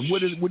heel. And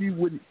what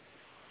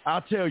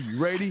I'll tell you,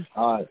 ready?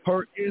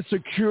 Her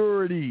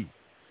insecurity.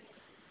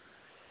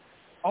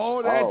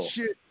 All that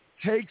shit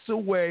takes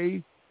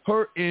away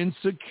her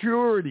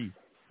insecurity.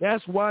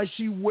 That's why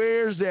she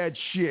wears that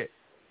shit.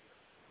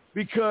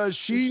 Because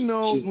she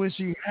knows when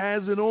she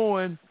has it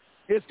on,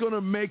 it's going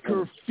to make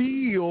her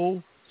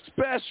feel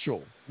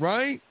special,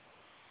 right?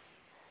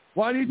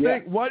 Why do you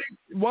think?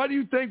 Why do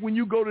you think when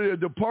you go to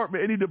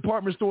any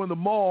department store in the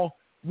mall,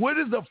 what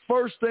is the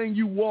first thing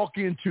you walk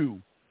into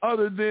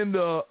other than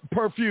the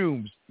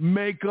perfumes,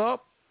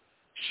 makeup,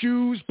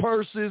 shoes,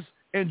 purses,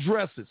 and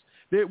dresses?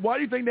 Why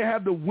do you think they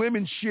have the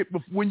women's shit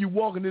when you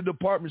walk into the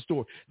department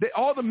store?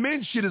 All the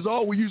men's shit is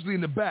always usually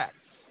in the back,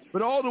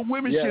 but all the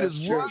women's shit is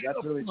true. right That's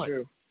up really front.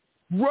 true.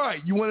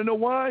 Right. You want to know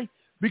why?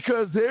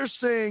 Because they're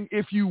saying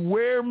if you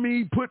wear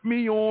me, put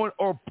me on,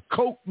 or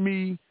coat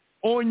me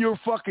on your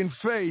fucking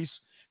face,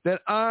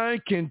 that I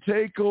can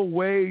take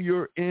away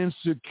your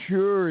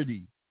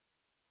insecurity.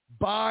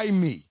 Buy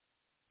me,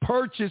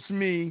 purchase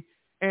me,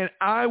 and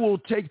I will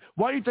take.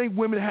 Why do you think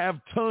women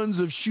have tons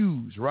of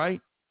shoes, right?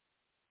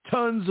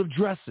 Tons of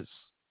dresses.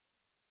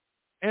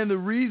 And the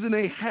reason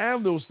they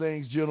have those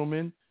things,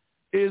 gentlemen,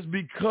 is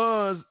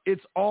because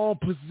it's all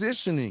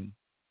positioning.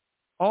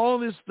 All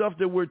this stuff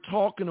that we're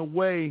talking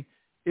away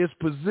is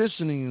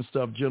positioning and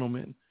stuff,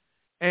 gentlemen.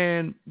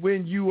 And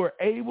when you are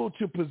able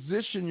to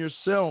position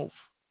yourself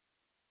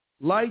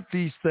like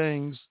these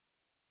things,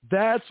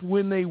 that's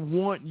when they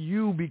want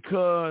you,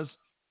 because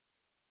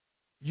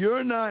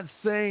you're not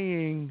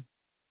saying,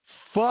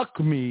 fuck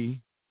me.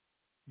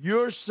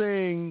 You're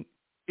saying,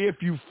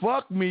 if you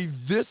fuck me,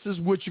 this is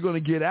what you're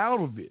going to get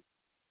out of it,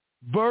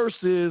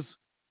 versus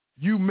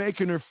you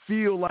making her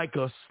feel like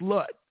a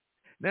slut.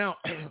 Now,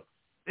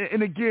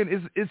 and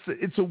again,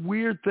 it's a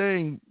weird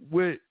thing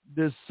with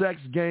this sex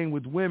game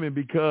with women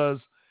because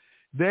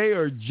they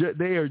are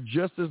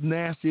just as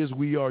nasty as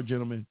we are,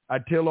 gentlemen. I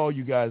tell all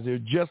you guys, they're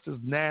just as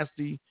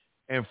nasty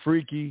and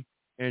freaky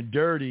and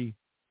dirty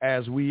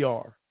as we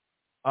are.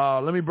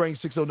 Let me bring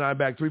 609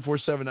 back.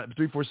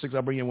 346.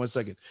 I'll bring you in 1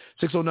 second.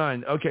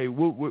 609. Okay.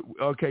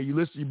 Okay. You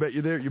listen. You bet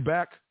you're there. You're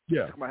back.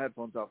 Yeah. I took my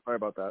headphones off. Sorry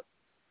about that.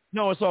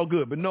 No, it's all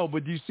good. But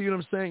do you see what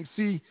I'm saying?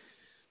 See,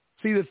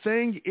 the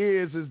thing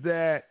is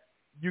that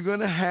you're going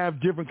to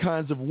have different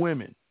kinds of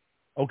women.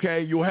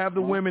 Okay. You'll have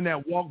the women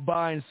that walk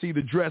by and see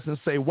the dress and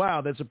say,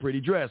 wow, that's a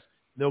pretty dress.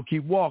 They'll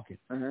keep walking.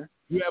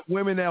 You have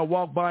women that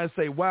walk by and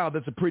say, wow,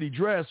 that's a pretty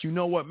dress. You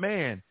know what,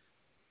 man?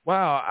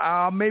 Wow,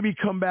 I'll maybe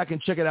come back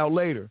and check it out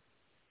later.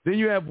 Then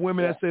you have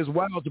women that says,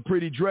 wow, it's a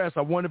pretty dress.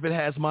 I wonder if it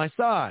has my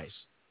size.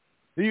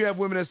 Then you have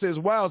women that says,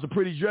 wow, it's a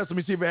pretty dress. Let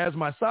me see if it has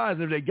my size.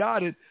 And if they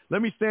got it,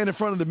 let me stand in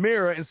front of the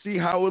mirror and see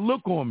how it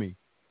look on me.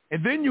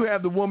 And then you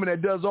have the woman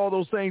that does all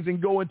those things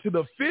and go into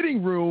the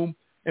fitting room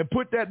and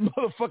put that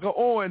motherfucker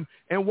on.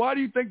 And why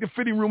do you think the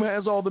fitting room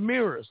has all the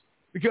mirrors?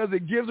 Because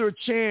it gives her a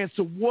chance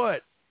to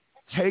what?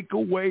 Take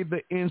away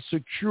the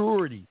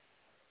insecurity.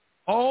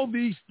 All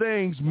these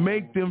things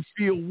make them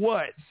feel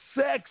what?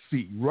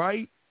 Sexy,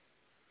 right?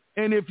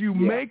 And if you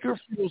make her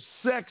feel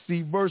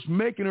sexy versus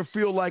making her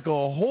feel like a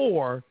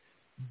whore,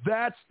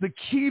 that's the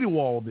key to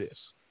all this.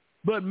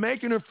 But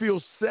making her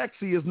feel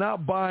sexy is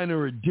not buying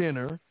her a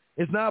dinner.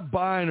 It's not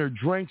buying her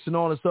drinks and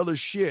all this other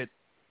shit.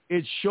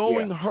 It's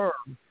showing her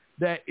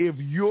that if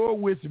you're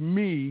with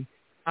me,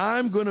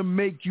 I'm going to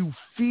make you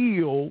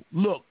feel,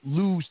 look,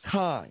 lose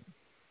time.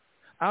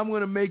 I'm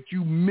going to make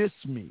you miss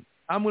me.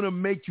 I'm going to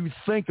make you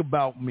think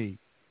about me.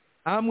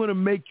 I'm going to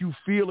make you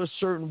feel a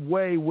certain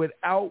way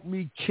without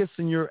me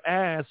kissing your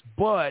ass,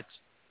 but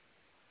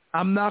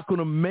I'm not going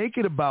to make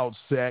it about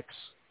sex.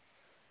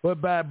 But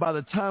by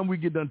the time we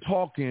get done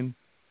talking,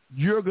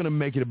 you're going to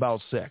make it about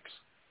sex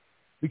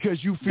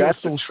because you feel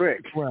that's so the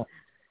trick.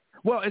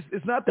 Well,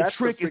 it's not the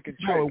trick. It's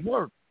how it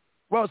works.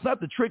 Well, it's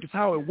not the trick. It's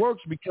how it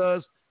works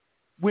because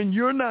when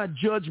you're not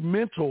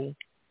judgmental,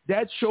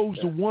 that shows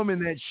the woman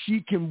that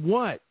she can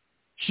what?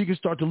 She can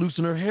start to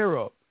loosen her hair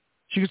up.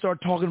 She can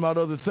start talking about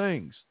other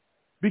things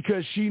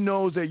because she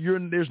knows that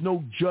there's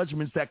no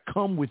judgments that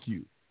come with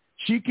you.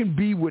 She can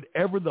be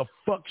whatever the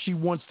fuck she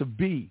wants to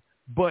be.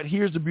 But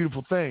here's the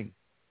beautiful thing.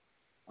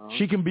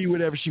 She can be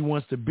whatever she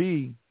wants to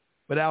be.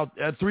 But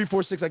at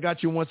 346, I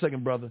got you in 1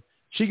 second, brother.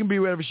 She can be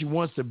whatever she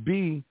wants to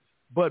be.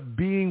 But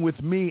being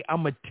with me,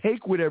 I'm going to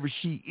take whatever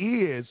she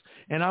is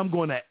and I'm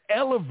going to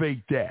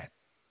elevate that.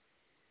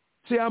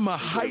 See, I'm a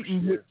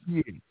heighten what she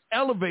is.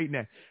 Elevating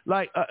that.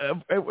 Like,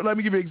 let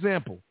me give you an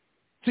example.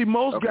 See,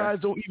 most guys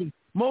don't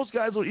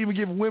even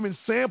give women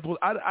samples.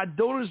 I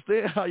don't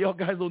understand how y'all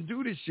guys don't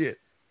do this shit.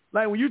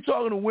 Like when you're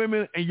talking to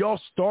women and y'all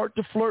start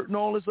to flirt and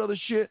all this other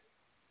shit,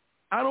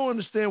 I don't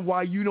understand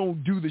why you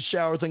don't do the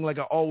shower thing like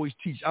I always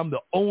teach. I'm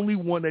the only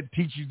one that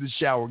teaches the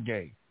shower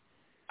game.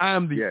 I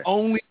am the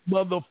only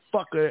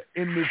motherfucker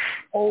in this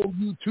whole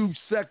YouTube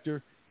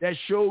sector that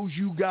shows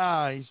you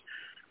guys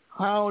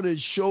how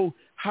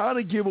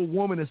to give a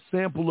woman a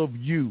sample of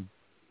you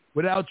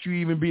without you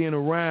even being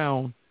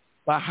around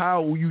by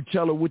how you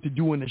tell her what to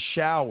do in the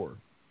shower.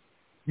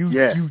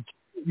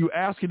 You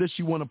ask her, does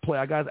she want to play?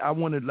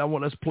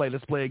 Let's play.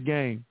 Let's play a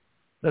game.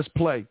 Let's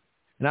play.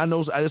 And I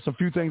know there's a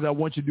few things I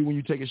want you to do when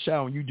you take a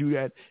shower and you do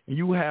that and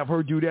you have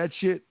her do that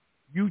shit.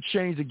 You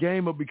change the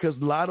game up because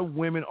a lot of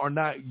women are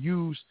not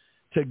used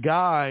to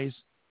guys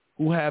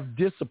who have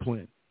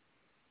discipline.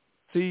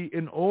 See,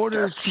 in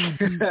order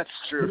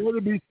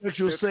to be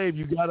sexual safe,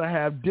 you got to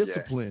have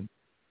discipline.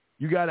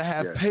 You got to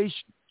have patience.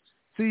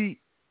 See,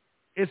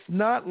 it's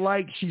not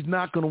like she's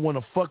not going to want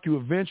to fuck you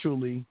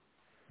eventually,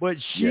 but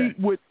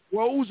what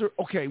throws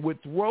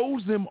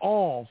them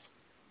off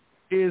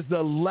is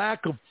the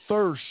lack of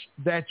thirst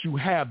that you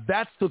have.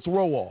 That's the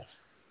throw off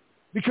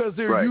because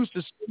they're used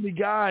to so many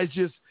guys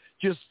just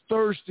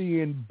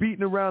thirsty and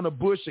beating around the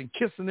bush and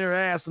kissing their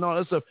ass and all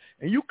that stuff.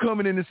 And you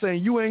coming in and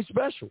saying you ain't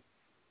special.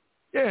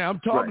 Yeah, I'm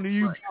talking to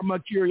you about my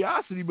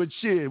curiosity, but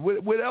shit,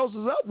 what else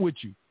is up with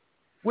you?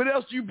 What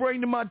else do you bring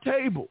to my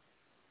table?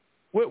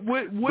 What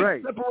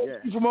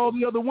separates you from all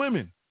the other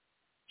women?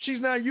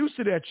 She's not used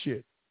to that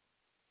shit.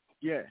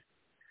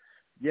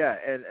 Yeah,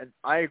 and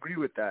I agree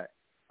with that.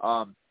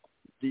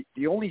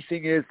 The only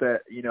thing is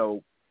that, you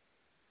know,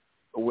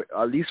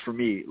 at least for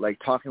me, like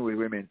talking with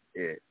women,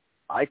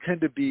 I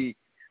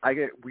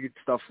get weird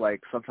stuff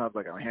like sometimes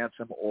like I'm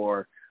handsome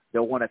or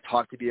they'll want to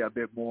talk to me a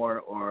bit more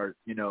or,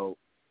 you know,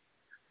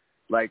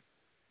 like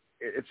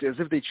it's as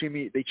if they treat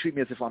me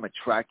as if I'm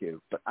attractive,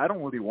 but I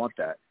don't really want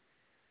that.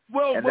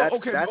 Well, and that's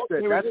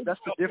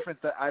the difference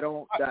that I'm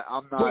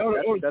not.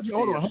 Hold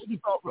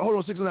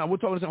on, 609. We're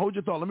talking. Hold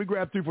your thought. Let me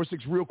grab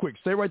 346 real quick.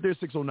 Stay right there,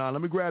 609.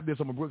 Let me grab this.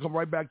 I'm gonna come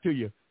right back to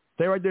you.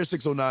 Stay right there,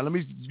 609. Let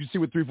me see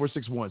what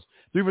 346 wants.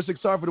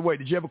 346. Sorry for the wait.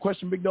 Did you have a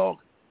question, big dog?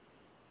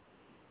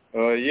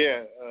 What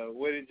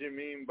did you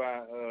mean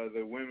by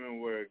the women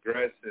were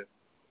aggressive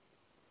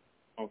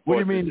on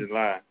 4th of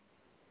July?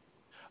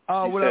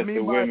 What I mean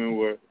the by women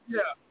were.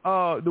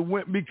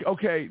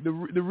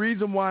 The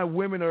reason why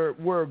women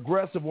were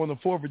aggressive on the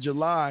 4th of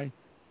July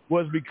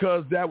was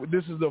because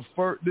this is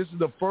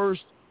the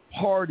first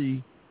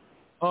party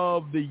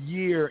of the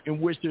year in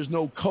which there's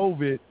no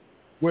COVID,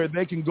 where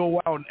they can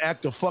go out and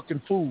act a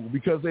fucking fool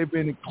because they've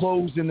been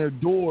closed in their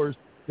doors.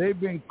 They've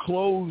been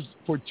closed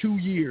for 2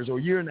 years or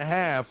a year and a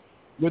half,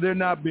 where they're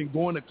not been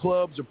going to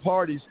clubs or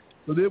parties.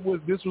 So this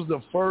was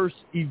the first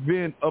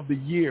event of the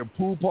year: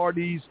 pool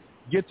parties,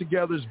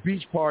 get-togethers,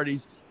 beach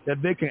parties,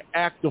 that they can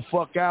act the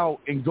fuck out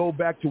and go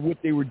back to what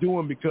they were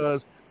doing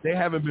because they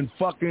haven't been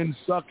fucking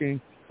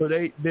sucking. So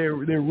they're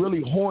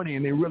really horny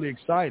and they're really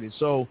excited.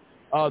 So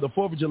the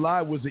 4th of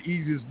July was the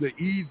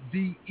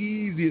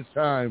easiest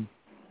time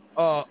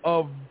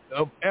of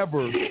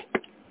ever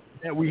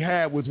that we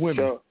had with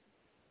women.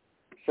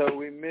 So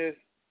we missed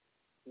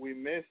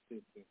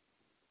it.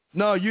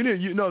 No, you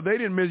didn't. They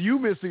didn't miss. You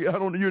missed it.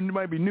 You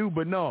might be new,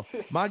 but no,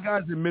 my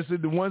guys didn't miss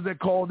it. The ones that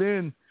called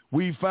in,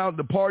 we found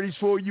the parties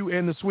for you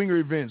and the swinger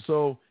event.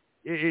 So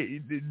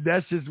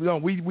that's just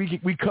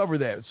we cover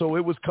that. So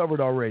it was covered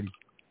already.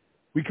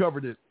 We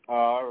covered it.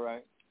 All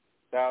right.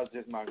 That was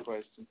just my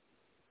question.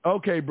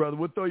 Okay, brother.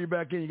 We'll throw you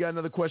back in. You got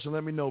another question?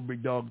 Let me know,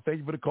 big dog. Thank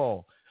you for the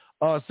call.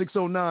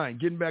 609.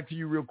 Getting back to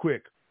you real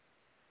quick.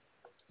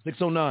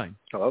 609.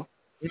 Hello.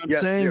 You know what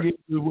I'm saying?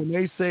 When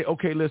they say,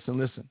 okay,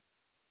 listen.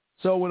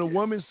 So when a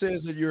woman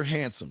says that you're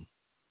handsome,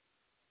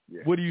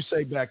 what do you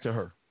say back to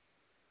her?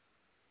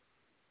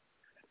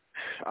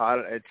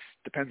 It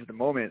depends on the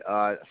moment.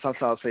 Sometimes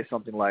I'll say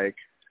something like,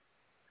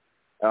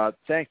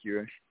 thank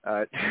you,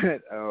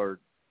 or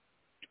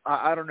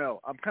I don't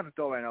know. I'm kind of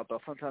dull right now, but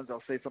sometimes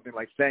I'll say something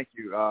like, thank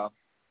you.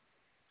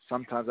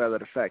 Sometimes I have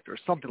that effect or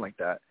something like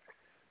that.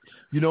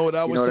 You know what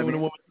I would say when a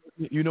woman?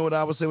 You know what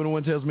I would say when a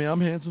woman tells me I'm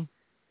handsome?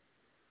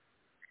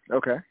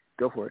 Okay,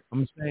 go for it.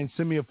 I'm saying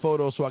send me a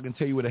photo so I can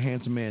tell you what a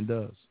handsome man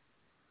does.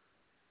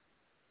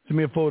 Send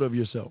me a photo of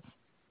yourself.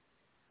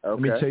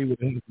 Okay. Let me tell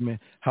you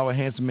how a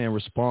handsome man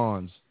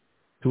responds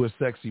to a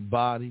sexy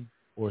body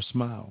or a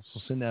smile.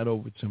 So send that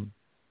over to me.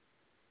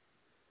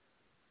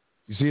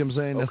 You see what I'm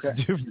saying? That's the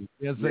difference.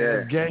 You know what I'm saying?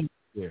 That's game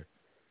there.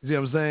 You see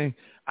what I'm saying?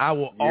 I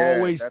will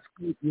always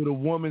take what a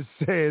woman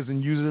says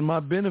and use it in my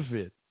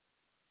benefit.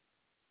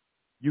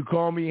 You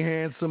call me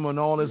handsome and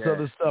all this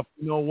other stuff.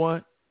 You know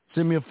what?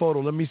 Send me a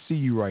photo. Let me see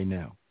you right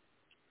now.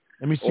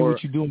 Let me see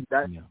what you're doing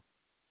right now.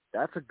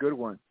 That's a good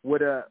one.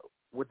 Would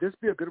this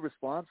be a good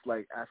response?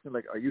 Like asking,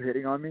 like, are you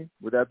hitting on me?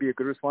 Would that be a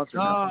good response or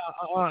no?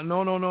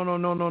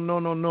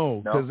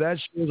 No. Because that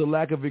shows a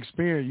lack of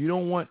experience. You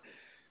don't want.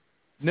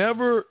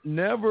 Never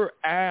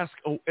ask.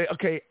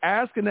 Okay,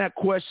 asking that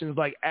question is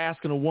like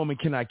asking a woman,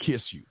 "Can I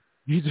kiss you?"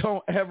 You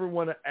don't ever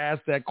want to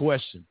ask that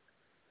question.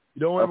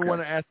 You don't ever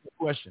want to ask that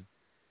question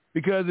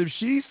because if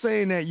she's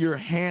saying that you're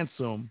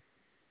handsome,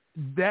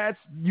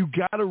 you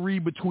got to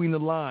read between the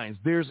lines.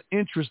 There's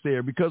interest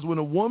there because when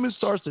a woman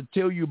starts to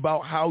tell you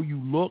about how you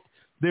look,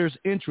 there's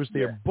interest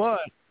there. But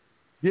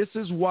this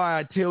is why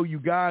I tell you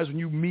guys when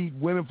you meet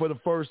women for the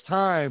first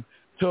time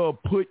to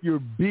put your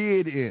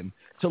bid in,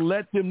 to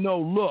let them know,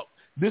 look,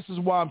 this is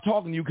why I'm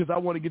talking to you because I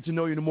want to get to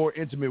know you in a more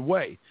intimate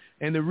way.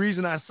 And the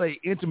reason I say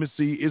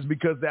intimacy is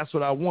because that's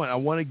what I want. I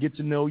want to get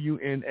to know you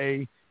in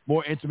a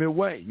more intimate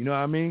way. You know what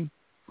I mean?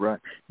 Right.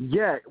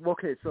 Yeah.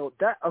 Okay. So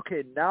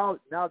now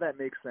that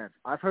makes sense.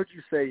 I've heard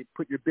you say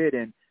put your bid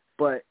in,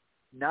 but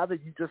now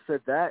that you just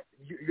said that,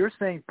 you're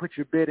saying put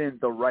your bid in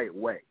the right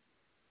way.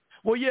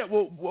 Well, yeah.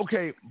 Well,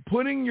 okay.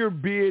 Putting your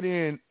bid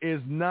in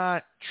is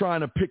not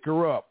trying to pick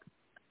her up.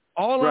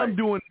 All I'm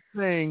doing is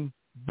saying,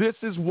 this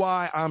is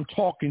why I'm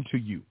talking to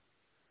you.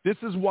 This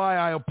is why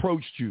I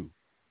approached you.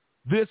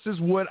 This is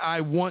what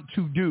I want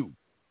to do.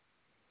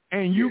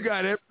 And you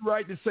got every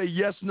right to say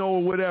yes, no,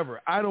 or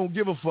whatever. I don't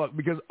give a fuck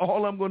because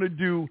all I'm going to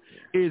do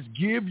is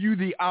give you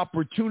the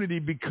opportunity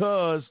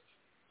because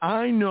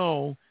I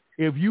know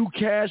if you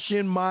cash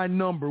in my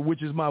number,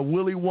 which is my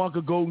Willy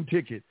Wonka golden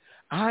ticket,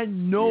 I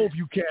know if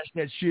you cash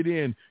that shit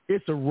in,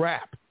 it's a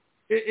wrap.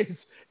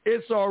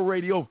 It's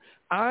already over.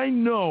 I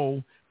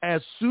know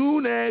as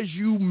soon as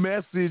you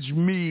message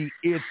me,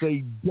 it's a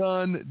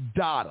done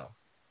data.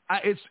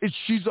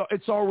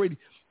 It's already.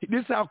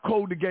 This is how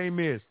cold the game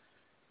is.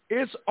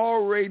 It's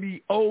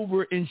already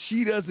over, and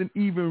she doesn't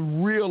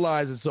even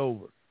realize it's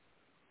over.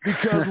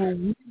 Because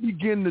when we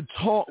begin to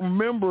talk,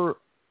 remember,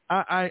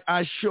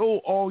 I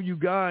show all you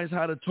guys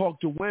how to talk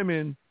to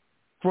women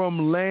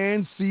from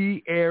land,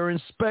 sea, air,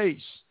 and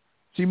space.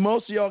 See,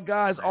 most of y'all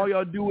guys, all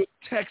y'all do is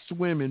text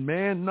women,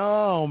 man.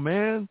 No,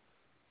 man.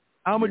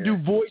 I'm going to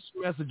do voice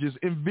messages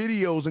and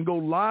videos and go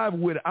live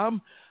with it.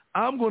 I'm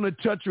going to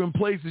touch her in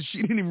places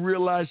she didn't even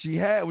realize she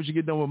had when she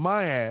get done with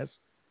my ass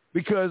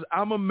because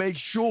I'm going to make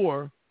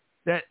sure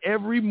that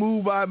every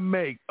move I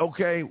make,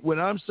 okay, when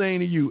I'm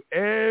saying to you,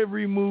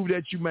 every move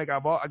that you make, I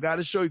got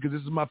to show you because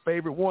this is my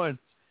favorite one.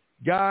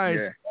 Guys,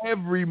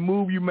 every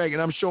move you make,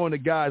 and I'm showing the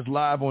guys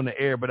live on the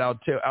air, but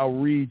I'll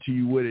read to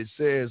you what it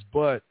says.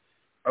 But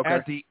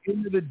at the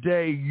end of the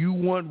day, you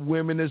want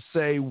women to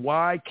say,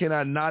 why can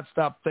I not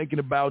stop thinking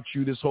about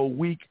you this whole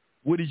week?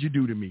 What did you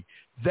do to me?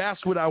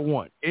 That's what I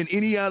want. In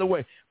any other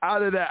way,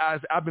 either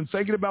that I've been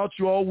thinking about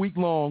you all week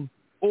long,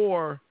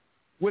 or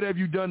what have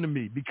you done to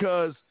me?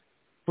 Because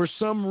for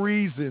some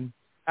reason,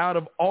 out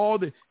of all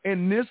the,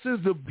 and this is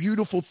the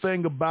beautiful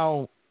thing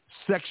about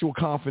sexual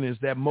confidence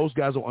that most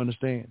guys don't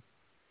understand.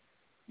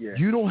 Yeah.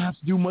 You don't have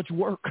to do much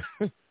work.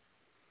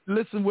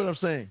 Listen to what I'm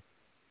saying.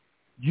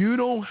 You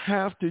don't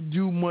have to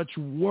do much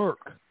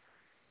work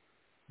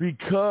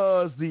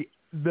because the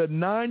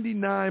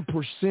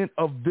 99%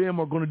 of them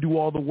are going to do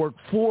all the work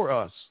for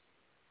us.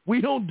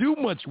 We don't do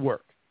much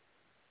work.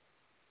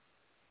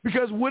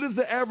 Because what is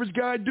the average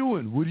guy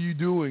doing? What are you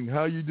doing? How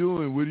are you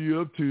doing? What are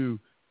you up to?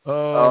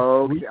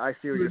 Okay, I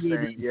see what you're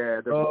saying.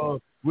 Yeah.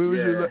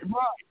 Right.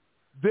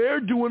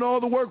 They're doing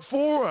all the work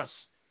for us.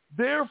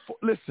 They're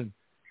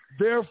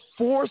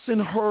forcing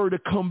her to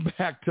come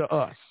back to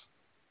us.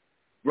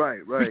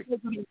 Right.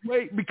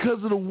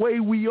 Because of the way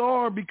we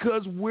are,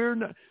 because we're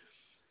not.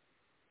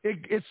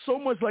 It's so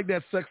much like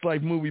that Sex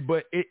Life movie,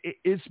 but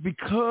it's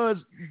because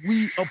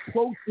we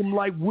approach them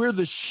like we're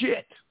the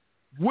shit.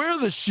 We're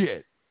the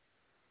shit.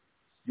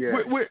 Yeah.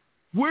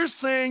 We're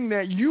saying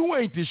that you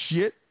ain't the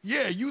shit.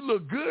 Yeah, you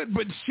look good,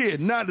 but shit,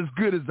 not as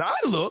good as I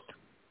look.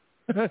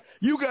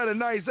 You got a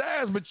nice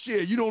ass, but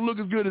shit, you don't look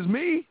as good as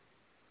me.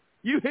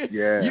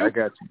 I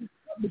got you.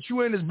 But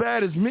you ain't as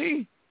bad as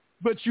me.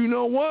 But you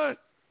know what?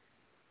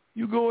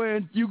 You go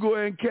in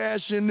and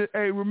cash in.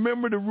 Hey,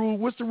 remember the rule.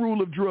 What's the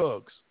rule of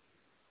drugs?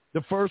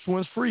 The first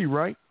one's free,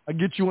 right? I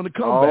get you on the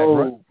comeback,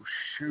 right? Oh,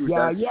 shoot,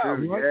 that's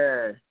true. Right?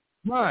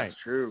 Yeah. Right. That's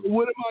true.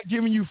 What am I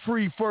giving you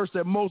free first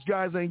that most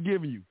guys ain't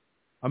giving you?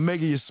 I'm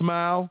making you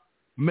smile.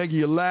 I'm making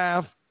you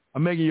laugh.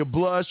 I'm making you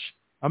blush.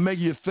 I'm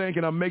making you think,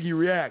 and I'm making you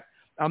react.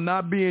 I'm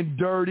not being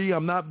dirty.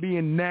 I'm not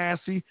being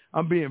nasty.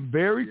 I'm being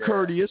very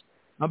courteous.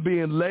 I'm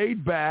being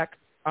laid back.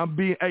 I'm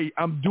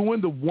doing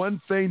the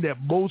one thing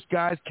that most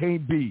guys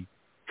can't be: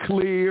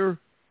 clear,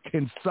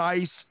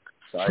 concise,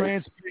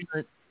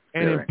 transparent,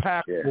 and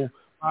impactful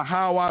by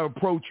how I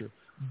approach her.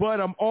 But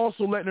I'm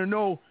also letting her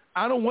know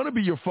I don't want to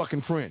be your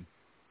fucking friend.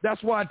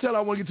 That's why I tell her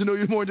I want to get to know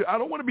you more. I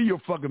don't want to be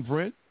your fucking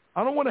friend.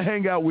 I don't want to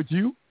hang out with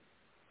you.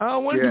 I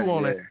don't want to do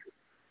all that.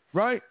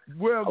 Right?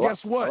 Well, guess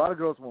what? A lot of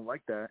girls won't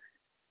like that.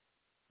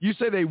 You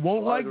say they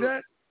won't like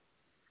that?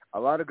 A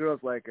lot of girls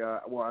like,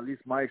 well, at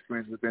least my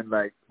experience has been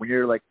like, when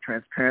you're like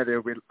transparent,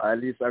 at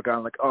least I've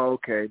gone like, oh,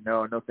 okay,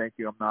 no, thank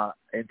you, I'm not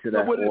into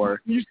that.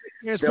 Or you say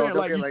transparent,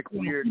 they'll get like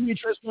weird. You mean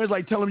transparent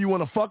like tell them you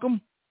want to fuck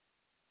them?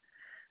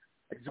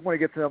 I just want to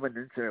get to them in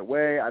an intimate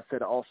way. I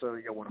said also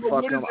you want to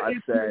fuck them. I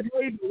said,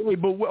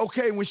 but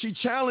okay, when she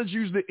challenged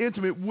you the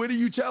intimate, what do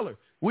you tell her?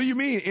 What do you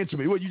mean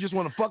intimate? What, you just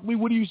want to fuck me?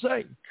 What do you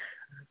say?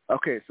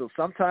 Okay, so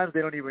sometimes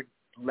they don't even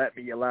let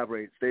me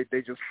elaborate. They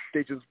just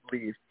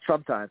leave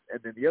sometimes,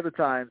 and then the other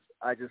times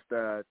I just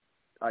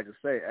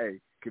say, hey,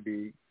 could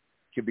be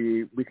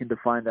we can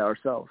define that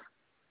ourselves.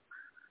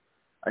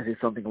 I say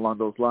something along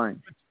those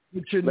lines.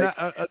 But you're not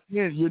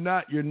again.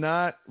 You're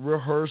not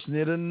rehearsing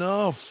it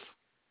enough.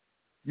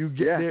 You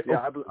get there.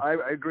 Yeah,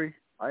 I agree.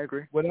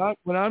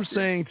 What I'm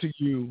saying to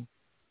you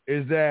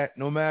is that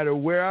no matter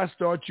where I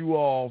start you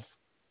off,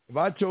 if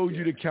I told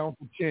you to count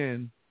to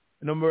 10,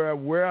 no matter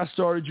where I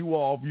started you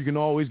off, you can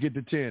always get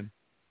to 10.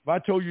 If I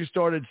told you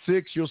start at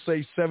 6, you'll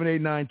say 7,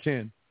 8, 9,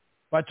 10.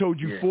 If I told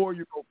you 4,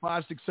 you go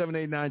 5, 6, 7,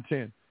 8, 9,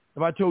 10.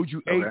 If I told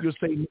you 8, you'll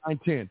say 9,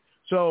 10.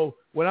 So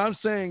what I'm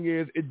saying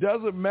is it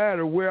doesn't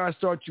matter where I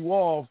start you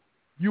off,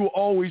 you will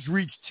always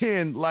reach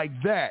 10 like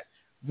that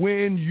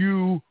when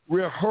you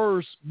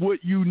rehearse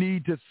what you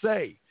need to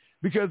say.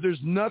 Because there's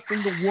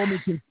nothing a woman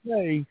can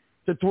say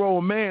to throw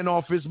a man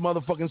off his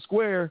motherfucking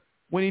square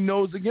when he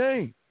knows the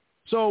game.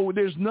 So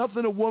there's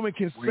nothing a woman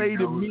can say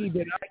to me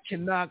that I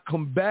cannot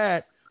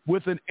combat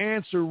with an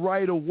answer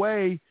right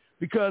away,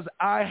 because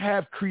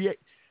I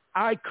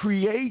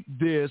create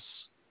this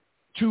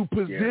to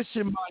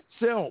position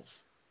myself.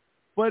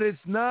 But it's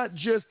not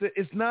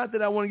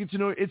that I want to get to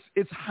know her.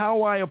 It's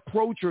how I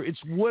approach her. It's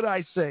what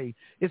I say.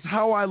 It's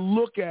how I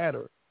look at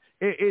her.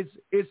 It's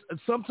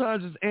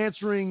sometimes it's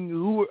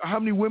answering how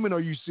many women are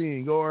you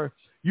seeing, or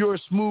you're a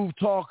smooth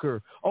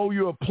talker. Oh,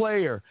 you're a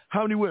player.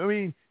 How many women? I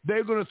mean,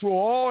 they're going to throw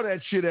all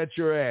that shit at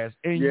your ass,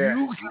 and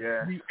you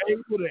have to be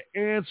able to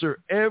answer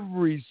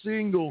every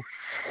single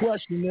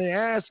question they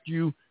ask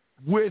you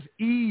with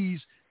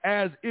ease,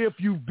 as if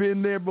you've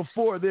been there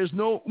before. There's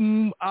no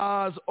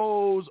ahs,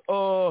 ohs,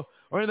 or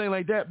anything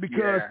like that,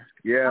 because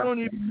I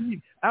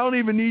don't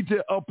even need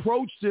to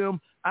approach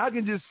them. I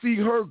can just see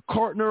her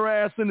carting her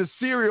ass in the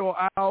cereal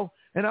aisle,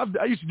 and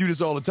I used to do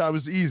this all the time.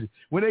 It's easy.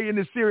 When they in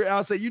the cereal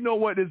aisle, I say, you know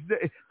what?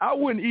 I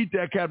wouldn't eat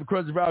that Captain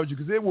Crunch if I was you,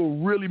 because it will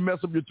really mess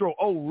up your throat.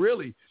 Oh,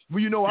 really? Well,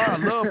 you know I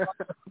love.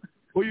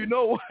 Well, you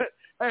know what?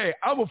 Hey,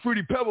 I'm a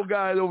Fruity Pebble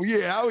guy over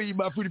here. I'll eat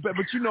my Fruity Pebble.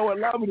 But you know what?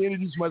 Allow me to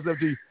introduce myself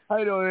to you. How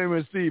you doing? My name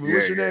is Steve. What's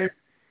your name?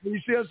 You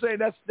see what I'm saying?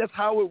 That's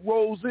how it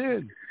rolls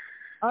in.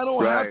 I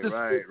don't have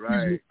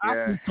to I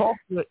can talk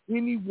to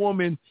any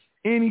woman,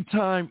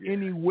 anytime,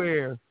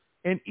 anywhere.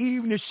 And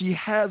even if she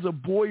has a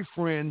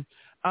boyfriend,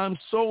 I'm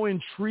so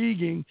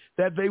intriguing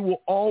that they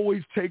will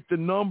always take the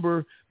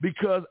number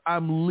because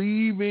I'm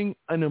leaving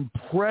an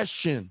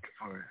impression.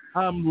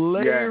 I'm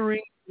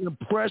layering an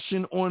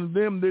impression on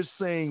them. They're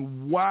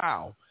saying,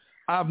 wow,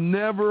 I've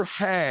never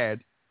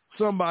had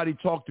somebody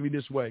talk to me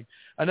this way.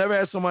 I never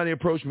had somebody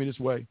approach me this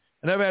way.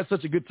 I never had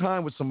such a good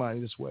time with somebody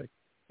this way.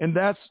 And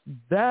that's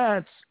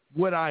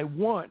what I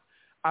want.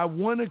 I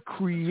want to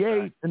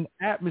create an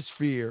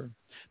atmosphere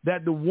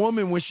that the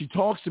woman, when she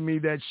talks to me,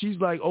 that she's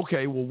like,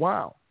 okay, well,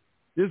 wow,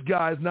 this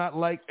guy's not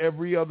like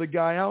every other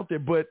guy out there.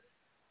 But,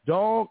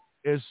 dog,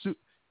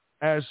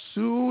 as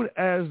soon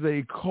as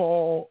they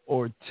call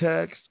or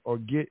text or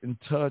get in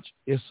touch,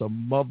 it's a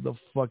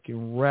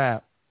motherfucking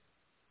wrap.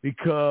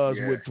 Because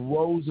what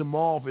throws them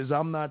off is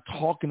I'm not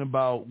talking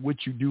about what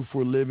you do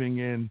for a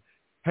living and,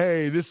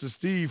 hey, this is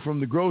Steve from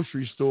the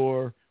grocery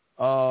store.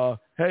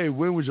 Hey,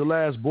 when was your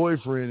last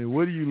boyfriend? And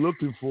what are you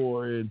looking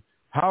for? And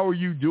how are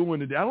you doing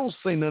today? I don't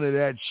say none of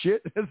that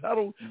shit. I'm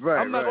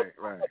not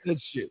about that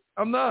shit.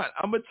 I'm not.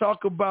 I'm going to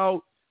talk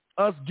about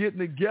us getting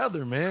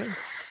together, man.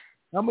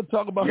 I'm going to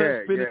talk about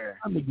us spending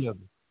time together.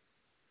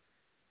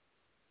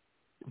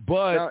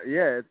 But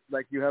it's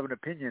like you have an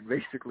opinion,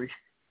 basically.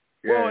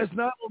 Well, it's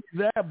not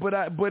only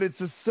that, but it's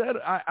a set.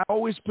 I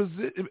always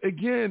position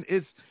again.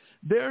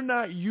 They're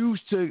not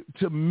used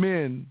to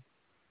men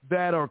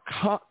that are.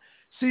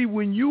 See,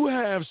 when you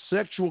have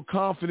sexual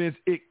confidence,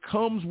 it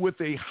comes with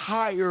a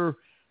higher.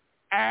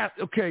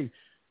 Okay,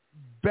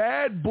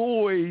 bad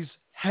boys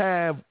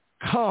have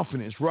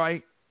confidence,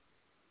 right?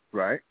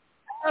 Right.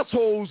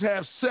 Assholes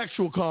have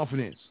sexual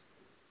confidence.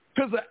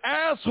 Because an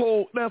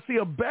asshole, now see,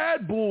 a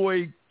bad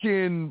boy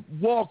can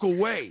walk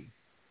away.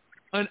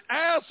 An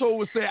asshole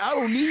would say, I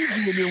don't need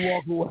you, and then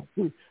walk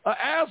away. An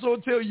asshole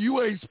would tell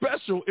you ain't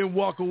special and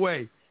walk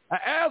away. An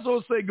asshole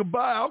would say,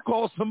 goodbye, I'll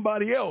call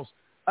somebody else.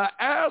 An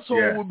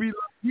asshole would be like,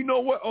 you know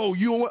what? Oh,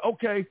 you know what?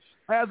 Okay,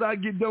 as I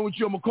get done with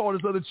you, I'm going to call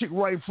this other chick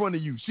right in front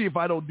of you. See if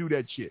I don't do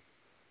that shit.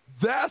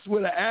 That's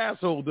what an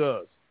asshole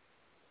does.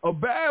 A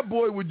bad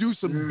boy would do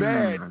some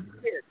bad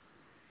shit.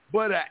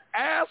 But an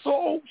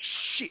asshole,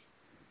 shit.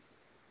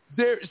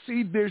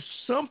 There's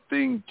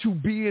something to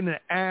being an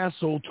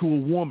asshole to a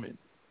woman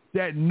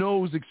that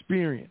knows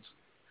experience.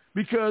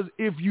 Because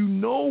if you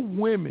know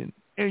women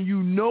and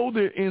you know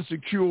they're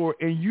insecure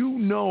and you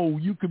know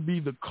you could be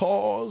the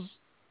cause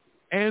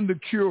and the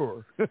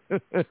cure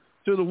to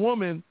the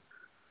woman,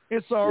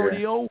 it's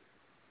already over.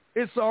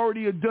 It's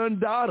already a done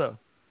data.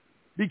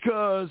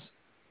 Because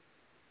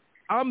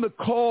I'm the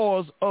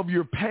cause of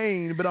your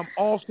pain, but I'm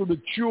also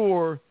the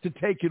cure to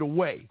take it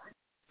away.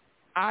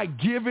 I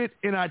give it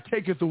and I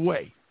take it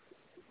away.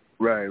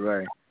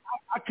 Right.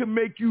 I can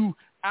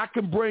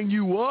bring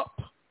you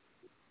up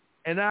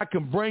and I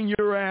can bring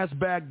your ass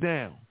back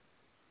down.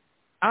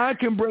 I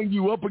can bring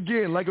you up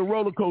again like a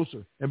roller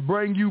coaster and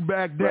bring you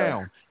back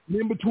down. And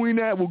in between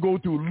that, we'll go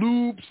through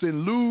loops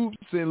and loops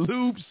and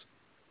loops.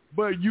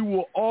 But you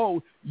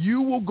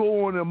will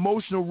go on an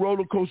emotional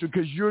roller coaster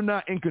because you're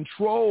not in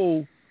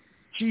control.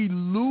 She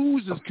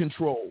loses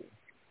control.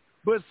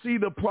 But see,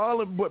 the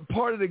problem, but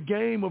part of the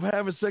game of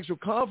having sexual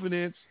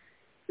confidence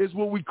is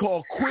what we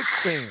call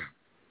quicksand.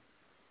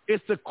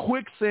 It's the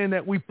quicksand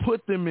that we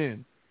put them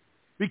in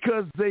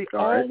because they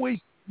always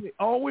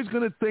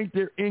going to think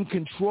they're in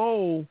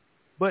control,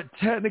 but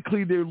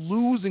technically they're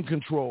losing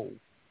control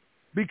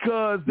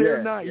because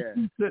they're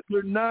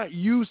not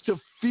used to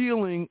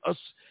feeling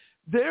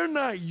they're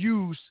not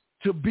used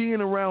to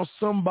being around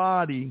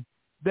somebody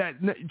that,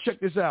 check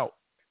this out.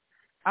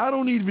 I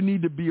don't even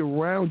need to be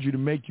around you to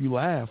make you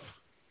laugh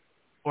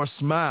or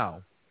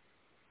smile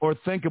or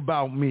think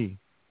about me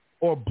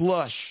or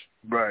blush.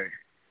 Right.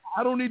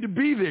 I don't need to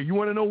be there. You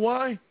want to know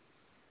why?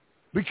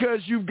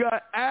 Because you've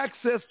got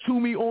access to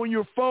me on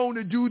your phone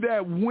to do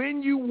that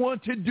when you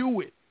want to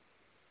do it.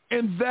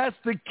 And that's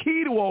the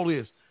key to all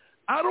this.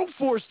 I don't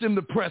force them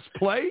to press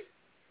play.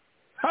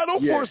 I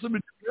don't force them to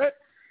do that.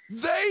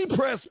 They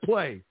press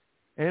play.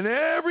 And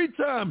every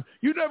time,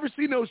 you never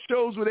see those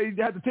shows where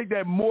they have to take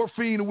that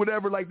morphine or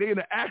whatever, like they in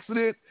an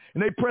accident,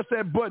 and they press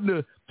that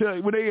button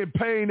to when they in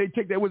pain, they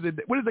take that, what is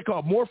it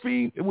called,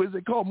 morphine? What is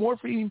it called,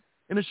 morphine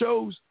in the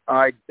shows?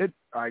 I don't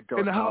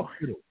in the know.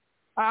 hospital.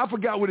 I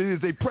forgot what it is.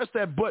 They press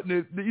that button,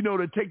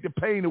 to take the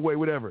pain away,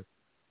 whatever.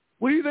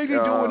 What do you think they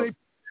do when they press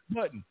that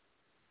button?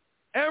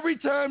 Every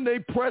time they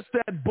press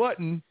that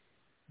button,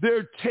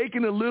 they're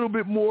taking a little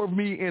bit more of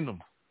me in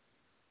them.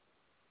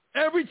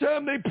 Every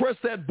time they press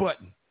that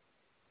button,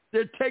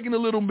 they're taking a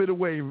little bit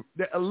away,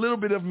 a little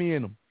bit of me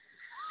in them,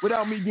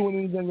 without me doing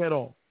anything at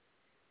all.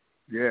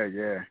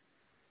 Yeah.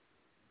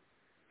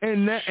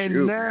 And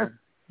now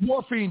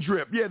morphine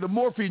drip. Yeah, the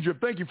morphine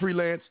drip. Thank you,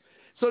 Freelance.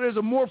 So there's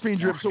a morphine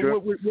drip. So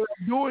what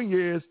I'm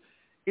doing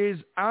is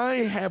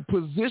I have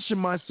positioned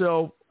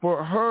myself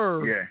for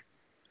her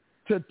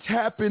to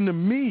tap into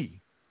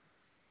me.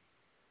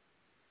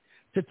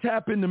 To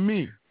tap into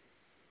me.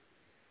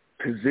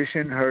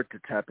 Position her to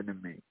tap into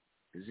me.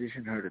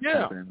 Position her to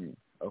tap into me.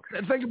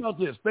 Okay. Think about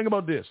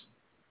this.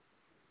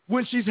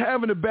 when she's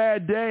having a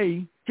bad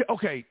day,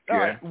 okay, all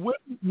right,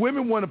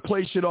 women want to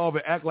play shit off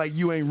and act like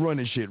you ain't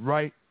running shit,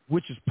 right?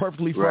 Which is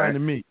perfectly fine to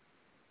me.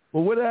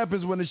 But what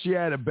happens when she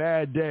had a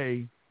bad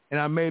day and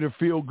I made her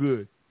feel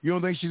good? You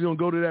don't think she's going to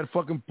go to that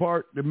fucking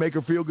part to make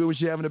her feel good when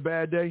she's having a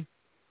bad day?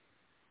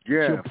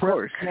 Yeah, she'll of press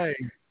course. Play.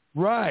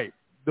 Right.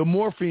 The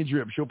morphine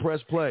drip, she'll press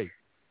play.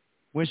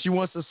 When she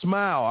wants to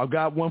smile, I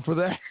got one for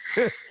that.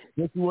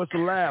 When she wants to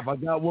laugh, I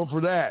got one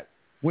for that.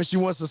 When she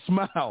wants to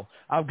smile,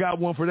 I've got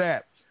one for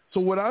that.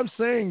 So what I'm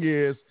saying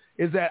is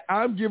that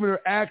I'm giving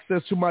her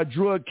access to my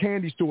drug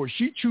candy store.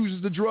 She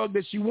chooses the drug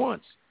that she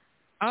wants.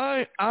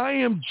 I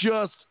am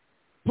just,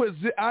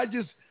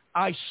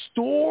 I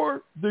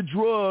store the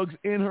drugs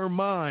in her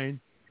mind.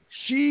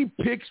 She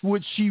picks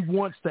what she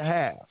wants to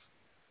have.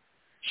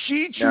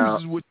 She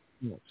chooses what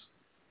she wants.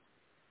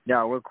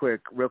 Now, real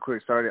quick.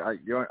 Sorry, I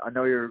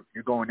know you're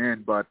going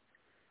in, but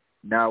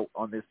now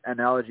on this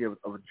analogy of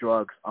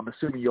drugs, I'm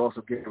assuming you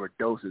also give her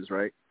doses,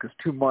 right? Because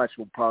too much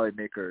will probably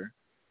make her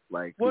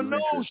Well,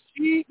 no,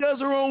 she does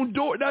her own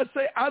dose.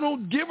 I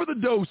don't give her the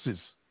doses.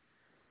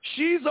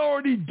 She's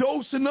already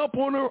dosing up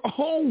on her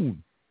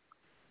own.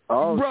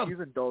 Oh, brother,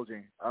 she's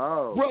indulging.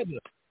 Oh, brother,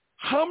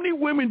 how many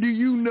women do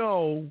you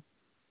know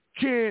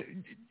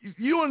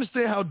you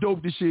understand how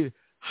dope this shit is?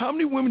 How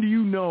many women do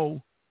you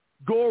know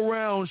go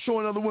around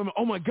showing other women,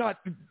 oh my God,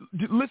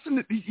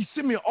 listen, he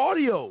sent me an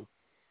audio.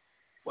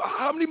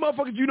 How many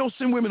motherfuckers do you know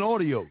send women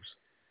audios?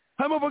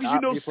 How many motherfuckers do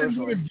you know send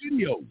women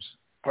videos?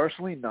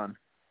 Personally, none.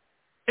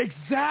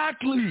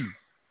 Exactly.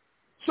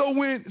 So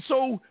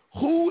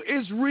who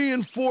is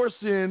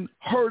reinforcing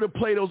her to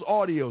play those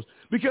audios?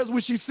 Because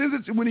when she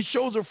sends it, when he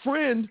shows her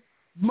friend,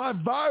 my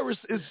virus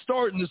is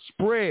starting to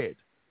spread.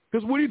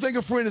 Because what do you think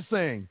a friend is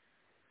saying?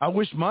 I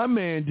wish my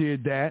man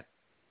did that.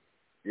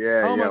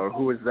 Yeah, or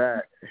who is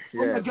that?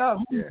 Yeah. Oh my God,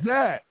 who's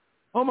that?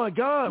 Oh my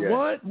God,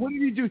 what? What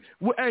did he do?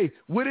 Hey,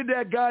 what did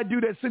that guy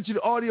do that sent you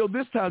the audio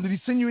this time? Did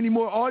he send you any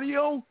more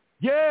audio?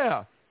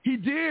 Yeah, he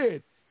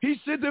did. He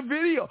sent the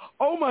video.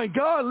 Oh my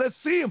God, let's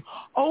see him.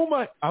 Oh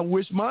my, I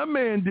wish my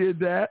man did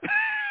that.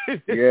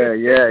 Yep.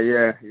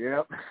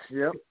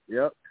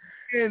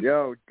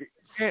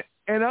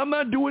 And I'm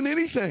not doing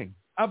anything.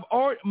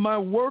 My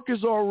work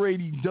is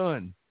already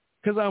done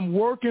because I'm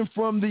working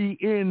from the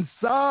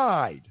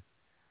inside.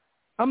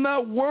 I'm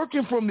not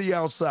working from the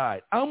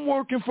outside. I'm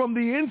working from the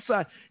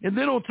inside. And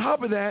then on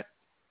top of that,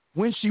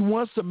 when she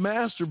wants to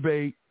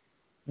masturbate,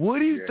 what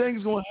do you think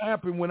is going to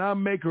happen when I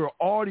make her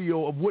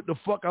audio of what the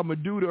fuck I'm going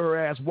to do to her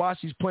ass while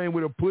she's playing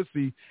with her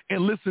pussy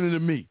and listening to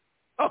me?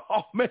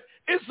 Oh, man,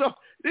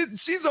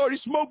 she's already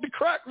smoked the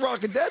crack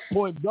rock at that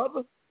point,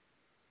 brother.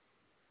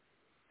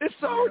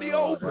 It's already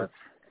over.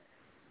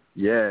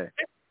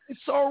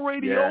 It's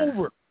already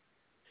over.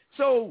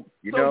 So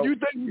you think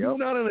we're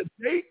going out on a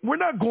date? We're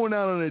not going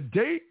out on a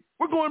date.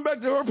 We're going back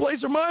to her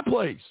place or my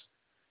place.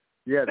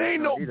 Yeah, there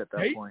ain't no need at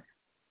that date. point.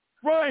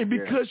 Yeah. Right,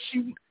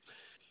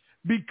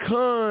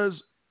 because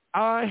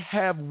I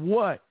have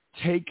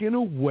taken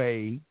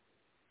away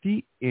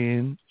the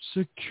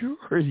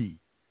insecurity.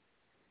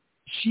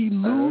 She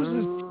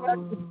loses track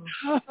of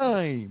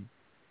time.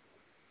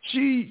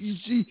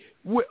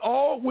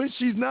 When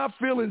she's not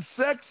feeling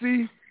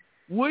sexy,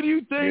 what do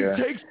you think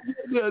takes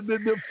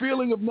the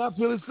feeling of not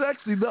feeling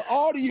sexy? The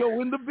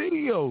audio and the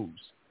videos.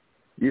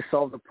 You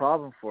solved the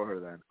problem for her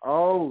then.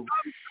 Oh,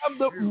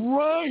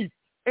 right.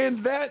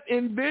 And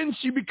then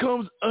she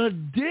becomes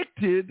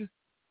addicted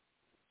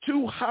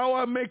to how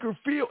I make her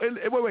feel. And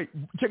wait,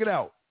 check it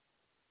out.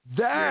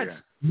 That's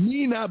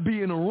me not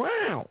being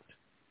around.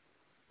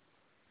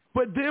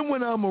 But then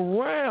when I'm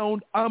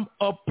around, I'm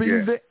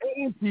upping the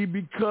ante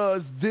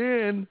because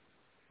then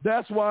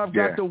that's why I've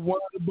got the wine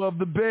above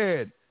the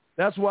bed.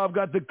 That's why I've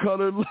got the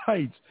colored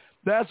lights.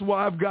 That's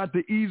why I've got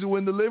the easel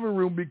in the living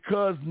room,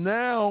 because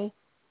now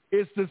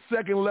it's the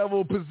second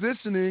level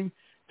positioning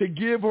to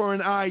give her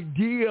an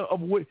idea of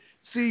what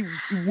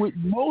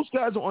most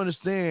guys don't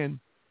understand.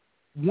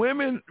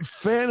 Women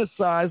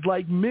fantasize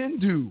like men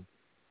do.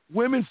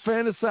 Women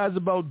fantasize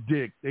about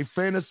dick. They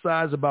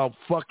fantasize about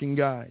fucking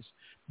guys.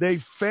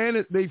 They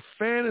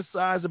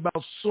fantasize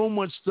about so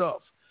much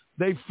stuff.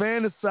 They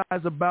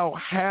fantasize about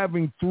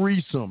having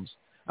threesomes.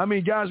 I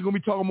mean, guys are going to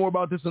be talking more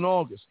about this in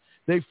August.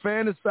 They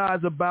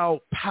fantasize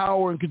about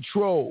power and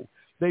control.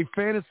 They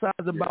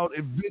fantasize about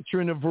adventure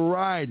and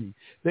variety.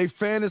 They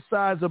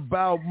fantasize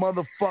about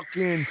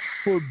motherfucking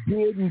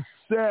forbidden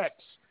sex.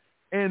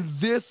 And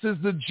this is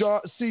the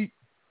job. See,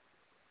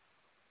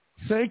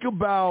 think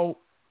about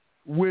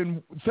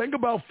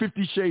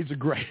 50 Shades of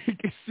Grey.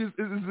 This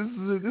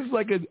is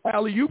like an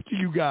alley-oop to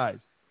you guys.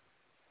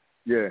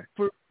 Yeah.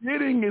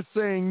 Forgetting is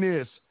saying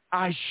this.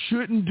 I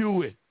shouldn't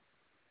do it.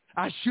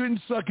 I shouldn't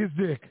suck his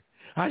dick.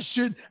 I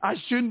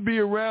shouldn't be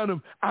around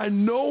him. I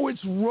know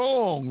it's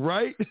wrong,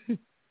 right?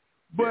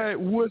 But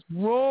what's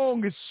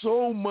wrong is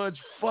so much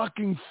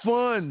fucking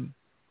fun.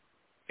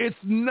 It's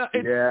not.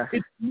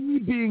 It's me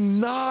being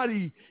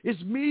naughty.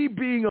 It's me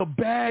being a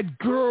bad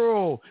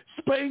girl.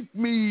 Spank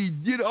me.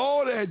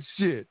 All that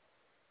shit.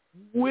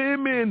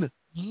 Women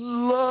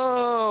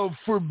love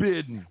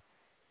forbidden.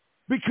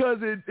 because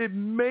it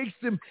makes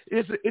them.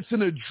 It's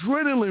an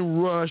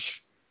adrenaline rush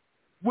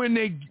when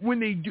they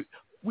do.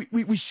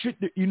 We should,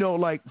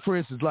 like for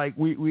instance, like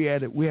we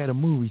had a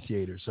movie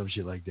theater or some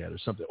shit like that or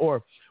something,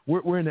 or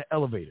we're in the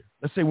elevator.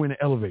 Let's say we're in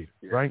the elevator,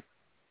 right?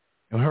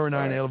 And her and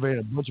I in the elevator,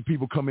 a bunch of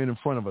people come in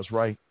front of us,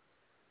 right?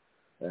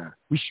 Yeah.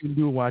 We shouldn't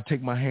do it while I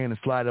take my hand and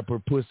slide up her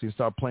pussy and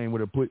start playing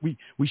with her pussy.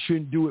 We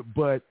shouldn't do it,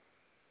 but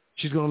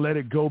she's going to let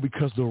it go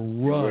because the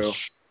rush.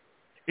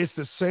 It's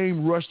the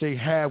same rush they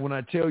have when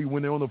I tell you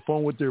when they're on the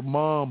phone with their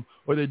mom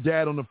or their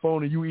dad on the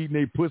phone and you eating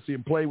their pussy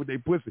and play with their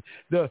pussy.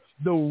 The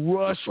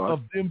rush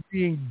of them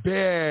being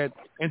bad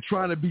and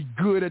trying to be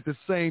good at the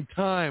same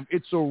time.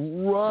 It's a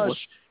rush.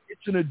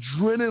 It's an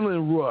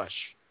adrenaline rush.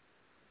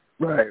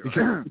 Right.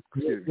 Because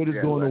it is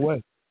going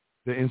away.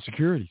 The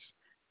insecurities.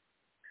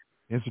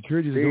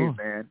 Insecurities are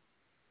gone.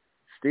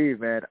 Steve,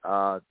 man,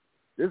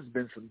 this has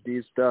been some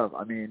deep stuff.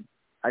 I mean,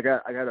 I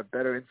got a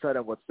better insight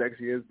on what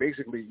sexy is.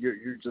 Basically,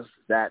 you're just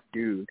that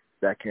dude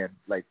that can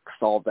like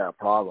solve that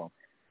problem,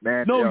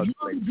 man. No,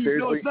 seriously.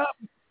 No, it's not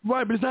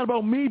right, but it's not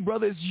about me,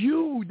 brother. It's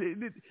you.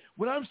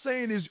 What I'm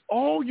saying is,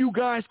 all you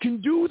guys can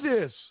do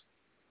this.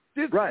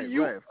 Right,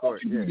 of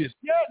course. Do this.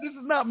 Yeah, this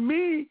is not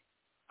me.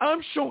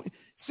 I'm showing.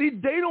 See,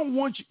 they don't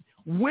want you.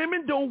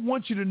 Women don't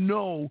want you to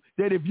know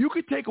that if you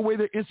could take away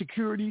their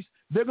insecurities,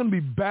 they're going to be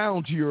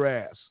bound to your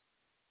ass.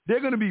 They're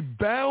going to be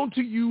bound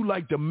to you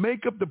like the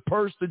makeup, the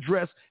purse, the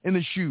dress, and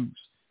the shoes.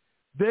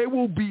 They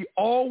will be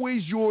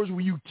always yours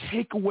when you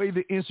take away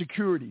the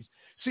insecurities.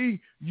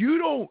 See, you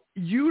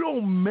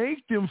don't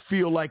make them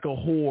feel like a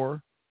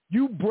whore.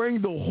 You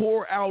bring the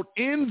whore out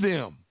in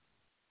them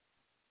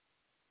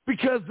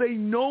because they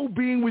know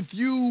being with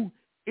you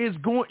is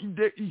going.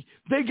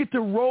 They get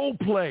to role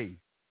play.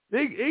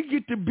 They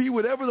get to be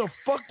whatever the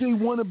fuck they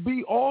want to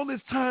be. All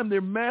this time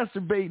they're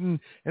masturbating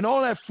and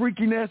all that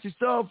freaky nasty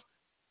stuff.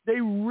 They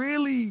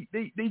really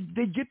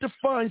they get to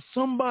find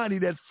somebody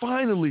that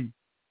finally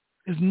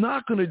is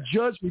not going to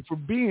judge me for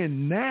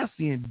being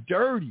nasty and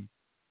dirty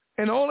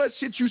and all that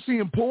shit you see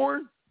in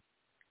porn.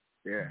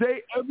 Yeah.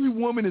 Every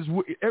woman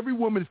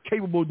is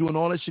capable of doing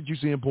all that shit you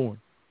see in porn.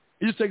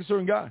 It just takes a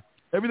certain guy.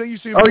 Everything you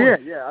see in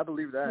porn. Yeah, I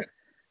believe that.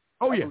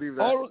 Oh, yeah.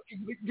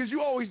 Because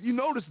you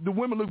notice the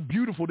women look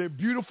beautiful. They're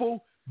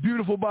beautiful,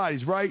 beautiful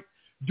bodies, right?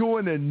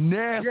 Doing the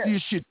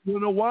nastiest shit.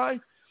 You know why?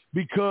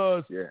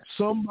 Because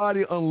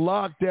somebody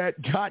unlocked that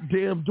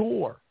goddamn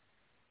door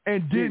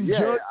and didn't judge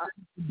them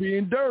for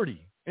being dirty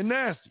and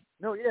nasty.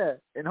 No, yeah.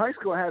 In high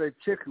school, I had a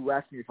chick who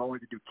asked me if I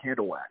wanted to do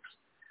candle wax.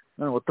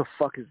 I don't know what the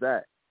fuck is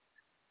that.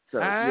 So,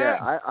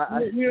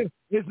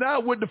 it's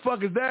not what the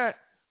fuck is that.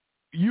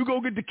 You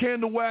go get the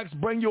candle wax,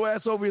 bring your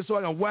ass over here so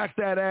I can wax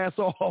that ass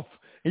off.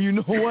 And you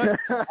know what?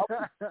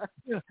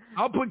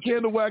 I'll put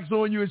candle wax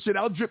on you and shit.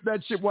 I'll drip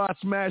that shit while I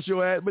smash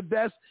your ass. But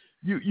that's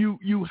you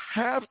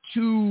have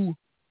to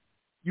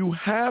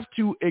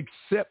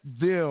accept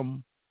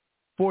them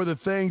for the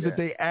things that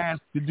they ask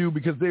to do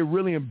because they're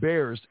really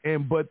embarrassed.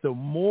 But the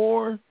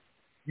more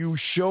you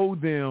show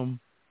them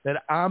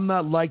that I'm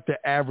not like the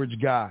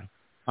average guy.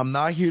 I'm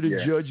not here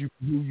to judge you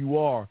for who you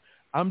are.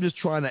 I'm just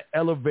trying to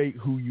elevate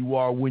who you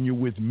are when you're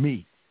with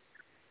me.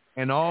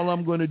 And all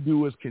I'm going to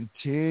do is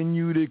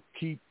continue to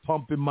keep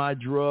pumping my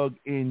drug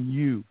in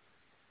you.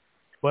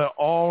 But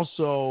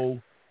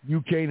also,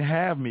 you can't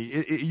have me.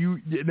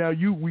 You've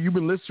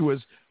been listening to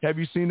us. Have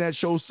you seen that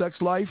show, Sex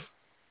Life?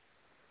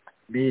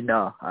 Me,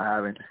 no, I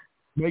haven't.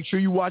 Make sure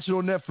you watch it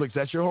on Netflix.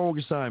 That's your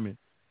homework assignment.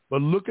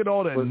 But look at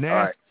all the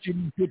nasty shit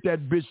he put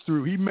that bitch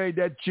through. He made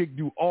that chick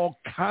do all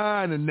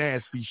kind of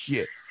nasty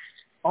shit.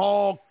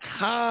 All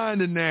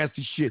kind of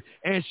nasty shit.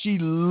 And she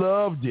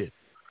loved it.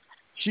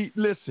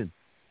 Listen,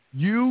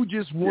 you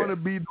just want to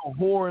be the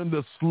whore and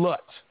the slut.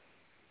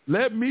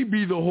 Let me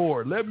be the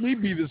whore. Let me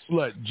be the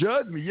slut.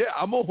 Judge me. Yeah,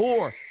 I'm a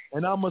whore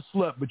and I'm a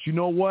slut. But you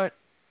know what?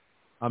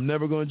 I'm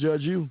never going to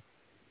judge you.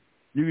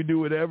 You can do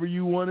whatever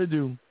you want to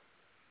do.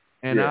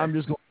 And I'm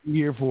just going to be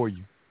here for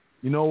you.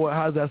 You know what?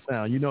 How's that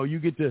sound? You know, you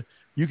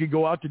can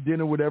go out to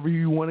dinner, whatever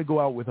you want to go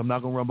out with. I'm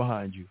not going to run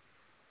behind you.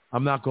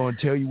 I'm not going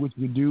to tell you what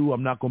to do.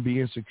 I'm not going to be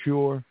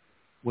insecure.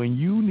 When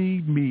you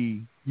need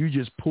me, you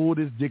just pull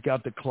this dick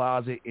out the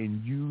closet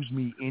and use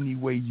me any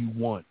way you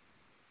want.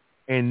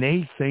 And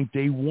they think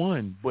they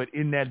won. But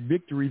in that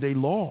victory, they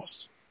lost.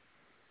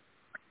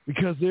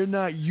 Because they're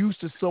not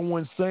used to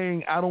someone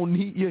saying, I don't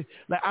need you.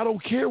 Like, I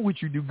don't care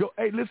what you do. Go.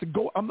 Hey, listen,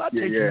 go. I'm not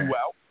taking you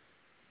out.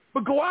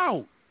 But go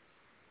out.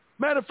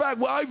 Matter of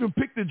fact, I even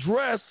picked the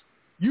dress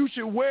you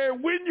should wear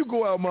when you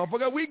go out,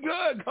 motherfucker. We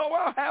good. Go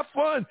out, have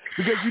fun.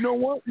 Because you know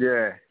what?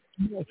 Yeah.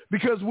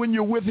 Because when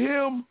you're with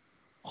him,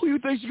 who you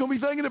think she's going to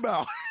be thinking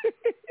about?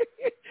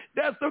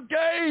 That's the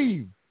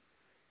game.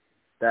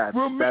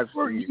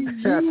 Remember,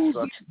 you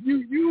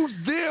use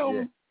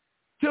them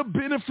to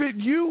benefit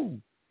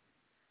you.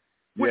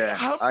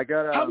 Yeah,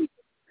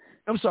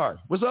 I'm sorry.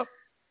 What's up?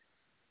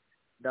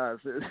 No,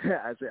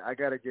 I said I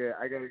gotta get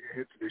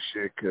hit to this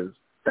shit because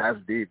that's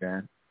deep,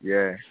 man.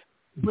 Yeah.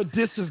 But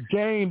this is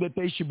game that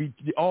they should be.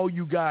 All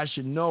you guys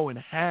should know and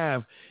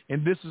have,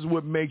 and this is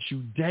what makes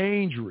you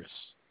dangerous.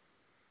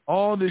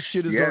 All this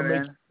shit is gonna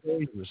man. make you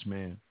dangerous,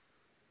 man.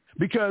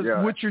 Because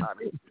Yeah,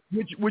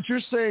 what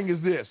you're saying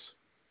is this.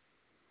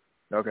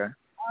 Okay.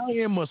 I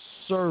am a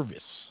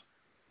service.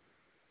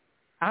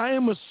 I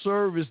am a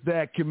service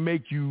that can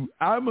make you.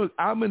 I'm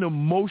an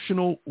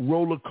emotional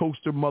roller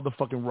coaster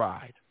motherfucking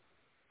ride.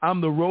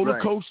 I'm the roller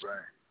coaster. Right.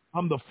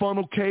 I'm the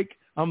funnel cake.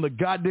 I'm the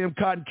goddamn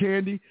cotton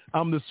candy.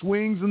 I'm the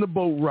swings and the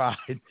boat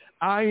ride.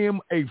 I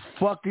am a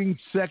fucking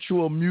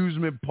sexual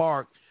amusement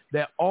park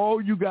that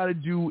all you got to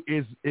do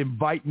is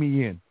invite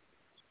me in.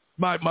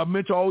 My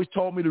mentor always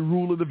taught me the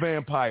rule of the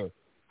vampire.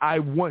 I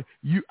want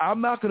you.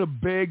 I'm not going to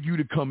beg you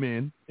to come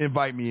in,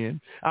 invite me in.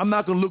 I'm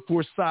not going to look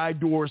for a side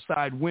door,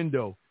 side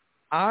window.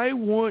 I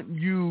want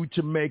you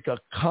to make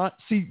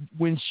see,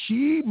 when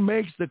she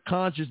makes the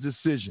conscious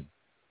decision,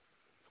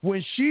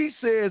 when she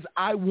says,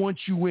 I want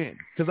you in,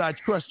 because I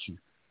trust you.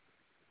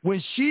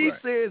 When she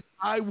says,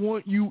 I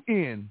want you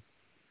in,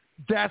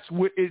 that's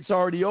what it's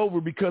already over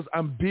because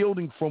I'm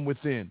building from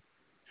within.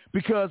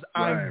 Because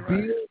I'm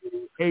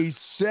building a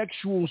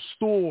sexual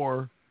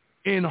store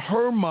in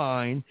her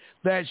mind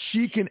that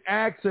she can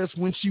access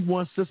when she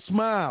wants to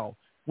smile,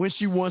 when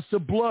she wants to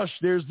blush,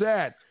 there's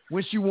that,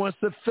 when she wants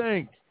to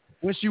think,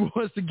 when she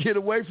wants to get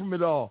away from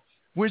it all,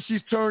 when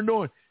she's turned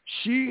on.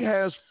 She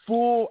has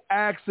full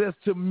access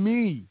to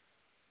me.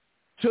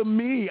 To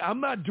me, I'm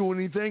not doing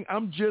anything.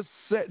 I'm just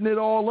setting it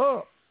all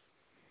up.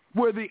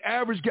 Where the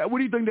average guy, what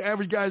do you think the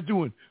average guy is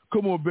doing?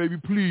 Come on, baby,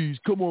 please.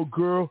 Come on,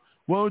 girl.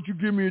 Why don't you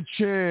give me a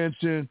chance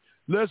and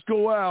let's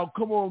go out.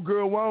 Come on,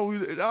 girl. Why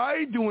don't we? I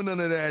ain't doing none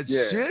of that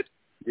shit.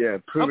 Yeah,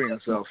 proving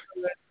himself.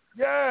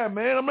 Yeah,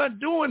 man, I'm not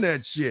doing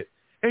that shit.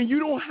 And you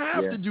don't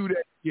have to do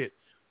that shit.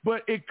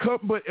 But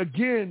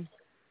again,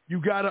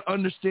 you got to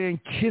understand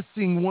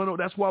kissing one.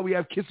 That's why we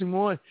have kissing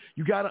one.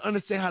 You got to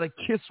understand how to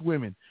kiss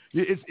women.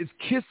 It's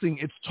kissing.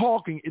 It's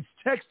talking. It's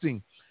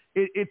texting.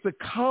 It's a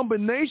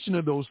combination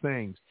of those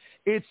things.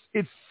 It's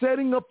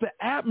setting up the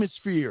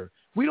atmosphere.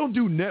 We don't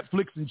do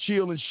Netflix and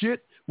chill and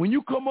shit. When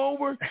you come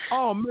over,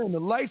 oh, man, the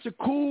lights are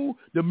cool.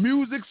 The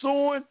music's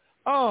on.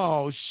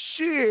 Oh,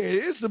 shit,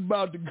 it's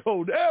about to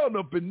go down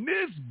up in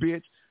this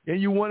bitch.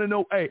 And you want to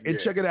know, hey, and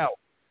check it out.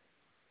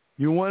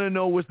 You want to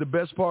know what the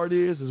best part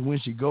is when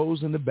she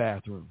goes in the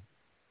bathroom.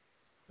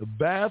 The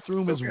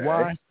bathroom is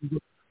why she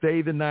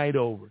stay the night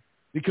over.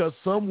 Because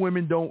some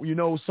women don't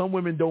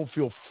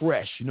feel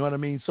fresh. You know what I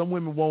mean? Some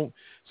women won't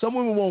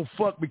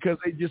fuck because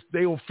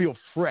they don't feel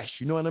fresh.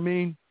 You know what I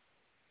mean?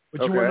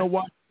 But you want to know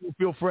why you don't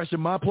feel fresh in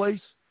my place?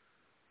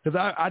 Because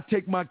I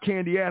take my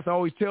candy ass. I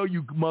always tell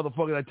you,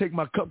 motherfuckers, I take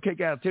my cupcake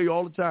ass. I tell you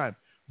all the time.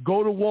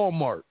 Go to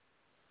Walmart.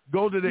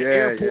 Go to the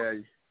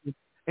airport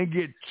and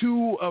get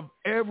 2 of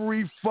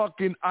every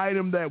fucking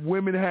item that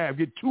women have.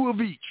 Get 2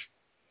 of each.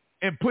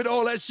 And put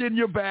all that shit in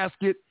your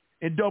basket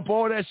and dump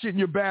all that shit in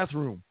your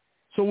bathroom.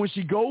 So when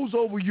she goes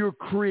over your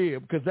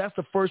crib, because that's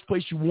the first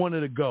place you want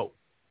her to go,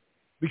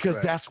 because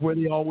that's where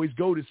they always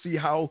go to see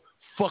how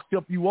fucked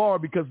up you are,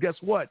 because guess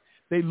what?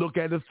 They look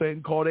at a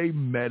thing called a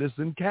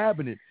medicine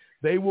cabinet.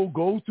 They will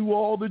go through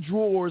all the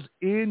drawers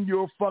in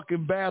your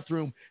fucking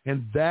bathroom,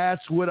 and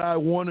that's what I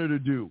want her to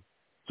do.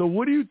 So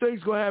what do you think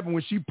is going to happen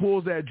when she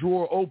pulls that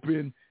drawer open?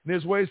 And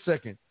there's, wait a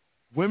second,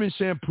 women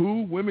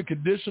shampoo, women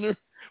conditioner,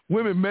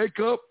 women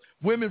makeup,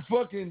 women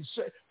fucking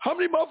how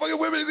many motherfucking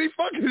women is he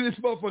fucking in this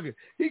motherfucker?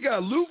 He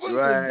got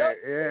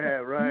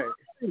loofahs. Right.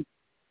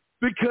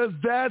 Because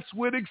that's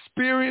what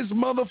experienced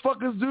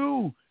motherfuckers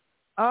do.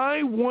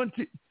 I want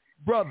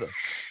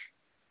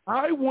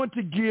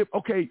to give,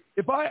 okay,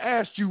 if I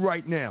asked you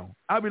right now,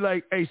 I'd be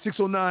like, hey,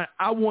 609,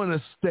 I want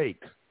a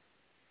steak.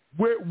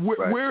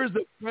 Where is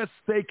the best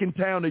steak in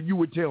town that you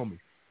would tell me?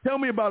 Tell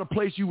me about a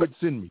place you would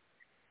send me.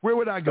 Where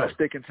would I go? Best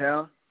steak in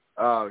town?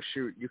 Oh,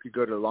 shoot. You could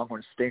go to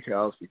Longhorn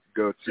Steakhouse. You could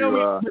go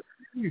to...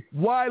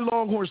 Why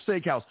Longhorn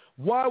Steakhouse?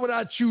 Why would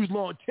I choose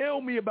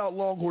Tell me about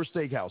Longhorn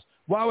Steakhouse.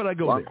 Why would I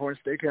go Longhorn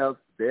Steakhouse,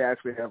 they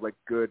actually have, like,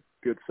 good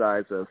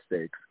size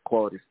steaks,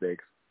 quality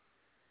steaks.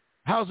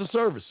 How's the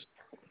service?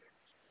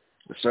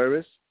 The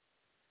service?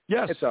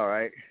 Yes. It's all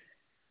right.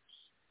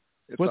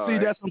 That's what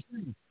I'm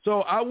saying.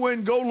 So I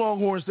wouldn't go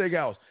Longhorn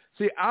Steakhouse.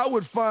 See, I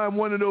would find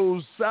one of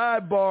those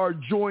sidebar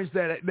joints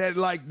that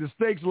like the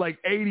steaks are like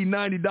 $80,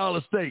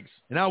 $90 steaks.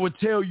 And I would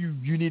tell you,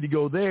 you need to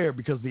go there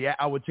because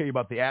I would tell you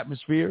about the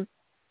atmosphere.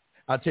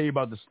 I'd tell you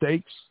about the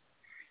steaks.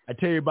 I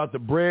tell you about the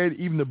bread,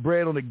 even the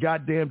bread on the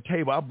goddamn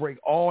table. I break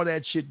all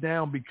that shit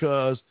down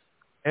because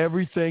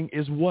everything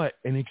is what?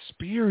 An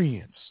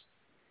experience.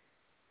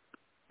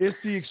 It's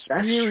the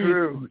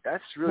experience.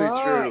 That's really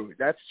true.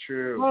 That's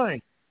true.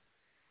 Right.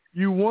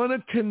 You want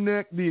to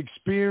connect the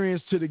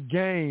experience to the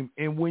game,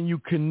 and when you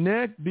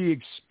connect the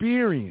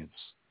experience,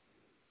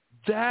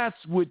 that's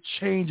what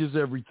changes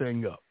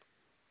everything up.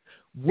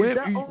 Is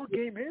that all the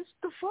game is?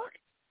 The fuck?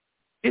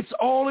 It's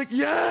all,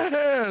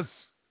 yes.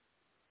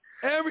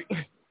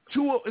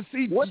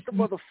 What the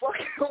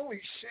motherfucker? Holy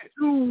shit.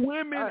 To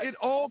women, it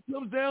all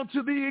comes down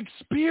to the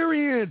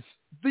experience.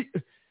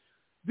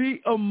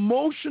 The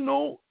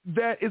emotional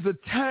that is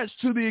attached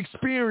to the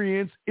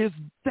experience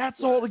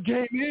that's all the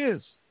game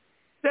is.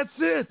 That's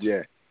it.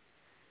 Yeah.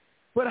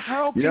 But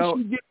how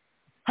can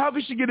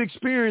she get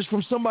experience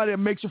from somebody that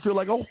makes her feel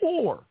like a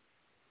whore?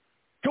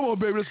 Come on,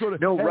 baby, let's go to.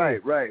 No, hey,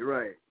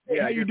 right. Hey,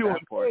 Yeah, how you doing?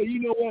 Hey,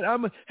 you know what?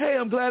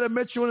 I'm glad I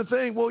met you on the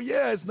thing. Well,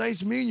 yeah, it's nice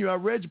meeting you. I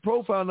read your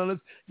profile on this.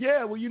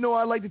 Yeah, well, you know,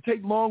 I like to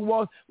take long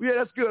walks. Well, yeah,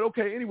 that's good.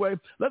 Okay, anyway,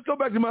 let's go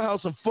back to my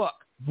house and fuck.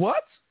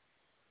 What?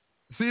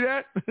 See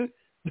that?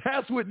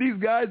 That's what these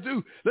guys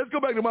do. Let's go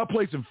back to my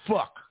place and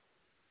fuck.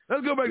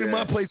 Let's go back to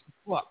my place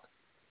and fuck.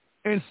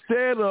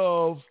 Instead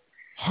of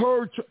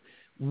her,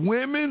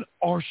 women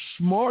are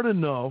smart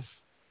enough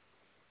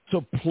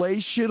to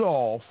play shit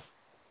off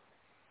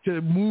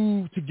to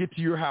move to get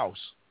to your house.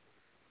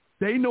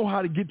 They know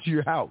how to get to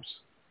your house.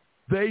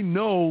 They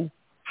know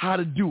how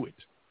to do it.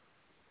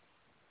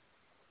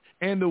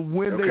 And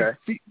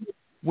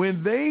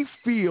when they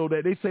feel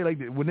that they say like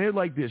this, when they're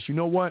like this, you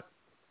know what?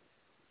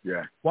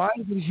 Yeah. Why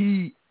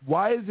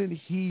isn't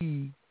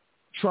he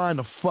trying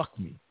to fuck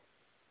me?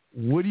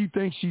 What do you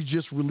think she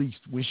just released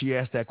when she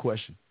asked that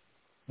question?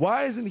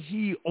 Why isn't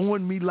he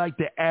on me like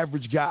the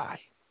average guy?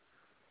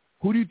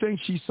 Who do you think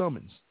she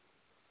summons?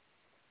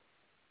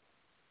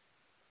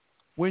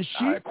 When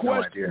she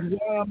questions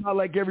why I'm not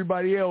like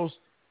everybody else,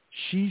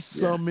 she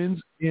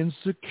summons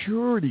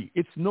insecurity.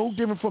 It's no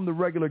different from the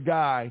regular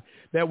guy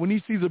that when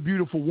he sees a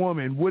beautiful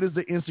woman, what does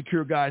the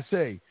insecure guy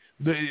say?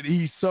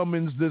 He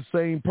summons the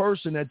same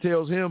person that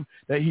tells him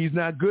that he's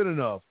not good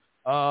enough.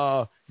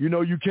 You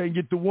know, you can't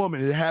get the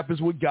woman. It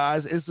happens with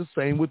guys. It's the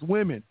same with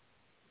women.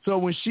 So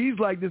when she's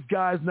like, this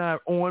guy's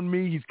not on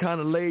me, he's kind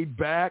of laid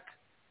back.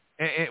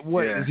 And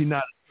what, is he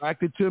not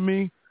attracted to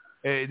me?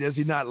 Does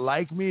he not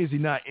like me? Is he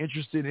not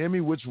interested in me?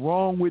 What's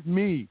wrong with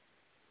me?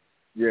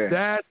 Yeah.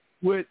 That's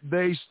what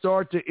they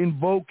start to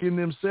invoke in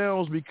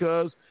themselves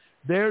because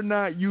they're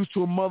not used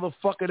to a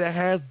motherfucker that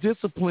has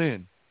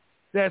discipline.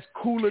 That's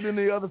cooler than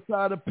the other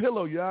side of the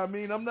pillow. You know what I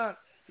mean? I'm not,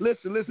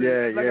 listen.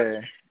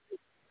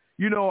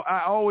 You know,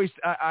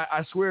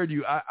 I swear to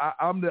you,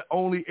 I'm the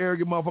only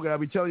arrogant motherfucker. I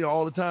be telling you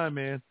all the time,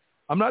 man.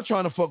 I'm not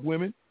trying to fuck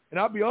women. And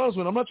I'll be honest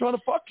with you, I'm not trying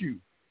to fuck you.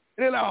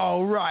 And they're like,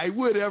 all right,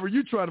 whatever.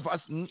 You trying to fuck.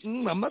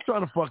 I'm not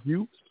trying to fuck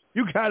you.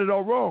 You got it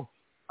all wrong.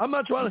 I'm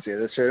not trying to. Say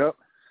that straight up.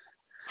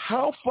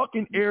 How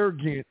fucking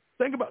arrogant.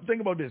 Think about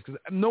this, because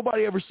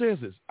nobody ever says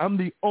this. I'm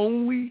the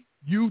only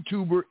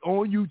YouTuber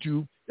on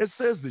YouTube that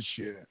says this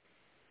shit.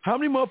 How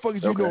many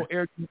motherfuckers you know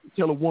arrogant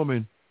tell a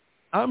woman,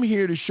 I'm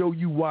here to show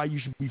you why you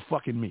should be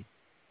fucking me?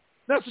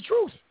 That's the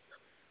truth.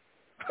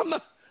 I'm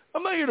not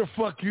here to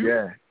fuck you.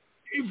 Yeah.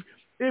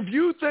 If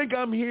you think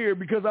I'm here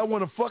because I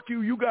want to fuck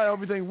you, you got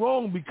everything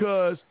wrong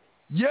because,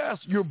 yes,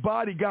 your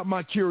body got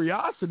my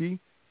curiosity,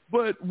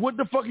 but what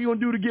the fuck are you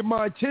going to do to get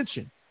my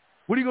attention?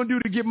 What are you going to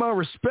do to get my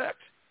respect?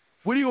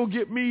 What are you going to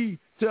get me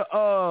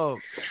to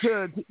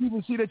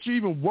even see that you're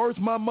even worth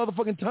my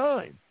motherfucking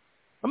time?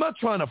 I'm not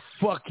trying to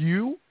fuck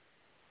you.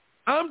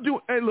 I'm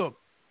doing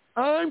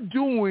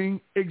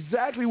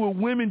exactly what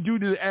women do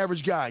to the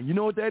average guy. You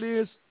know what that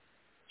is?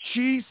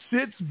 She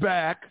sits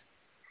back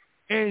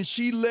and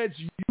she lets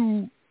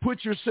you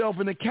put yourself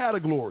in a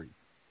category.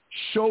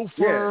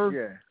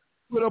 Chauffeur,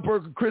 put up her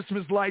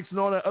Christmas lights and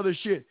all that other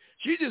shit.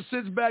 She just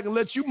sits back and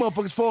lets you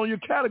motherfuckers fall in your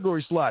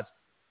category slots.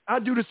 I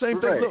do the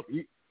same thing. Look,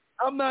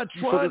 I'm not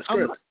trying to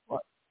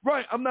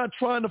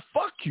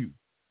fuck you.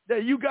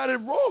 That you got it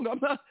wrong.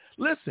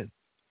 Listen,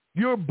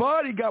 your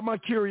body got my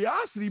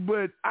curiosity,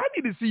 but I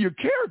need to see your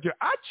character.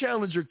 I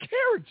challenge your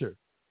character.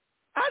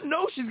 I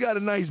know she's got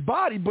a nice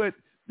body, but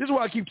this is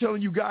why I keep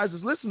telling you guys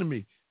is listen to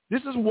me.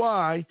 This is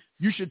why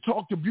you should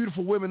talk to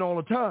beautiful women all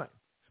the time.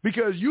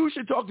 Because you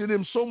should talk to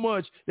them so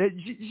much that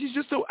she's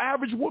just an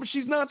average woman.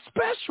 She's not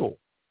special.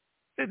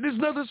 There's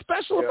nothing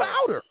special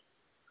about her.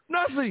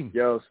 Nothing.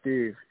 Yo,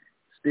 Steve,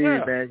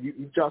 man,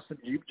 you dropped some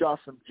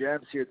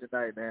gems here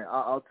tonight, man.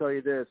 I'll tell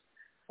you this.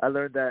 I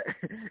learned that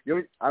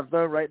I've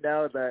learned right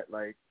now that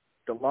like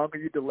the longer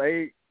you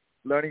delay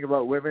learning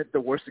about women, the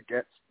worse it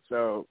gets.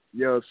 So,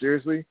 yo,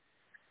 seriously,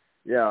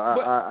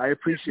 I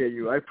appreciate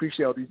you. I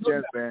appreciate all these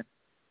gems, man.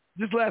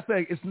 This last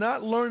thing, it's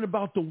not learning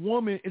about the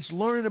woman, it's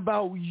learning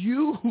about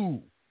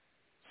you.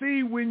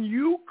 See, when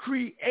you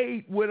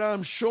create what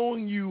I'm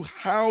showing you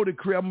how to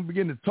create, I'm going to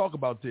begin to talk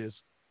about this,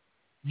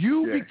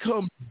 you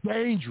become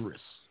dangerous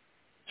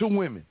to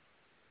women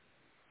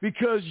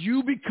because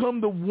you become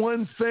the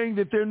one thing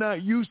that they're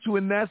not used to,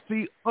 and that's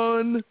the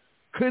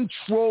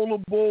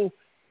uncontrollable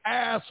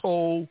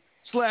asshole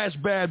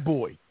 / bad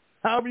boy.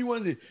 However you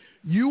want to do it.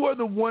 You are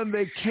the one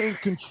they can't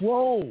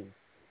control.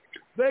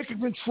 They can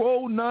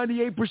control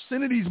 98%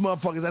 of these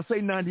motherfuckers. I say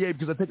 98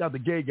 because I take out the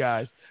gay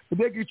guys, but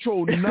they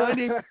control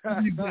 98%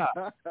 of these guys.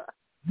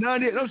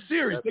 98. I'm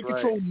serious. That's they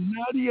control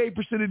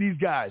 98% of these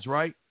guys,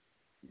 right?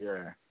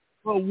 Yeah.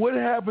 But what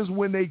happens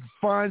when they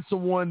find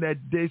someone that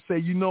they say,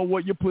 you know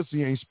what, your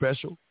pussy ain't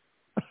special?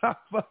 I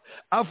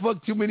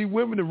fuck too many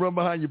women to run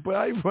behind you, but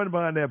I ain't running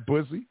behind that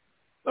pussy.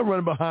 I'm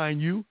running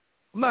behind you.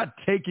 I'm not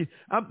taking.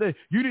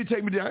 You didn't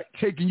take me there. I ain't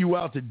taking you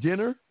out to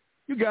dinner.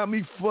 You got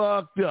me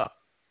fucked up.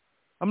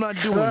 I'm not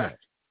doing that.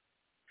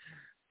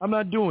 I'm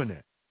not doing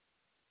that.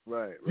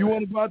 Right. You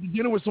want to go out to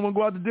dinner with someone,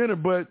 go out to dinner,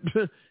 but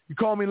you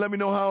call me and let me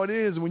know how it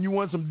is. And when you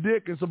want some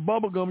dick and some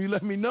bubble gum, you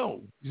let me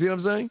know. You see what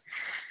I'm saying?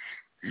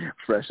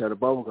 Fresh out of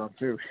bubble gum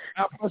too.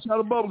 Fresh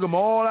out of bubble gum,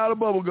 all out of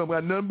bubble gum.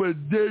 Got nothing but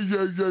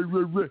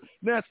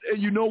that's.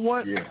 And you know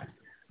what? Yeah.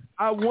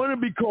 I want to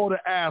be called an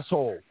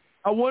asshole.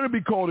 I want to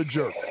be called a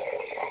jerk.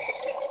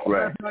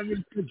 Right. I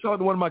talked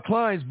to one of my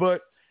clients,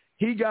 but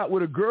he got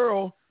with a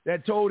girl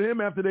that told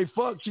him after they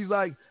fucked, she's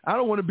like, I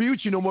don't want to be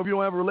with you no more if you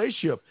don't have a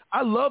relationship.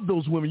 I love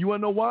those women. You want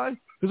to know why?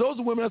 Because those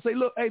are women I say,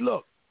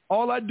 look,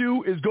 all I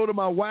do is go to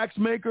my wax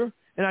maker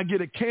and I get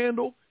a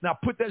candle and I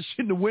put that shit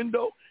in the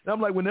window. And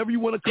I'm like, whenever you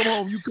want to come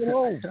home, you come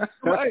home.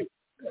 Right.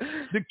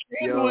 The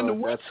candle in the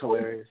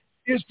window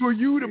is for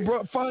you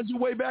to find your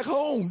way back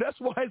home. That's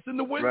why it's in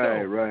the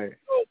window. Right.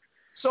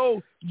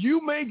 So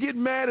you may get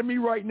mad at me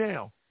right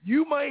now.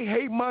 You might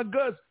hate my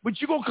guts,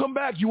 but you're going to come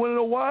back. You want to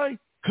know why?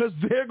 Because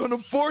they're going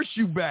to force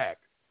you back.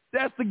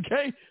 That's the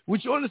game.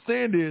 What you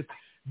understand is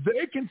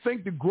they can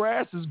think the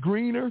grass is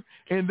greener,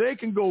 and they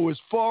can go as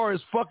far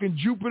as fucking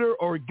Jupiter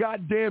or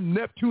goddamn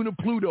Neptune or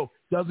Pluto.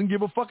 Doesn't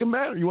give a fucking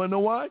matter. You want to know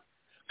why?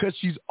 Because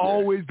she's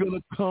always going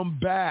to come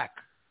back.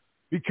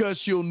 Because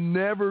she'll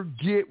never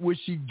get what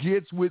she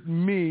gets with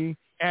me,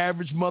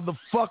 average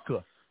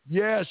motherfucker.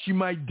 Yeah, she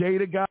might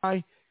date a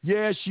guy.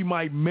 Yeah, she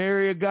might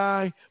marry a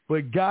guy,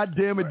 but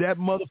goddamn it, that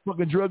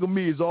motherfucking drug of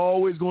me is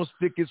always gonna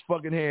stick his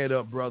fucking hand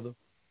up, brother,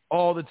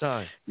 all the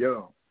time.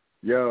 Yo,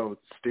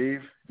 Steve,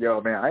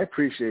 man, I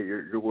appreciate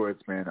your words,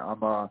 man. I'm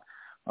gonna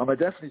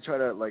definitely try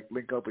to like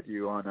link up with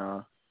you on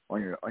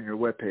your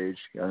webpage.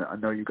 I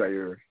know you got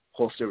your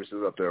whole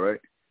services up there, right?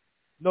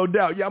 No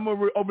doubt. Yeah, I'm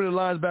gonna open the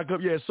lines back up.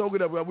 Yeah, soak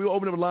it up. We'll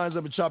open up the lines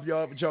up and chop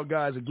y'all up with y'all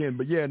guys again.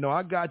 But yeah, no,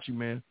 I got you,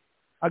 man.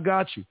 I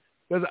got you.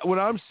 Because what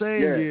I'm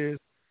saying is,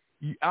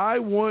 I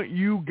want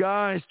you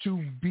guys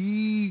to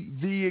be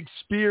the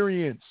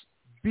experience.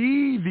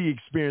 Be the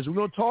experience. We're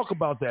going to talk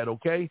about that,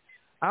 okay?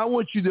 I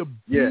want you to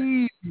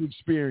be the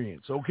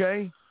experience,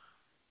 okay?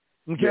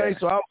 Okay,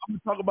 so I'm going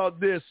to talk about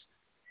this,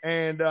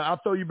 and I'll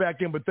throw you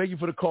back in, but thank you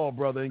for the call,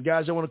 brother. And,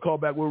 guys, y'all want to call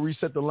back, we'll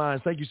reset the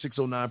lines. Thank you,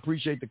 609.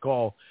 Appreciate the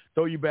call.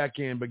 Throw you back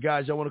in. But,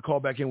 guys, y'all want to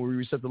call back in, we'll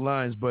reset the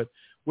lines. But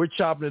we're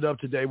chopping it up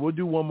today. We'll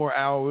do one more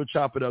hour. We'll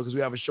chop it up because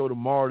we have a show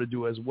tomorrow to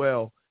do as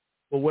well.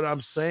 But what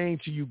I'm saying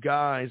to you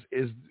guys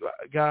is,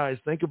 guys,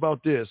 think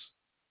about this.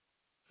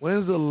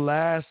 When's the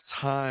last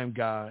time,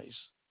 guys,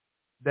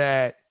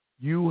 that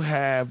you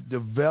have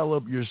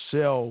developed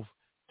yourself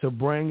to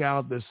bring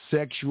out the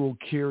sexual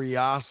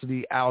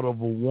curiosity out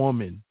of a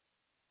woman?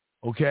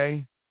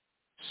 Okay?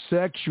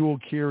 Sexual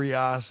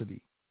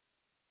curiosity,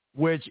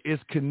 which is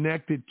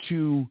connected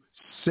to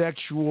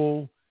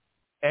sexual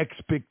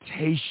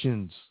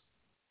expectations.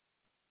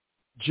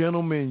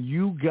 Gentlemen,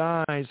 you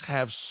guys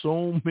have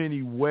so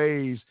many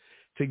ways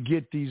to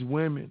get these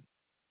women.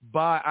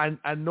 I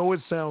know it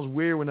sounds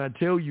weird when I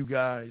tell you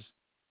guys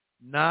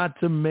not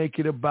to make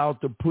it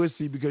about the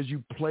pussy because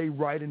you play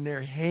right in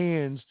their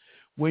hands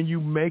when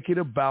you make it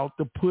about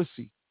the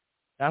pussy.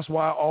 That's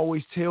why I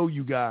always tell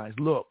you guys,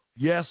 look,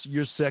 yes,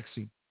 you're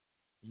sexy.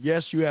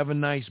 Yes, you have a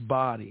nice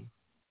body.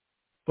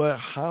 But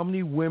how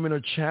many women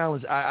are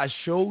challenged? I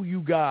show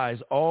you guys,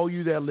 all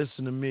you that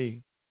listen to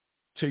me,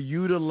 to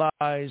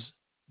utilize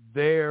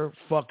their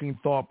fucking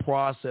thought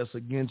process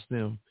against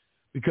them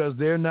because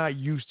they're not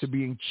used to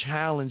being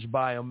challenged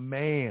by a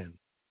man.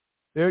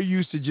 They're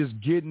used to just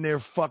getting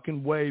their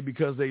fucking way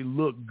because they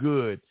look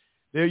good.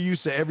 They're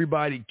used to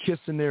everybody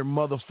kissing their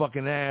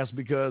motherfucking ass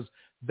because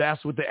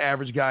that's what the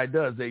average guy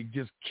does. They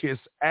just kiss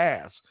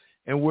ass.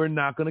 And we're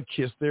not going to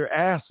kiss their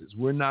asses.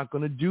 We're not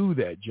going to do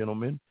that,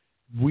 gentlemen.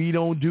 We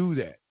don't do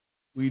that.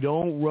 We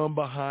don't run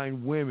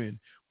behind women.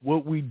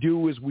 What we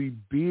do is we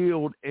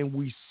build and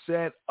we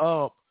set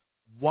up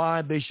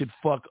why they should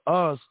fuck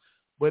us,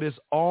 but it's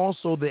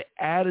also the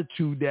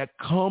attitude that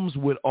comes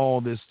with all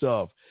this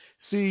stuff.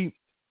 See,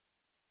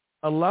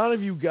 a lot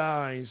of you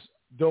guys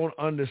don't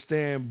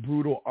understand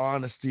brutal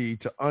honesty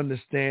to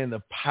understand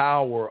the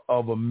power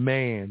of a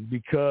man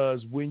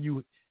because when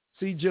you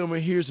see,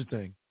 gentlemen, here's the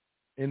thing,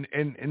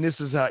 and this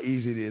is how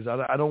easy it is.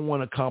 I don't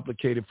want to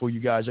complicate it for you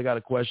guys. I got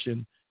a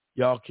question.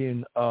 Y'all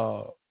can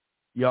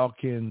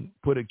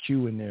put a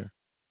Q in there.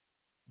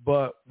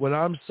 But what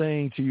I'm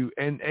saying to you,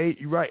 and hey,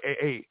 you're right.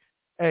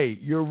 Hey,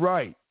 you're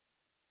right.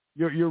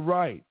 You're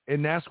right.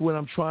 And that's what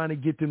I'm trying to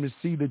get them to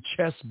see, the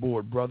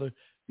chessboard, brother.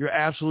 You're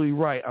absolutely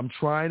right. I'm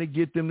trying to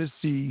get them to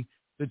see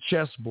the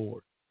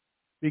chessboard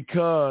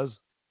because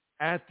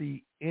at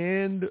the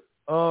end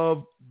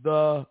of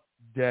the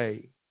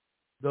day,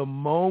 the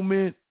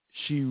moment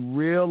she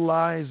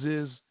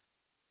realizes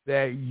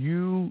that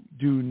you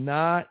do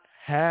not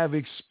have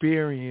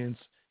experience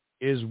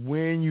is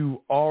when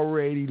you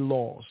already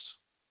lost.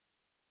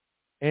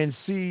 And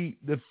see,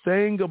 the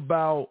thing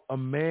about a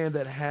man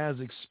that has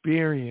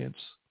experience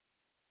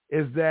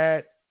is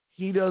that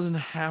he doesn't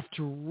have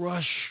to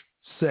rush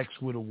sex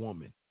with a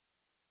woman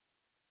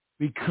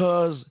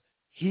because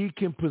he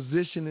can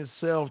position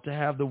himself to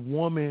have the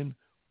woman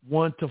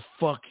want to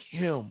fuck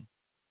him,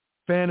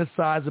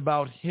 fantasize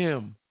about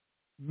him,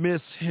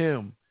 miss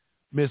him,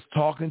 miss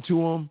talking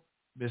to him,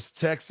 miss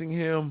texting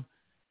him.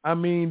 I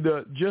mean,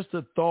 just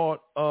the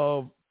thought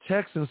of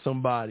texting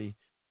somebody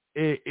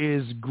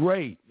is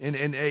great. And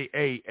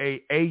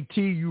AT,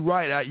 you're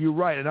right. You're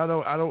right. And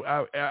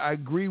I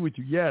agree with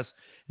you. Yes.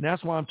 And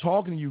that's why I'm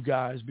talking to you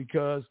guys,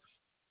 because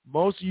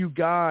most of you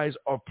guys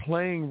are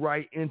playing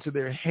right into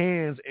their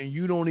hands and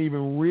you don't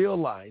even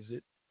realize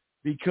it,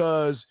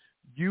 because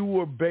you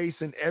were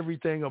basing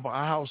everything about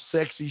how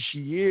sexy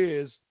she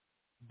is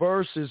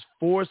versus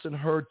forcing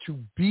her to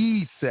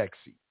be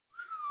sexy.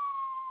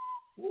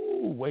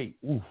 Ooh, wait.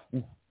 Ooh.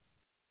 I'm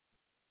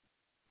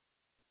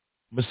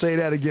going to say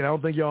that again. I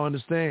don't think y'all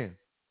understand.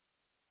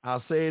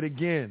 I'll say it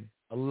again.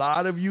 A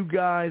lot of you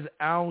guys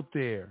out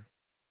there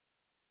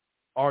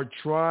are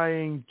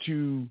trying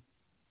to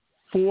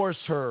force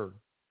her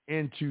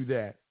into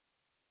that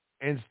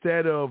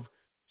instead of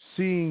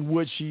seeing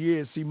what she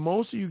is. See,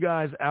 most of you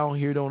guys out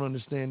here don't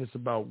understand this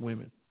about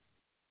women.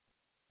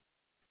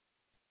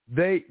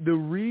 The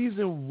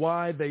reason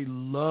why they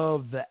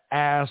love the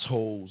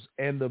assholes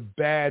and the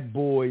bad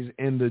boys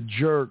and the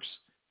jerks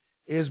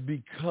is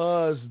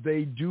because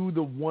they do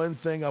the one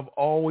thing I've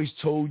always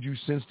told you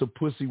since the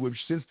pussy whip,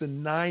 since the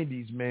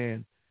 90s,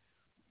 man.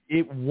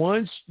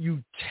 Once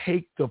you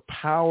take the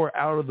power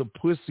out of the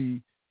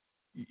pussy,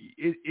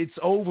 it's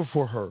over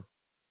for her.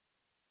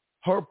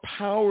 Her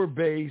power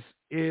base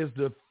is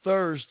the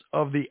thirst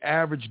of the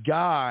average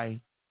guy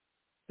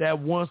that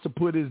wants to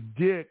put his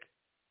dick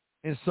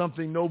in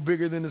something no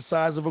bigger than the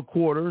size of a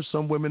quarter.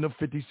 Some women a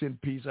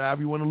 50-cent piece,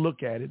 however you want to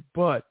look at it.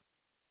 But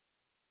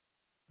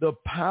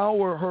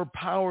her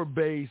power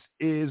base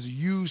is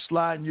you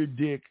sliding your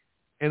dick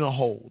in a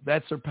hole.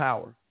 That's her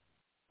power.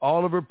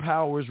 All of her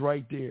power is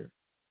right there.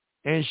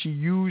 And she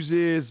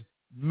uses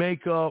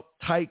makeup,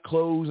 tight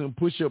clothes, and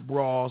push-up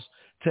bras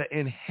to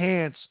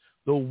enhance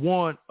the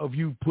want of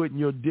you putting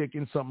your dick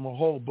in something a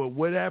hole. But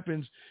what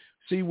happens,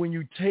 see, when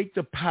you take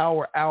the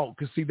power out,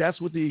 because, see, that's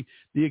what the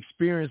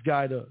experienced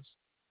guy does.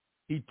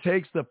 He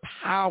takes the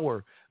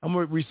power. I'm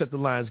going to reset the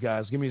lines,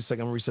 guys. Give me a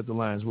second. I'm going to reset the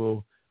lines.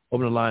 We'll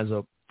open the lines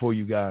up for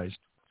you guys.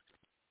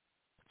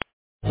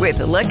 With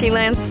the Lucky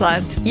Land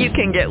Slots, you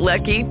can get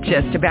lucky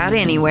just about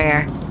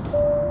anywhere.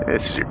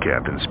 This is your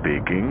captain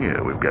speaking.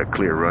 We've got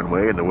clear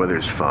runway and the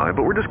weather's fine,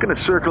 but we're just going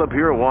to circle up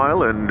here a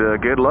while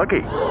and get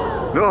lucky.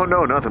 No,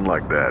 nothing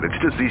like that.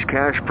 It's just these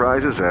cash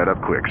prizes add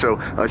up quick. So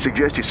I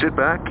suggest you sit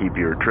back, keep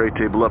your tray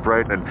table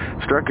upright,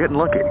 and start getting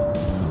lucky.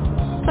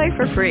 Play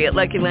for free at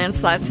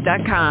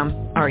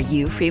LuckyLandSlots.com. Are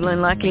you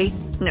feeling lucky?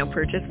 No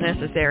purchase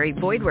necessary.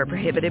 Void where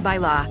prohibited by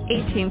law.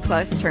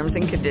 18+ terms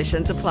and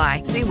conditions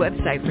apply. See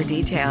website for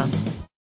details.